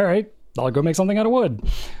like, all right, I'll go make something out of wood.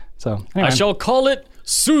 So anyway. I shall call it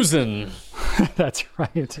Susan. That's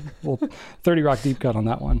right. Well, 30 Rock deep cut on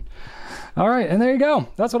that one. All right, and there you go.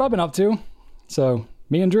 That's what I've been up to. So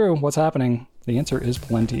me and Drew, what's happening? The answer is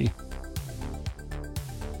plenty.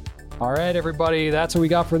 All right, everybody, that's what we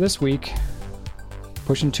got for this week.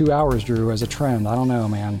 Pushing 2 hours, Drew, as a trend. I don't know,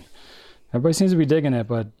 man. Everybody seems to be digging it,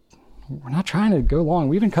 but we're not trying to go long.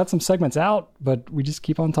 We even cut some segments out, but we just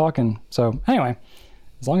keep on talking. So anyway,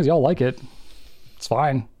 as long as y'all like it, it's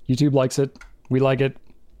fine. YouTube likes it. We like it.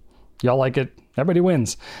 Y'all like it. Everybody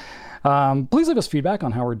wins. Please leave us feedback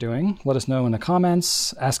on how we're doing. Let us know in the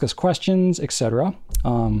comments. Ask us questions, etc.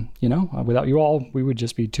 Without you all, we would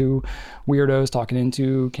just be two weirdos talking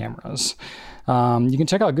into cameras. You can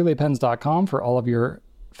check out gouletpens.com for all of your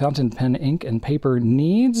fountain pen, ink, and paper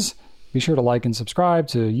needs. Be sure to like and subscribe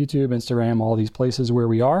to YouTube, Instagram, all these places where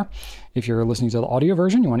we are. If you're listening to the audio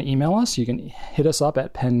version, you want to email us, you can hit us up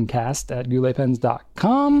at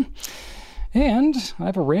pencast@gouletpens.com. And I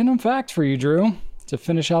have a random fact for you, Drew, to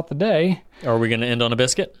finish out the day. Are we going to end on a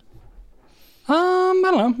biscuit? I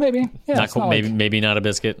don't know, maybe. Yeah, not cool. Maybe not a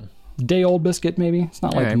biscuit. Day-old biscuit, maybe. It's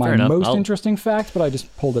not like my most interesting fact, but I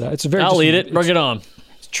just pulled it out. It's a very. I'll eat it. Bring it on.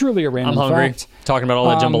 It's truly a random fact. I'm hungry. Fact. Talking about all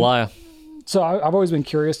that jambalaya. So I've always been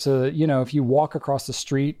curious to, if you walk across the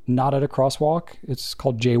street, not at a crosswalk, it's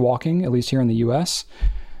called jaywalking, at least here in the U.S.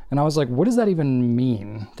 And I was like, what does that even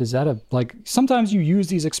mean? Does that sometimes you use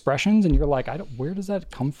these expressions and you're like, where does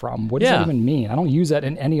that come from? What does that even mean? I don't use that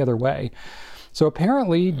in any other way. So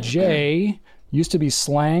apparently jay used to be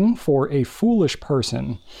slang for a foolish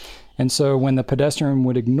person. And so when the pedestrian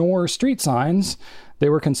would ignore street signs, they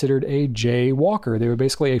were considered a jaywalker. They were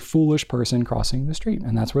basically a foolish person crossing the street.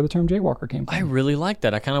 And that's where the term jaywalker came from. I really like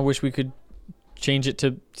that. I kind of wish we could change it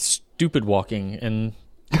to stupid walking and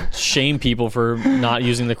shame people for not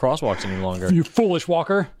using the crosswalks any longer. You foolish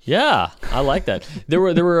walker. Yeah, I like that. There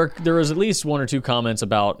was at least one or two comments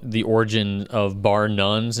about the origin of bar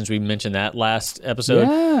none, since we mentioned that last episode.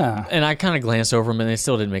 Yeah. And I kind of glanced over them, and they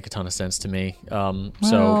still didn't make a ton of sense to me.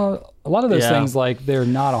 So a lot of those things, like, they're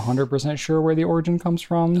not 100% sure where the origin comes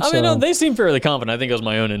from. I mean, no, they seem fairly confident. I think it was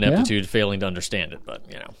my own ineptitude failing to understand it, but,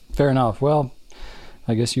 Fair enough. Well,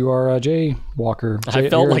 I guess you are a Jay Walker. I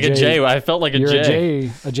felt like a Jay. I felt like a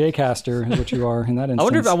Jay. A Jay caster is what you are in that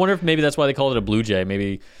instance. I wonder if maybe that's why they called it a blue jay.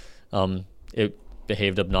 Maybe it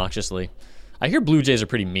behaved obnoxiously. I hear blue jays are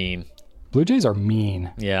pretty mean. Blue jays are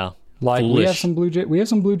mean. Yeah. Like foolish. we have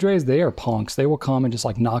some blue jays. They are punks. They will come and just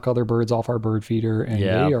like knock other birds off our bird feeder, and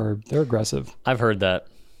they're aggressive. I've heard that.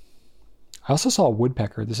 I also saw a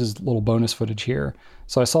woodpecker. This is little bonus footage here.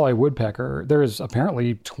 So I saw a woodpecker. There is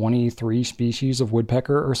apparently 23 species of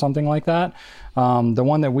woodpecker or something like that. The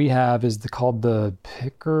one that we have is called the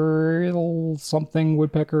pickerel something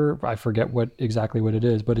woodpecker. I forget exactly what it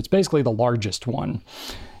is, but it's basically the largest one.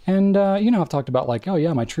 And, I've talked about like, oh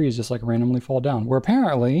yeah, my trees just like randomly fall down. Where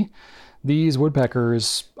apparently these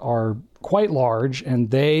woodpeckers are quite large, and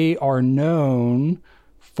they are known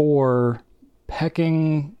for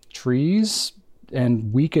pecking trees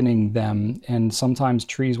and weakening them, and sometimes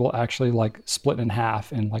trees will actually like split in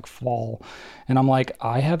half and like fall. And I'm like,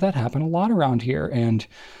 I have that happen a lot around here, and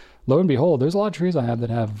lo and behold, there's a lot of trees I have that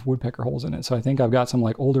have woodpecker holes in it. So I think I've got some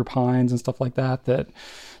like older pines and stuff like that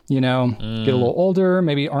get a little older,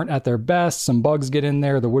 maybe aren't at their best. Some bugs get in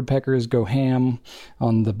there. The woodpeckers go ham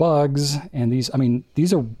on the bugs. And these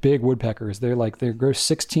are big woodpeckers. They grow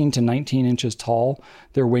 16 to 19 inches tall.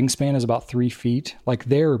 Their wingspan is about 3 feet. Like,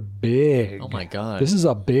 they're big. Oh my God. This is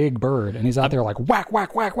a big bird. And he's out there like whack,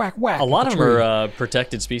 whack, whack, whack, whack. A lot of them are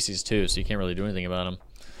protected species too, so you can't really do anything about them.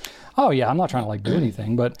 Oh, yeah, I'm not trying to like do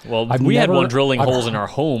anything, but we had one drilling holes in our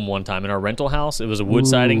home one time in our rental house. It was a wood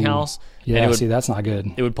siding house. Yeah, see, that's not good.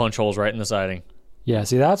 It would punch holes right in the siding. Yeah,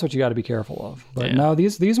 see, that's what you got to be careful of. But no,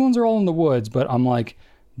 these ones are all in the woods, but I'm like,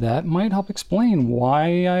 that might help explain why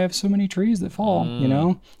I have so many trees that fall,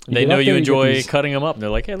 They know you enjoy cutting them up. And they're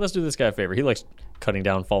like, hey, let's do this guy a favor. He likes cutting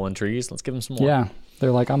down fallen trees. Let's give him some more. Yeah,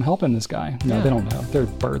 they're like, I'm helping this guy. No, they don't know. They're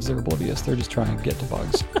birds. They're oblivious. They're just trying to get to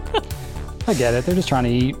bugs. I get it. They're just trying to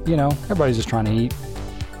eat. Everybody's just trying to eat.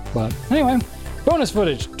 But anyway, bonus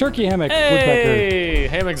footage. Turkey hammock. Hey,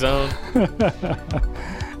 hammock zone.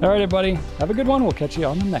 All right, everybody. Have a good one. We'll catch you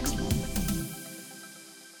on the next one.